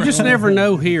nice. Yeah, you just never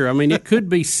know here. I mean, it could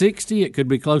be 60, it could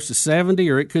be close to 70,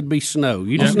 or it could be snow.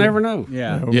 You just never know.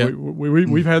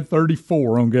 We've had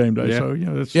 34 on game day, so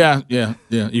that's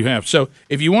you have. So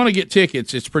if you want to get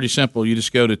tickets, it's pretty simple. You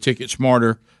just go to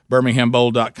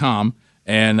TicketSmarterBirminghamBowl.com.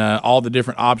 And all the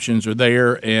different options are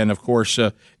there. And, of course,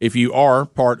 if you are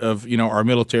part of, our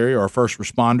military or our first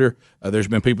responder, there's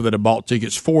been people that have bought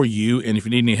tickets for you. And if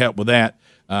you need any help with that,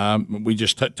 we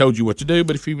just told you what to do.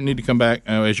 But if you need to come back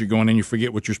as you're going in, you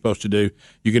forget what you're supposed to do,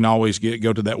 you can always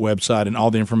go to that website, and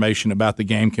all the information about the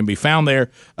game can be found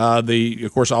there. Of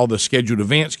course, all the scheduled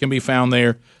events can be found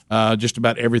there. Just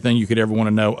about everything you could ever want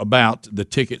to know about the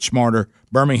Ticket Smarter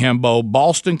Birmingham Bowl,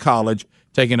 Boston College,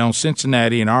 taking on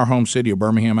Cincinnati in our home city of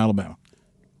Birmingham, Alabama.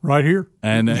 Right here.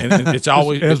 And it's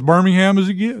always as Birmingham as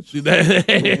it gets. It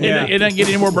doesn't get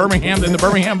any more Birmingham than the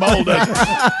Birmingham Bowl does.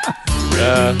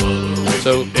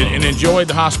 So enjoy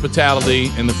the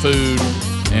hospitality and the food,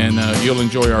 and you'll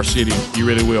enjoy our city. You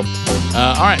really will.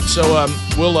 All right, so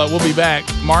we'll be back.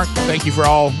 Mark, thank you for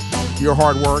all your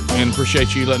hard work, and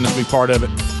appreciate you letting us be part of it.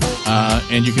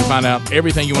 And you can find out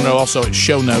everything you want to know also at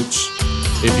show notes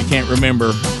if you can't remember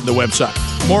the website.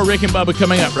 More Rick and Bubba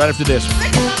coming up right after this.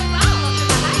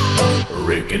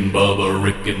 Rick and Bubba,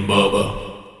 Rick and Bubba.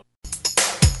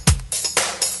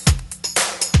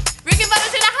 Rick and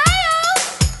Bubba's in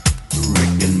Ohio.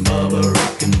 Rick and Bubba,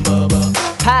 Rick and Bubba.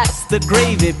 Pass the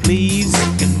gravy, please.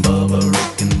 Rick and Bubba,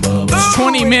 Rick and Bubba. It's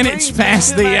 20 minutes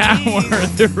past the hour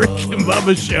of the Rick and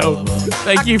Bubba Show.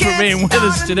 Thank you for being with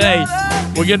us today.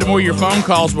 We'll get to more of your phone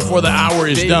calls before the hour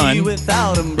is done at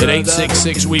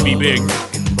 866-WE-BE-BIG.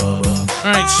 All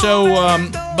right, so,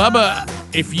 Bubba,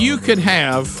 if you could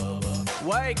have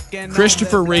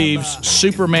Christopher Reeve's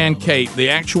Superman cape, the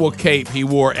actual cape he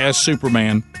wore as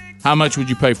Superman, how much would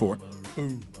you pay for it?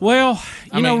 Well,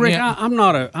 Rick, I'm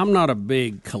not a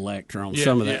big collector on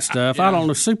some of that stuff. I don't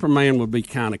know. Superman would be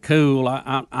kind of cool.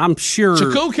 I'm sure it's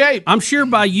a cool cape. I'm sure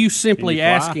by you simply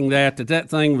asking that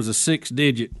thing was a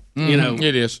 6-digit.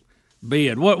 It is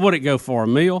bid. What would it go for?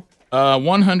 $1 million?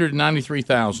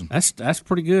 $193,000. That's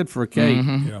pretty good for a cape.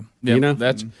 Mm-hmm. Yeah,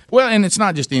 that's well, and it's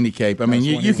not just any cape. I mean,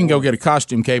 you can go get a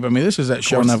costume cape. I mean, this is that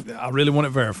show enough. I really want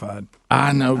it verified.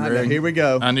 I know, Greg. Here we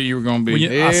go. I knew you were going to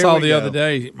be. I saw the other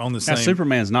day on the same.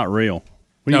 Superman's not real.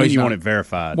 You want it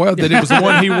verified. Well, that it was the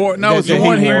one he wore. No, it's the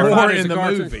one he wore in the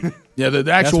movie. Yeah,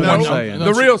 the actual one.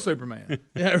 The real Superman.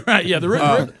 Yeah, right. Yeah,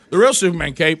 the real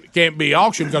Superman cape can't be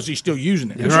auctioned because he's still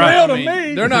using it. It's real to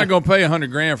me. They're not going to pay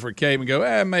 $100,000 for a cape and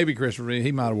go, maybe Christopher Reeve,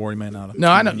 he might have worn, he may not have. No,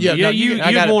 I know. Yeah, you'd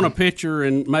want a picture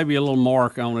and maybe a little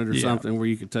mark on it or something where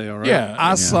you could tell, right? Yeah,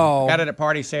 I saw. Got it at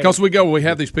party Saturday. Because we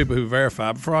have these people who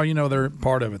verify, but for all you know, they're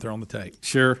part of it. They're on the tape.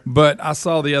 Sure. But I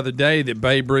saw the other day that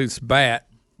Babe Ruth's bat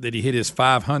that he hit his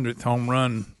 500th home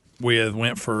run with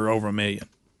went for over $1 million.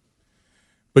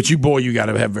 But you got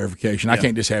to have verification. I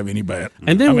can't just have any bat.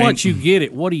 And then once you get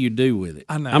it, what do you do with it?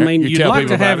 I know. I mean, you'd like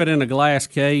to have it in a glass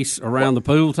case around the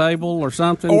pool table or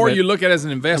something. Or you look at it as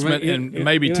an investment, and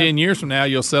maybe 10 years from now,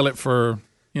 you'll sell it for,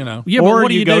 Yeah, or what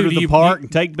do you go to the park and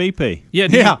take BP. Yeah,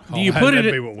 do you put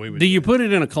it? Do you put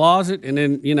it in a closet, and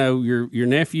then your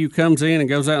nephew comes in and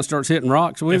goes out and starts hitting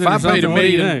rocks with it? If I paid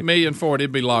 $1 million for it,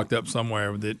 it'd be locked up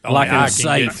somewhere that like only I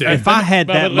can get to. If I had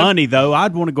that money, though,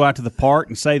 I'd want to go out to the park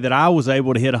and say that I was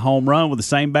able to hit a home run with the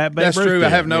same bat. That's Babe true. Ruth I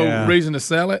have no did. reason to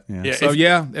sell it. Yeah. So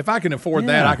if I can afford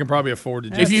that, I can probably afford to.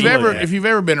 Just if you've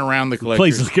ever been around the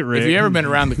collectors, please look at Rick. If you've ever been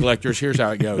around the collectors, here's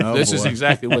how it goes. This is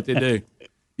exactly what they do.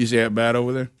 You see that bat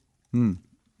over there? The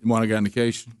one I got in the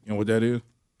case. You know what that is?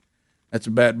 That's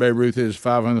a bat Babe Ruth hit his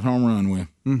 500th home run with.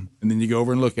 And then you go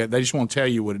over and look at it. They just won't tell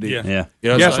you what it is. Yeah.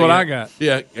 Guess what I got?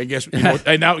 Yeah, I guess.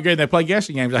 Now they play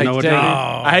guessing games. I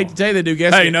hate to tell you they do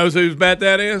guessing. Hey, knows whose bat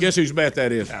that is? Guess whose bat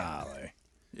that is? Golly.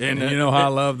 And you know how I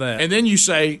love that. And then you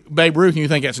say Babe Ruth, and you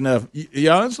think that's enough.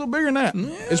 Yeah, it's a little bigger than that.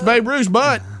 Yeah. It's Babe Ruth's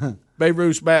butt. Babe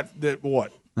Ruth's bat. That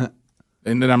what?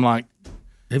 And then I'm like,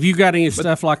 have you got any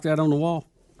stuff like that on the wall?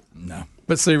 No.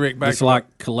 But see, Rick, back it's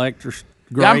like collector's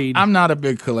grade. I'm not a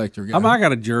big collector guy. I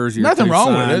got a jersey. Nothing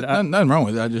wrong with it. Nothing wrong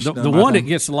with it. I just the one that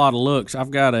gets a lot of looks.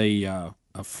 I've got a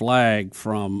a flag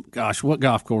from, gosh, what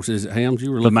golf course is it, Helms?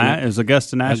 You were looking at is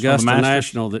Augusta National. Augusta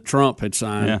National that Trump had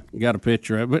signed. Yeah. Got a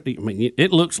picture of it. I mean,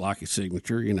 it looks like his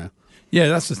signature, you know. Yeah,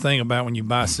 that's the thing about when you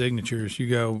buy signatures. You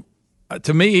go,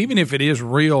 to me, even if it is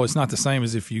real, it's not the same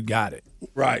as if you got it.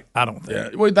 Right. I don't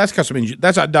think. Yeah. Well, that's because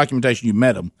that's not documentation you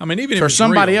met them. I mean, even if for it's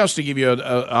somebody real. else to give you an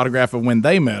autograph of when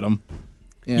they met them.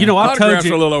 Yeah. You know, I've told Autographs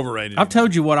you are a little overrated. I've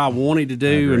told you what I wanted to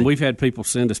do, and we've had people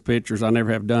send us pictures. I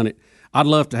never have done it. I'd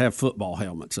love to have football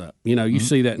helmets up. You know, you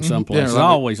see that in some places. I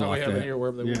always like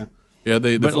that. Yeah,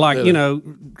 but like you know,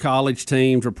 college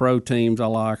teams or pro teams I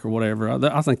like or whatever.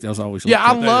 I think those always. Yeah,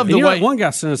 I love the way one guy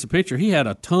sent us a picture. He had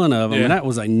a ton of them, and that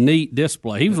was a neat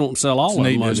display. He was wanting to sell all of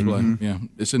them. Display. Yeah,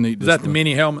 it's a neat. Is that the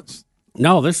mini helmets?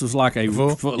 No, this was like a.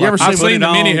 You ever seen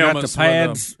the mini helmets? The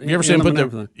pads. You ever seen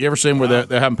them you ever seen where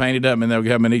they have them painted up and they'll have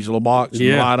them in each little box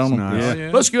and light on them? Nice.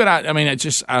 Yeah. Looks good. I mean, it's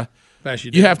just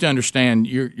you have to understand.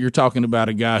 You're talking about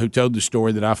a guy who told the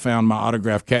story that I found my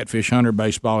autographed catfish hunter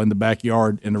baseball in the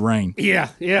backyard in the rain. Yeah.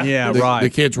 Right. The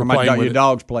kids were playing with your it.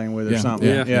 dog's playing with it or something.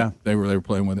 Yeah. They were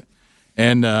playing with it,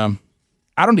 and I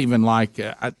don't even like.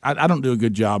 I don't do a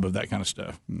good job of that kind of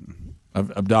stuff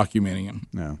of documenting them.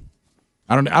 No,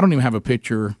 I don't even have a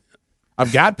picture.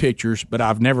 I've got pictures, but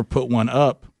I've never put one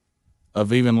up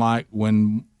of even like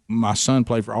when my son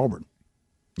played for Auburn.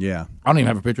 Yeah, I don't even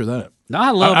have a picture of that up.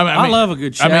 I love a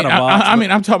good shadow box. I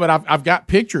mean, I'm talking about I've got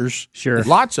pictures, sure,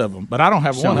 lots of them, but I don't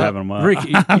have one.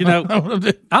 Ricky, you know,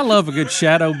 I love a good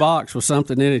shadow box with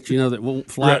something in it, you know, that won't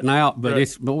flatten out. But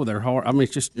they're hard. I mean,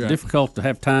 it's just difficult to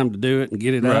have time to do it and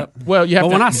get it up. Well, you have.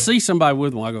 But when I see somebody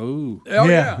with one, I go, ooh,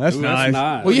 that's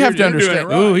nice. Well, you have to understand.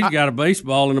 Right. Ooh, he's got a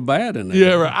baseball and a bat in there.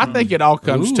 Yeah, right. I think it all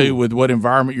comes to with what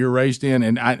environment you're raised in,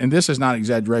 and this is not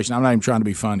exaggeration. I'm not even trying to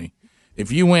be funny.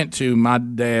 If you went to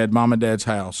mom and dad's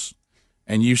house,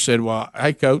 and you said, "Well,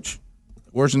 hey, coach,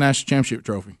 where's the national championship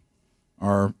trophy?"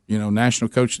 Or, you know, national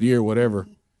coach of the year, whatever.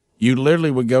 You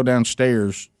literally would go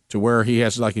downstairs to where he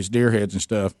has like his deer heads and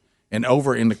stuff, and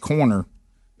over in the corner,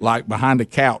 like behind the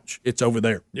couch, it's over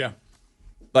there. Yeah.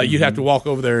 Like you'd have to walk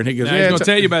over there, and he goes, he's going to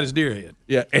tell you about his deer head.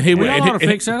 Yeah, and he ought to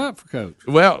fix that up for coach.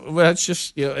 Well, it's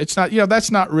just, you know, it's not, you know,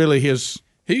 that's not really his.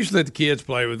 He used to let the kids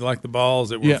play with like the balls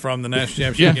that were from the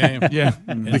national championship game. Yeah,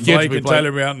 and the kids Blake and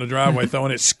Taylor be out in the driveway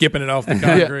throwing it, skipping it off the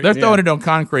concrete. They're throwing it on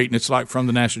concrete, and it's like from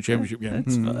the national championship game.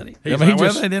 That's funny. I mean,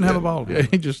 they didn't have a ball. Yeah,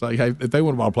 he just like, hey, if they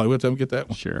want a ball to play with, let them get that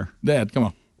one. Sure, Dad, come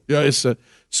on. Yeah, it's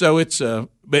so it's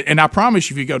but and I promise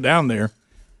you, if you go down there,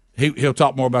 he'll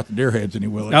talk more about the deer heads than he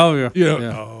will. Oh yeah, you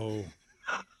know,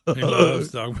 he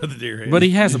loves talking about the deer heads. But he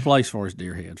has a place for his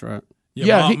deer heads, right?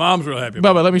 Yeah, mom's real happy.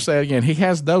 But let me say it again, he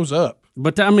has those up.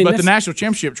 But I mean, the national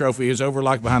championship trophy is over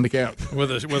like behind the couch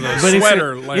with a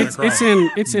sweater laying across.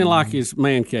 It's in like his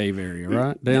man cave area,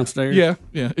 right downstairs. Yeah.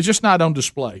 It's just not on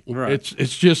display. Right.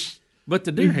 It's just. But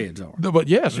the deer heads are. But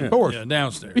yes, of course. Yeah,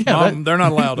 downstairs. Yeah, Mom, they're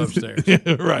not allowed upstairs.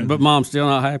 Right. But mom's still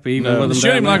not happy even with them. She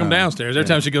don't even like them downstairs. Every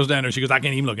time she goes down there, she goes, "I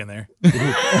can't even look in there."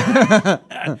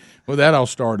 Well, that all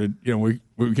started. You know,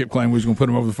 we kept claiming we was going to put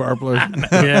them over the fireplace.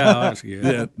 Yeah, that's good.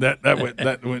 Yeah,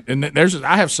 that went. And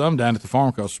I have some down at the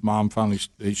farm because Mom finally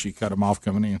she cut them off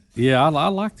coming in. Yeah, I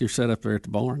like your setup there at the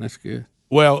barn. That's good.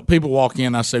 Well, people walk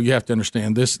in. I say you have to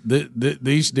understand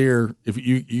these deer. If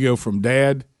you go from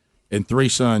dad and 3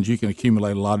 sons, you can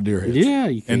accumulate a lot of deer heads. Yeah,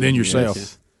 you can. And then yourself.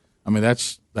 Yes. I mean,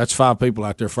 that's 5 people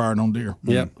out there firing on deer.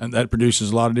 Yeah, and that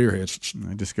produces a lot of deer heads.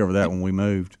 I discovered that when we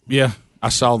moved. Yeah, I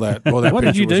saw that. Boy, that what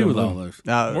did you picture do was with all those?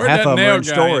 Half of them are in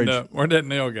storage. Where'd that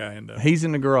nail guy end up? He's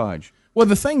in the garage. Well,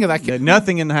 the thing that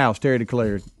nothing in the house. Terry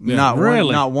declared,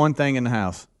 not one thing in the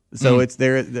house. So it's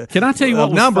there. Can I tell you what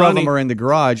was a number funny? of them are in the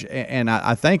garage, and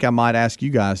I think I might ask you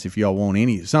guys if y'all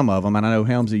want some of them. And I know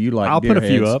Helmsy, you like. I'll deer put a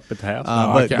few heads. up at the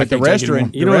house. But the rest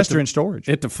are in storage.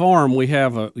 At the farm, we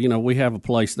have a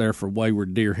place there for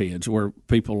wayward deer heads where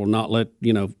people will not let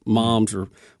moms or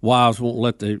wives won't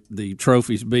let the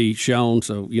trophies be shown.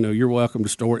 So you're welcome to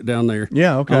store it down there.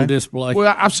 Yeah, okay. On display.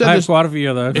 Well, I've said I have this quite a few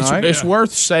of those. It's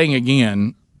worth saying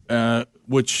again.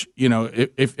 Which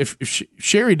if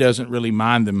Sherry doesn't really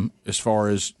mind them as far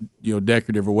as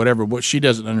decorative or whatever, what she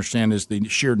doesn't understand is the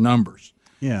sheer numbers.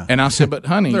 Yeah, and I said, but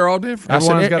honey, they're all different.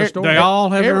 Everyone's got a story. They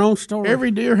all have their own story.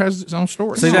 Every deer has its own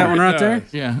story. See that one right there?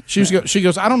 Yeah, she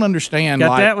goes. I don't understand.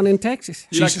 Got that one in Texas.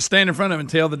 You like to stand in front of him and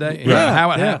tell the day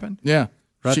how it happened. Yeah,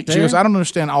 right she goes. I don't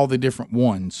understand all the different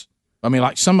ones. I mean,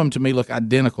 like some of them to me look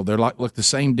identical. They're like the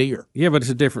same deer. Yeah, but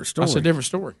it's a different story. That's a different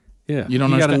story. Yeah, you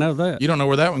got to know that. You don't know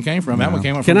where that one came from. That one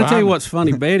came up. Can from I tell you behind what's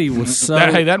funny? Betty was so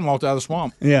that one walked out of the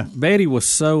swamp. Yeah, Betty was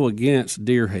so against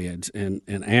deer heads and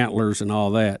antlers and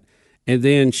all that, and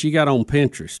then she got on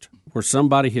Pinterest where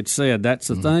somebody had said that's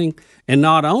the thing, and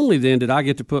not only then did I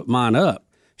get to put mine up,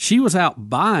 she was out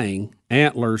buying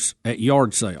antlers at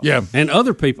yard sales. Yeah. And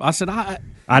other people, I said, I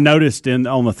noticed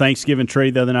on the Thanksgiving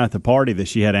tree the other night at the party that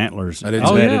she had antlers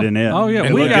embedded in it. Oh, yeah.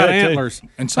 And We it got looked good, too. antlers.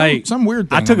 And Hey, some weird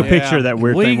thing. I took a picture of that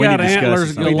weird we thing. got need to discuss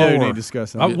antlers it. galore. We do need to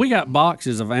discuss that. We got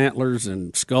boxes of antlers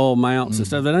and skull mounts and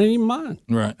stuff that ain't even mine.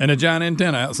 Right. And a giant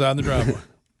antenna outside the driveway.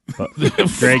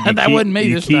 Greg, That wasn't me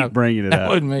You this keep time. bringing it That up.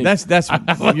 wasn't me. That's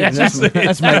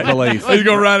make believe. He's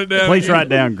gonna write it down. Please write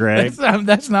down, Greg.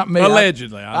 That's not me.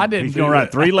 Allegedly. I didn't. He's do going to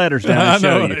write that. 3 letters down I and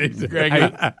show know. you. Greg,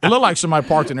 it looked like somebody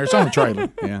parked in there. It's on the trailer.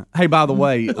 Yeah. Hey, by the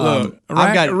way, Look,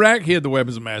 I've got Iraq hid the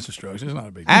weapons of mass destruction. It's not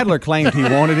a big deal. Adler claimed he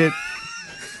wanted it.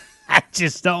 That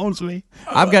just owns me.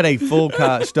 I've got a full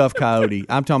stuffed coyote.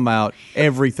 I'm talking about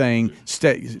everything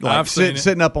I've seen it.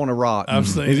 sitting up on a rock. I've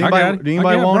seen Does it. anybody, do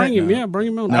anybody want bring it? him. Yeah, bring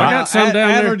him on. No, I got some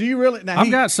down Adler, there. do you really? Now, I've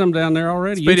got some down there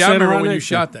already. Speedy, I sit remember right when you next to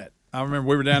shot that. I remember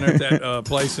we were down there at that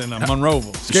place in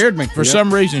Monroeville. Scared me. For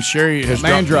some reason, Sherry has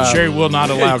Man dropped. drive. Sherry will not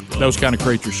allow those kind of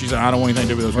creatures. She's like, I don't want anything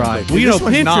to do with those. Right. Kind of Well,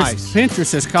 creatures.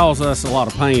 Pinterest has caused us a lot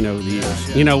of pain over the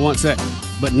years. You know, once that,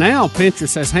 but now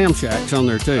Pinterest has ham shacks on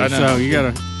there too. I know. So you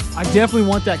gotta. I definitely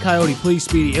want that coyote. Please,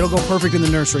 Speedy. It'll go perfect in the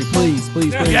nursery. Please,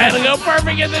 please, please. It'll go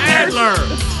perfect in the Adler.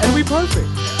 It'll be perfect.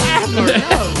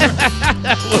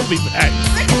 We'll be back.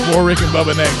 More Rick and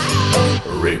Bubba next.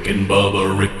 Rick and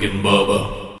Bubba, Rick and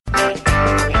Bubba.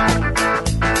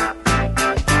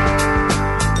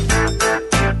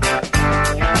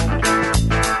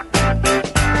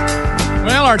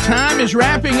 Well, our time is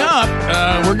wrapping up.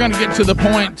 We're going to get to the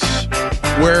point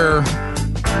where,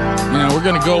 we're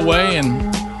going to go away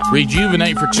and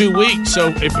rejuvenate for 2 weeks. So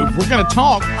if we're going to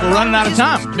talk, we're running out of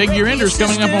time. Big Year Ender's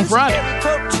coming up on Friday.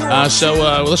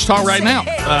 So let's talk right now.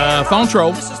 Phone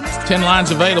troll, 10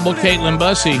 lines available. Caitlin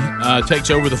Bussey takes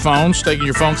over the phones, taking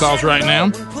your phone calls right now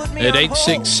at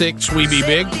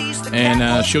 866-WE-BE-BIG.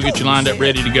 And she'll get you lined up,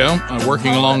 ready to go.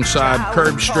 Working alongside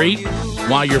Curb Street.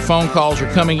 While your phone calls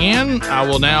are coming in, I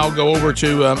will now go over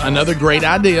to another great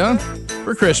idea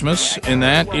for Christmas, and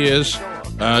that is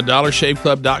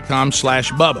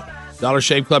DollarShaveClub.com/Bubba.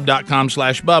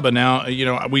 DollarShaveClub.com/Bubba. Now,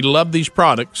 we love these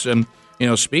products, and,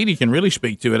 Speedy can really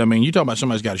speak to it. I mean, you talk about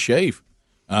somebody's got to shave.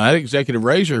 That executive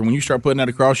razor, when you start putting that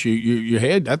across your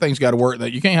head, that thing's got to work.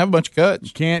 That you can't have a bunch of cuts.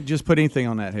 You can't just put anything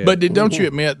on that head. But don't you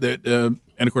admit that?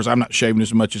 And of course, I'm not shaving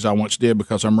as much as I once did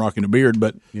because I'm rocking a beard.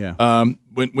 But yeah.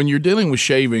 When you're dealing with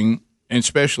shaving, and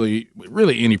especially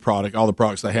really any product, all the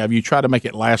products they have, you try to make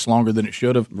it last longer than it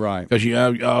should have. Right. Because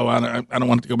I don't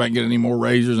want to go back and get any more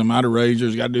razors. I'm out of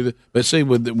razors. Got to do this. But see,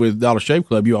 with Dollar Shave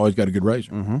Club, you always got a good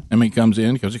razor. Mm-hmm. I mean, it comes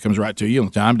in because it comes right to you on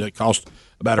time. It costs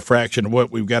about a fraction of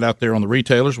what we've got out there on the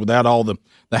retailers without all the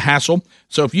hassle.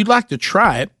 So if you'd like to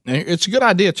try it, it's a good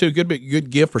idea too. Good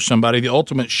gift for somebody. The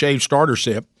Ultimate Shave Starter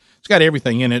Set. It's got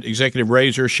everything in it: executive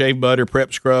razor, shave butter,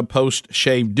 prep scrub, post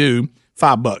shave dew.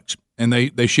 $5, and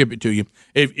they ship it to you.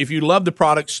 If you love the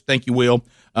products, think you will.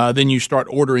 Then you start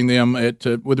ordering them with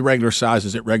the regular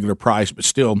sizes at regular price, but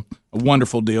still a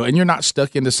wonderful deal. And you're not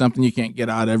stuck into something you can't get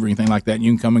out of, anything like that.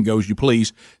 You can come and go as you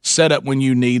please. Set up when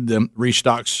you need them.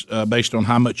 Restocks based on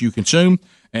how much you consume.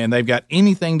 And they've got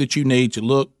anything that you need to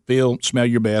look, feel, smell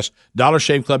your best.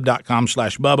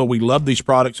 DollarShaveClub.com/Bubba. We love these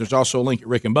products. There's also a link at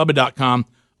RickandBubba.com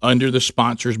under the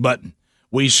sponsors button.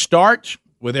 We start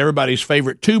with everybody's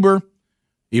favorite tuber.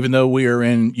 Even though we are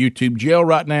in YouTube jail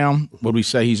right now, would we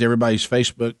say he's everybody's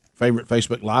favorite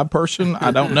Facebook Live person?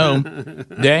 I don't know.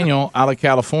 Daniel out of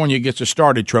California gets us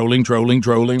started. Trolling.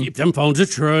 Keep them phones a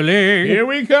trolling. Here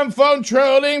we come, phone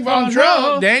trolling.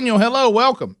 Daniel, hello,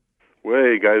 welcome. Well,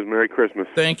 hey, guys, Merry Christmas.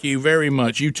 Thank you very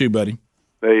much. You too, buddy.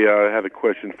 Hey, I had a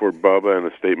question for Bubba and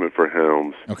a statement for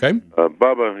Helms. Okay.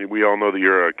 Bubba, we all know that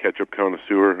you're a ketchup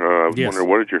connoisseur. I was wondering,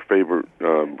 what is your favorite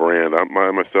brand? I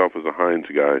myself is a Heinz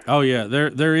guy. Oh, yeah.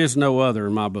 There is no other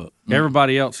in my book.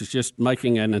 Everybody else is just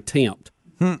making an attempt.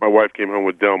 My wife came home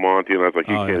with Del Monte, and I was like,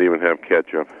 you can't even have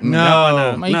ketchup.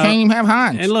 No. You can't even have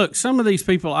Heinz. And look, some of these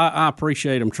people, I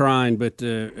appreciate them trying, but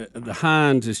the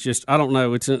Heinz is just, I don't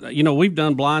know. It's we've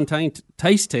done blind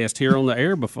taste test here on the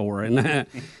air before, and hey,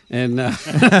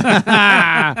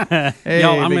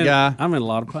 y'all, big guy. I'm in a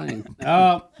lot of pain.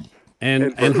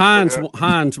 And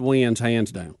Heinz wins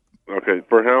hands down. Okay,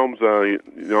 for Helms,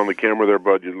 on the camera there,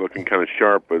 bud, you're looking kind of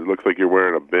sharp, but it looks like you're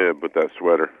wearing a bib with that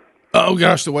sweater. Oh,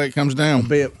 gosh, the way it comes down. A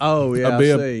bib. Oh, yeah, a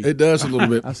bib. I see. It does a little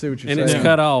bit. I see what you're and saying. it's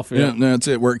cut off. Yeah, that's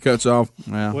it, where it cuts off.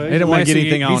 Well, he didn't want to get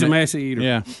anything on it. He's a messy eater.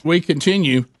 Yeah. We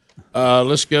continue.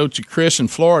 Let's go to Chris in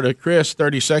Florida. Chris,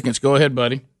 30 seconds. Go ahead,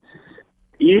 buddy.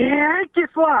 Yeah, guess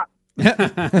what?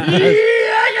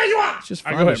 It's just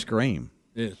fun to scream.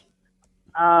 It is.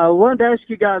 I wanted to ask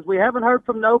you guys, we haven't heard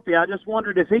from Nopi. I just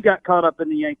wondered if he got caught up in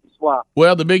the Yankee swap.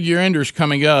 Well, the big year-ender's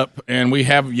coming up, and we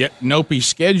have yet Nopi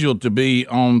scheduled to be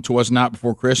on to us not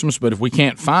before Christmas, but if we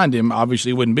can't find him, obviously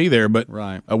he wouldn't be there. But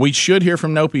we should hear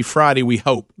from Nopi Friday, we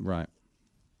hope. Right.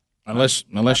 Unless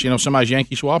somebody's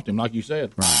Yankee swapped him, like you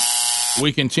said. Right.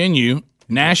 We continue.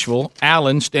 Nashville,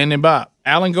 Alan standing by.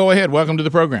 Alan, go ahead. Welcome to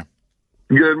the program.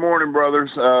 Good morning,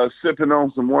 brothers. Sipping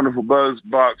on some wonderful Buzz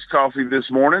Box coffee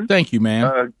this morning. Thank you,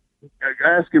 man.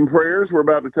 Asking prayers. We're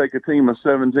about to take a team of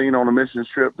 17 on a missions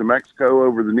trip to Mexico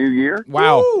over the new year.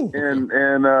 Wow. And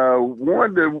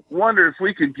wanted to wonder if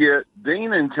we could get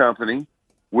Dean and Company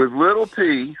with Little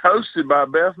T, hosted by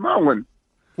Beth Mowin,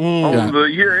 on the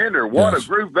year-ender. What a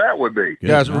group that would be.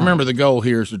 Guys, remember the goal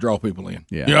here is to draw people in.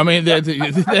 Yeah. You know what I mean?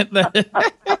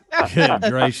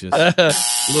 Good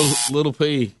gracious. Little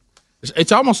P.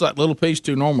 It's almost like Little P's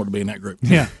too normal to be in that group.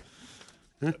 Yeah.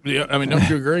 I mean, don't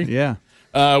you agree? Yeah.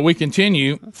 We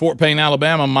continue. Fort Payne,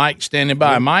 Alabama. Mike standing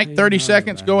by. Mike, 30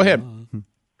 seconds. Go ahead.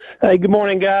 Hey, good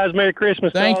morning, guys. Merry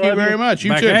Christmas. Thank you very much. You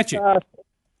Back too. At you.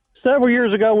 Several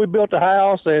years ago, we built a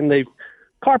house, and the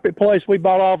carpet place we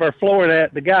bought all of our flooring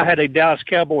at, the guy had a Dallas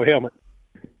Cowboy helmet.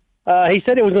 He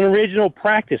said it was an original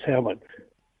practice helmet.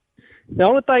 The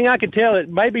only thing I could tell, it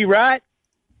may be right,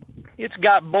 it's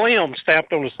got Blim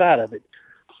stamped on the side of it.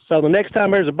 So the next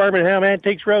time there's a Birmingham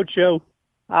Antiques Roadshow,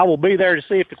 I will be there to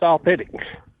see if it's authentic.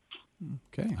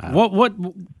 Okay. What?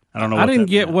 I don't know. I didn't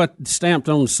get what stamped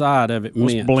on the side of it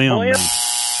meant. Blim? No,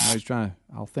 he's trying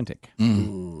authentic.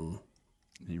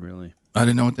 He really? I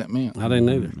didn't know what that meant. I didn't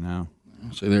either. No.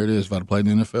 See, there it is. If I'd have played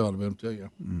in the NFL, I'd have been able to tell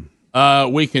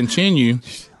you. We continue.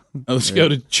 Let's go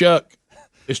to Chuck.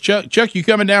 Is Chuck, you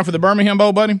coming down for the Birmingham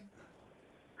Bowl, buddy?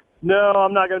 No,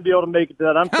 I'm not going to be able to make it to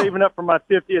that. I'm saving up for my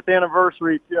 50th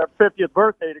anniversary, 50th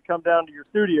birthday to come down to your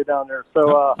studio down there.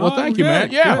 So, well, thank you,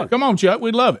 man. Yeah, come on, Chuck.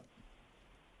 We'd love it.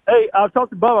 Hey, I've talked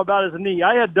to Bubba about his knee.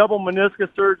 I had double meniscus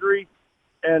surgery,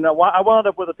 and I wound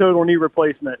up with a total knee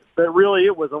replacement. But really,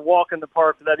 it was a walk in the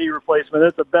park for that knee replacement.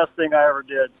 It's the best thing I ever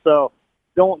did. So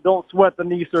don't sweat the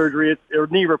knee surgery or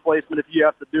knee replacement if you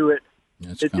have to do it.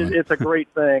 It's a great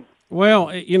thing. Well,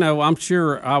 I'm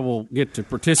sure I will get to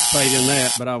participate in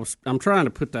that, but I'm trying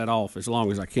to put that off as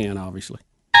long as I can, obviously.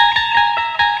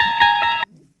 I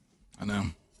know.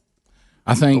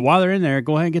 I think but while they're in there,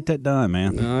 go ahead and get that done,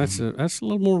 man. No, that's a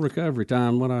little more recovery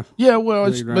time.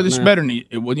 It's better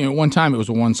than one time it was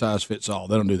a one size fits all.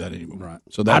 They don't do that anymore. Right.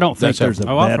 So I don't think there's a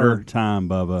better time,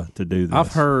 Bubba, to do this.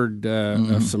 I've heard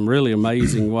of some really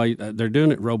amazing way. They're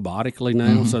doing it robotically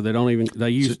now, so they don't even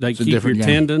they keep your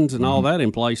tendons and all that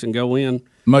in place and go in.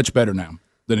 Much better now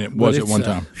than it was at one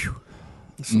time.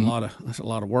 That's a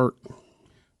lot of work.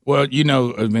 Well,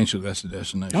 eventually that's the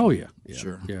destination. Oh yeah,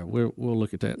 sure. Yeah, we'll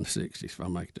look at that in the 60s if I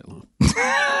make it that long.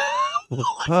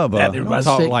 Bubba, don't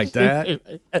talk like that.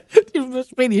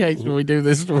 Speedy hates when we do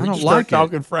this. We don't start like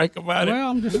talking frank about it.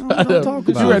 Well, I'm just don't talk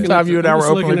about you had time you and I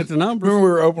were looking at the numbers. Remember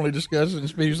we were openly discussing, and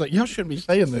Speedy was like, "Y'all shouldn't be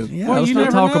saying this." Yeah, well, let's you not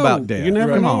never talk know. about death. You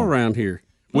never Come know on. around here.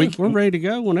 We're ready to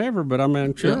go whenever, but I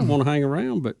mean, sure, I want to hang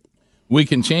around. But we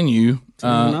continue.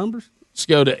 Numbers. Let's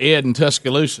go to Ed in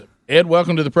Tuscaloosa. Ed,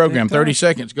 welcome to the program. 30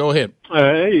 seconds. Go ahead.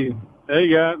 Hey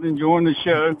guys, enjoying the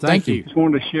show. Thank you. Just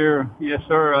wanted to share. Yes,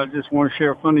 sir. I just want to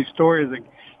share a funny story. As a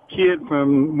kid,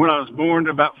 from when I was born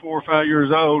to about 4 or 5 years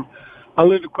old, I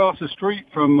lived across the street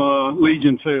from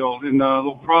Legion Field in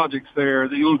little projects there,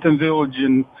 the Littleton Village,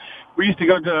 and we used to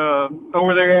go to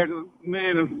over there. Me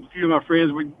and a few of my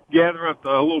friends would gather up the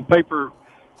little paper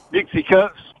Dixie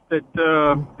cups that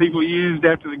people used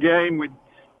after the game. We'd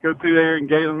go through there and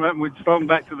gather them up, and we'd throw them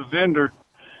back to the vendor,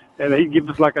 and he'd give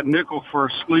us like a nickel for a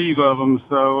sleeve of them.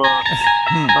 So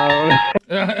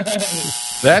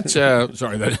that's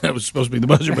sorry, that was supposed to be the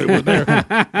buzzer, but it was there.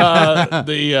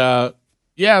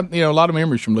 A lot of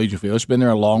memories from Legion Field. It's been there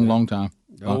a long, long time.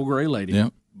 The old gray lady. Yeah,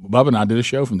 Bubba and I did a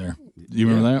show from there. Do you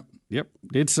remember that? Yep,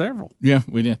 did several. Yeah,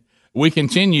 we did. We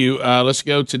continue. Let's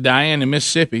go to Diane in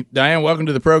Mississippi. Diane, welcome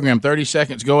to the program. 30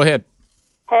 seconds. Go ahead.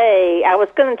 Hey, I was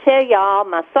going to tell y'all,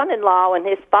 my son-in-law and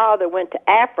his father went to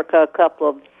Africa a couple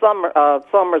of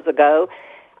summers ago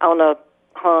on a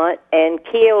hunt and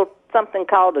killed something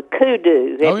called a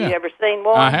kudu. Have you ever seen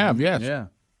one? I have, yes. Yeah.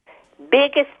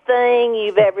 Biggest thing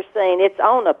you've ever seen. It's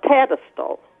on a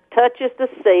pedestal, touches the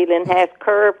ceiling, has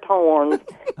curved horns,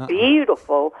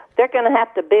 beautiful. They're going to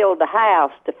have to build a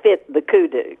house to fit the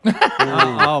kudu.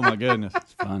 Oh my goodness,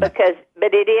 it's funny.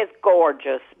 But it is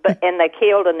gorgeous. And they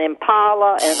killed an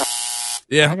impala and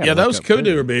those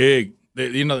kudu are big.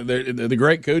 The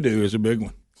great kudu is a big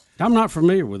one. I'm not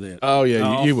familiar with it. Oh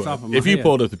yeah, you would. If you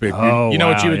pulled up the picture, you know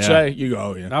what you would say. You go,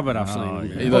 oh yeah. I bet I've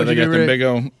seen it. They got the big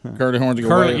old curly horns.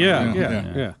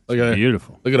 Yeah. Look at that.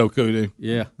 Beautiful. Look at old Kudu.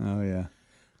 Yeah. Oh yeah.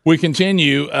 We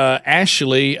continue.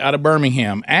 Ashley out of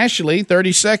Birmingham. Ashley,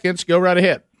 30 seconds. Go right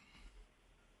ahead.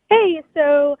 Hey,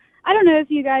 so I don't know if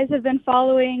you guys have been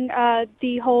following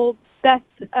the whole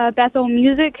Bethel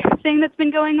music thing that's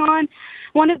been going on.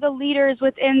 One of the leaders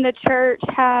within the church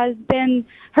has been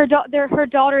her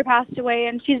daughter passed away,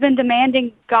 and she's been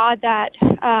demanding God that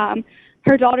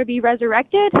her daughter be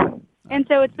resurrected. And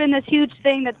so it's been this huge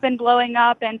thing that's been blowing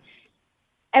up, and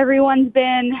everyone's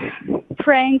been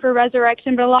praying for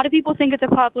resurrection. But a lot of people think it's a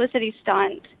publicity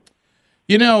stunt.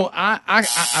 You know, I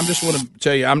just want to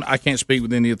tell you, I can't speak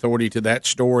with any authority to that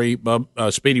story.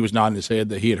 Speedy was nodding his head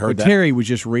that he had heard that. Terry was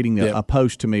just reading a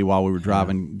post to me while we were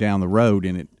driving down the road,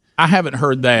 and I haven't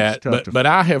heard that, but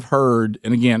I have heard,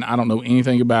 and again, I don't know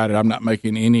anything about it. I'm not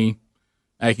making any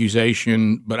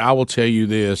accusation, but I will tell you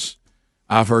this.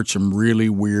 I've heard some really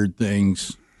weird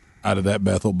things out of that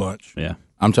Bethel bunch. Yeah.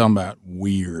 I'm talking about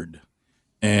weird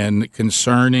and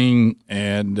concerning,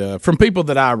 and from people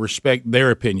that I respect their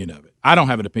opinion of it. I don't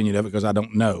have an opinion of it because I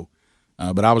don't know,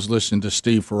 but I was listening to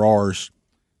Steve Farrar's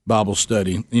Bible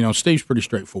study. You know, Steve's pretty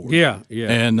straightforward. Yeah.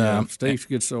 And Steve's a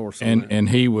good source. And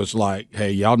he was like,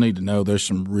 "Hey, y'all need to know there's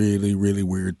some really, really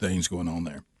weird things going on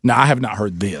there." Now, I have not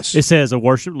heard this. It says a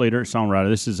worship leader, songwriter.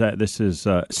 This is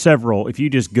several. If you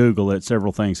just Google it,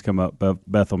 several things come up.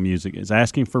 Bethel Music is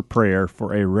asking for prayer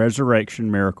for a resurrection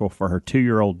miracle for her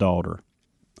 2-year-old daughter,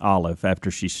 Olive,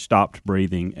 after she stopped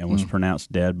breathing and was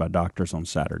pronounced dead by doctors on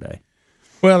Saturday.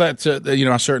 Well, that's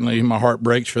I certainly my heart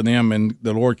breaks for them, and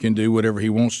the Lord can do whatever He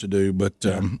wants to do. But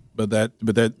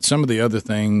that some of the other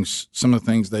things, some of the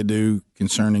things they do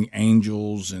concerning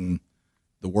angels and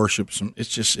the worship, it's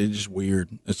just weird.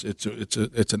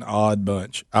 It's an odd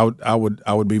bunch. I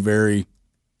would be very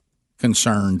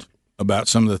concerned about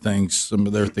some of the things, some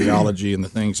of their theology and the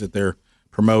things that they're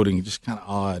promoting. Just kind of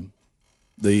odd.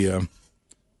 It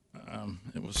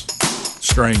was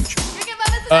strange.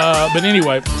 But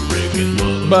anyway,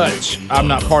 but I'm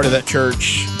not part of that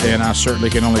church, and I certainly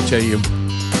can only tell you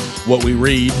what we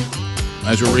read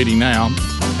as we're reading now.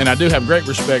 And I do have great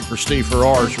respect for Steve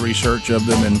Farrar's research of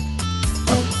them, and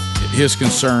his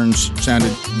concerns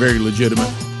sounded very legitimate,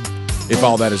 if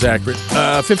all that is accurate.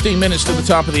 15 minutes to the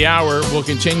top of the hour. We'll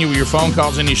continue with your phone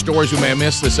calls, any stories we may have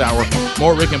missed this hour.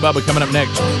 More Rick and Bubba coming up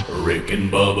next. Rick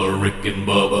and Bubba, Rick and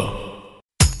Bubba.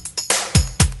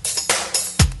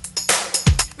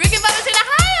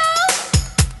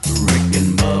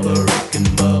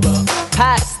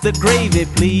 Pass the gravy,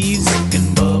 please. Rick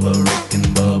and Bubba, Rick and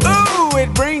Bubba. Ooh,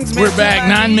 it brings me. We're back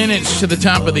 9 minutes to the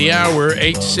top of the hour.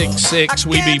 866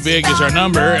 We Be Big is our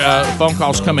number. Phone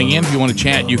calls coming in. If you want to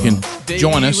chat, you can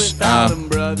join us.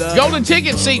 Golden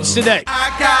ticket seats today.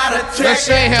 Let's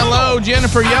say hello,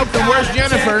 Jennifer Yoakum. Where's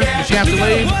Jennifer? Did she have to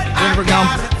leave? Jennifer gone.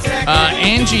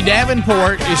 Angie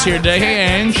Davenport is here today.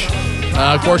 Hey, Ange.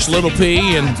 Of course, Little P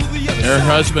and her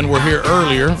husband were here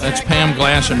earlier. That's Pam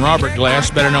Glass and Robert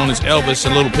Glass, better known as Elvis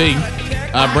and Little P.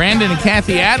 Brandon and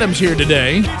Kathy Adams here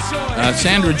today.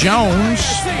 Sandra Jones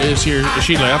is here.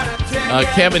 She left.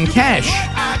 Kevin Cash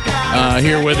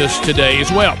here with us today as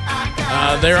well.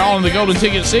 They're all in the golden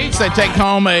ticket seats. They take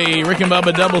home a Rick and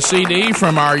Bubba double CD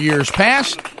from our years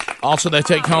past. Also, they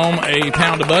take home a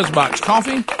pound of BuzzBox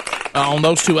coffee. On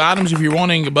those two items, if you're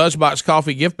wanting a BuzzBox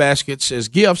coffee gift baskets as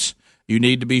gifts, you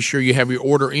need to be sure you have your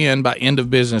order in by end of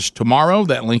business tomorrow.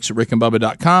 That link's at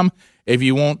rickandbubba.com. If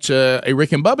you want a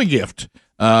Rick and Bubba gift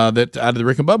that out of the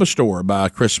Rick and Bubba store by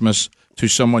Christmas to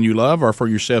someone you love or for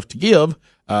yourself to give,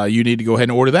 you need to go ahead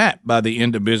and order that by the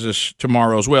end of business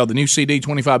tomorrow as well. The new CD,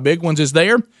 25 Big Ones, is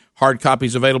there. Hard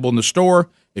copies available in the store.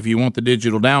 If you want the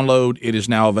digital download, it is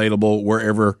now available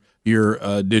wherever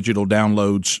your digital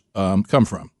downloads come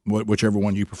from, whichever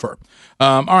one you prefer.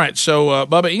 All right, so,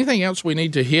 Bubba, anything else we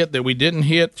need to hit that we didn't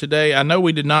hit today? I know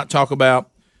we did not talk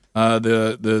about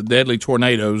the deadly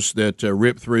tornadoes that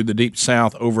ripped through the Deep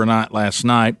South overnight last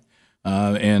night,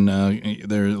 and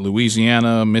there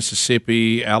Louisiana,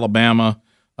 Mississippi, Alabama,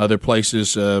 other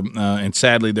places, and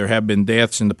sadly there have been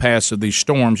deaths in the past of these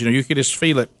storms. You know, you could just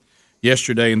feel it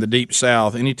yesterday in the Deep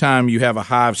South. Anytime you have a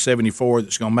high of 74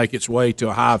 that's going to make its way to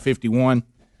a high of 51,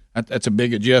 that's a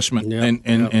big adjustment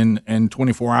in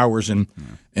 24 hours, and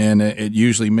it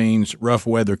usually means rough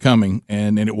weather coming,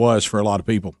 and it was for a lot of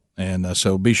people. And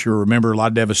so be sure to remember, a lot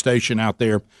of devastation out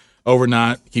there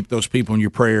overnight. Keep those people in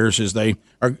your prayers, as they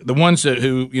are the ones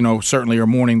who certainly are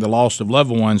mourning the loss of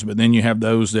loved ones, but then you have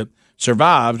those that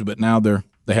survived, but now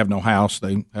they have no house.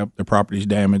 They have their properties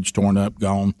damaged, torn up,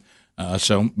 gone.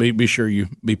 So be sure you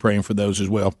be praying for those as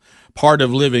well. Part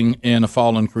of living in a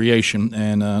fallen creation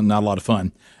and not a lot of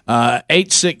fun.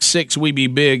 866 We Be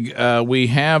Big. We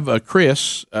have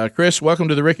Chris. Chris, welcome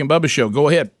to the Rick and Bubba Show. Go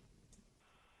ahead.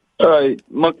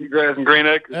 Monkey Grass and Green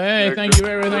Acres. Hey, thank you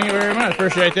very much.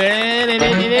 Appreciate that.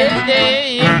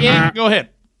 Go ahead.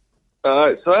 All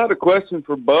right, so I had a question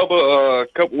for Bubba. A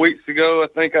couple weeks ago, I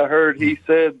think I heard he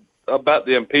said about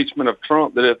the impeachment of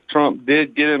Trump, that if Trump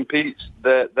did get impeached,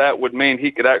 that would mean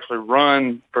he could actually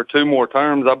run for 2 more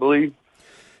terms, I believe.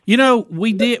 You know,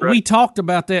 we talked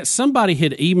about that. Somebody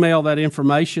had emailed that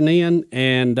information in,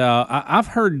 and I've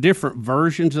heard different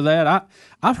versions of that.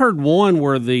 I've heard one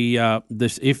where if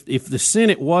the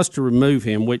Senate was to remove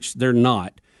him, which they're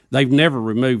not, they've never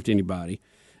removed anybody.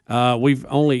 We've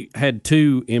only had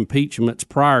 2 impeachments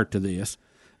prior to this.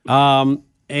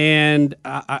 And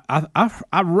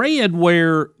I read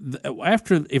where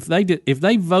if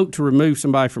they vote to remove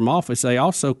somebody from office, they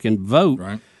also can vote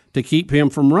to keep him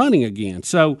from running again.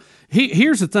 So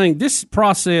here's the thing: this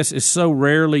process is so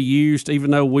rarely used.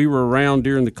 Even though we were around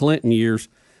during the Clinton years,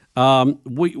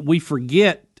 we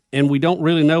forget and we don't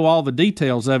really know all the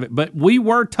details of it. But we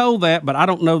were told that, but I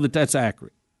don't know that that's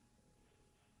accurate.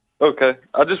 Okay.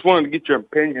 I just wanted to get your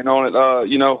opinion on it.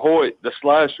 Hoyt, the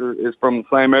slasher, is from the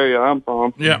same area I'm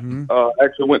from. Yeah.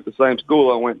 Actually went to the same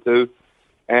school I went to.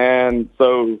 And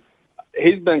so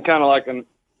he's been kind of like an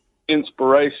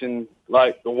inspiration,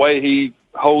 like the way he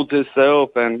holds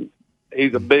himself, and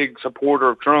he's a big supporter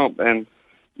of Trump. And,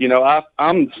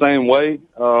 I'm the same way.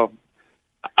 I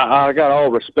got all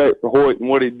respect for Hoyt and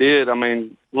what he did. I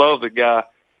mean, love the guy.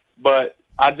 But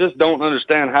I just don't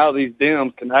understand how these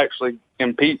Dems can actually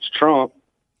impeach Trump.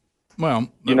 Well,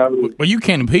 you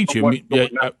can't impeach him.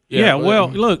 Well,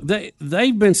 look,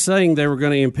 they've been saying they were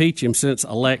going to impeach him since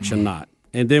election night.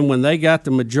 And then when they got the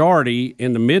majority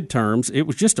in the midterms, it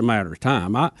was just a matter of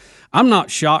time. I'm not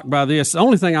shocked by this. The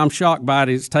only thing I'm shocked by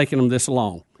is it's taking them this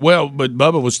long. Well, but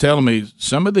Bubba was telling me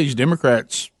some of these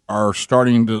Democrats are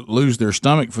starting to lose their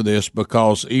stomach for this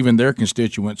because even their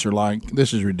constituents are like,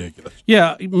 this is ridiculous.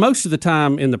 Yeah, most of the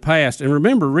time in the past, and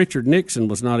remember, Richard Nixon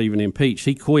was not even impeached.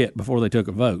 He quit before they took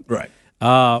a vote. Right.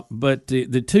 But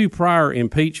the 2 prior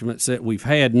impeachments that we've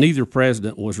had, neither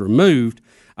president was removed.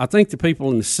 I think the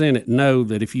people in the Senate know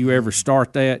that if you ever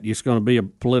start that, it's going to be a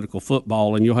political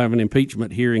football, and you'll have an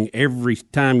impeachment hearing every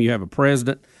time you have a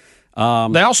president. They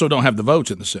also don't have the votes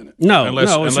in the Senate. It's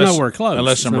nowhere close.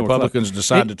 Unless some Republicans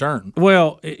decide to turn.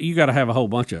 Well, you got to have a whole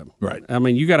bunch of them. Right. I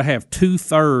mean, you got to have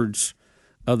 2/3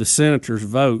 of the senators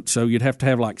vote, so you'd have to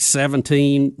have like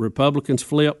 17 Republicans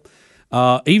flip.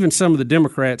 Even some of the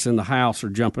Democrats in the House are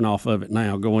jumping off of it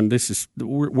now, going,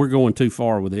 we're going too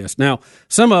far with this. Now,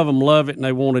 some of them love it and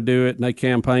they want to do it and they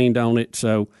campaigned on it.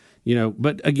 So,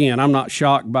 but again, I'm not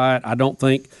shocked by it. I don't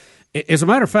think. As a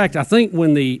matter of fact, I think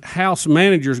when the House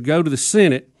managers go to the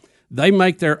Senate, they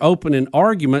make their opening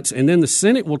arguments, and then the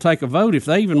Senate will take a vote if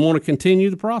they even want to continue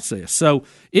the process. So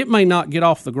it may not get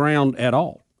off the ground at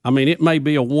all. I mean, it may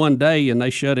be a one day and they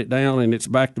shut it down and it's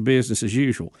back to business as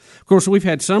usual. Of course, we've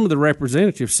had some of the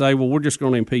representatives say, well, we're just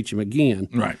going to impeach him again,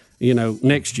 right?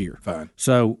 Next year. Fine.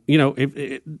 So,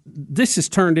 this has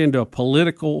turned into a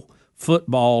political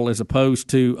football as opposed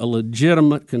to a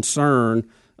legitimate concern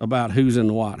about who's in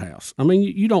the White House. I mean,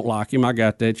 you don't like him. I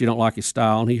got that. You don't like his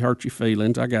style, and he hurt your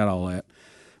feelings. I got all that.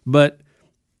 But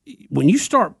when you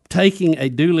start taking a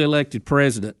duly elected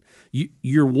president,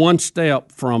 you're one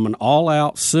step from an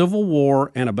all-out civil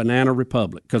war and a banana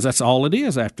republic, because that's all it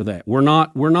is after that. We're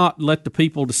not let the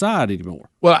people decide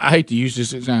anymore. Well, I hate to use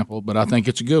this example, but I think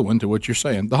it's a good one to what you're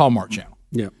saying, the Hallmark Channel.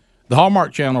 Yeah. The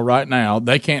Hallmark Channel right now,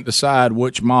 they can't decide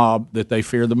which mob that they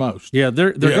fear the most. Yeah,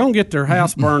 they're going to get their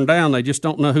house burned down. They just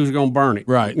don't know who's going to burn it.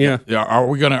 Right. Yeah. Are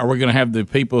we going to have the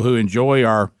people who enjoy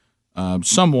our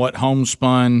somewhat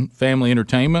homespun family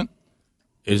entertainment?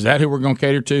 Is that who we're going to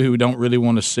cater to, who don't really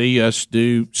want to see us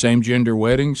do same-gender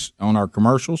weddings on our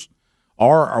commercials?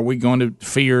 Or are we going to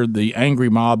fear the angry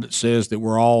mob that says that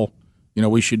we're all,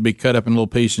 we should be cut up in little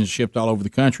pieces and shipped all over the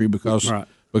country because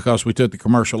we took the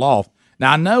commercial off?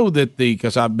 Now, I know that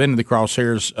because I've been to the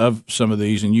crosshairs of some of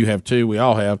these, and you have too, we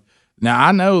all have. Now,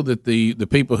 I know that the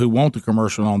people who want the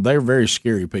commercial on, they're very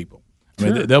scary people. I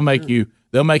mean, they'll make you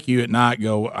at night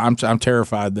go, I'm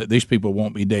terrified that these people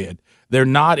won't be dead. They're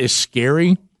not as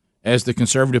scary as the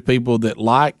conservative people that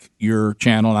like your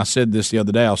channel, and I said this the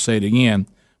other day, I'll say it again,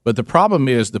 but the problem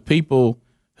is the people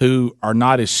who are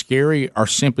not as scary are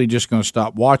simply just going to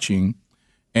stop watching,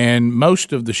 and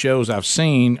most of the shows I've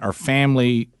seen are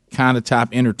family kind of type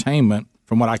entertainment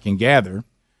from what I can gather,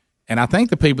 and I think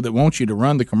the people that want you to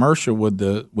run the commercial with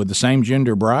the same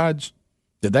gender brides,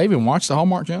 Did they even watch the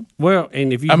Hallmark Channel? Well,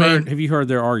 and have you heard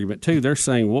their argument too? They're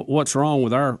saying what's wrong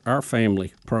with our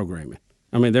family programming?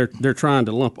 I mean, they're trying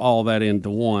to lump all that into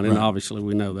one, and obviously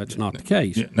we know that's not the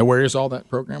case. Yeah. Now, where is all that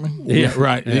programming? Yeah,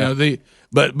 right. Yeah. You know,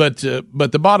 but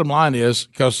the bottom line is,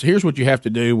 because here's what you have to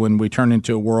do when we turn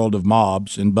into a world of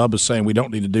mobs, and Bubba's saying we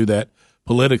don't need to do that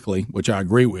politically, which I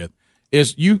agree with.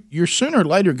 Is you're sooner or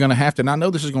later going to have to, and I know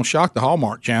this is going to shock the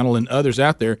Hallmark Channel and others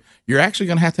out there, you're actually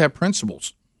going to have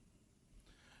principles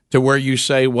to where you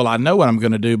say, well, I know what I'm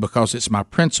going to do because it's my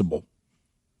principle.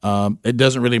 It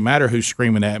doesn't really matter who's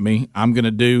screaming at me. I'm going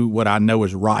to do what I know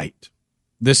is right.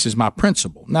 This is my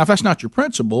principle. Now, if that's not your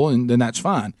principle, then that's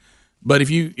fine. But if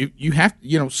you have,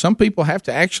 some people have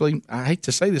to actually, I hate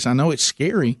to say this, I know it's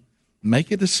scary,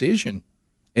 make a decision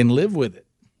and live with it.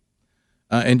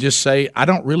 And just say, I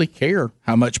don't really care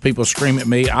how much people scream at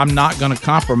me. I'm not going to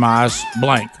compromise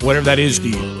blank, whatever that is to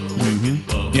you.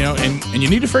 Mm-hmm. And you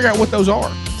need to figure out what those are.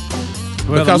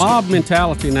 Well, the mob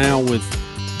mentality now with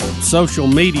social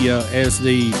media as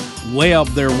the web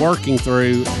they're working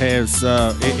through has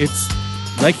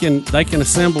they can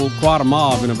assemble quite a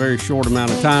mob in a very short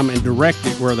amount of time and direct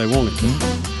it where they want it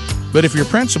to. But if you're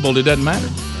principled, it doesn't matter.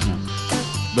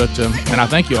 But and I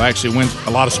think you'll actually win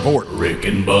a lot of sport. Rick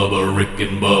and Bubba, Rick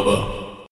and Bubba.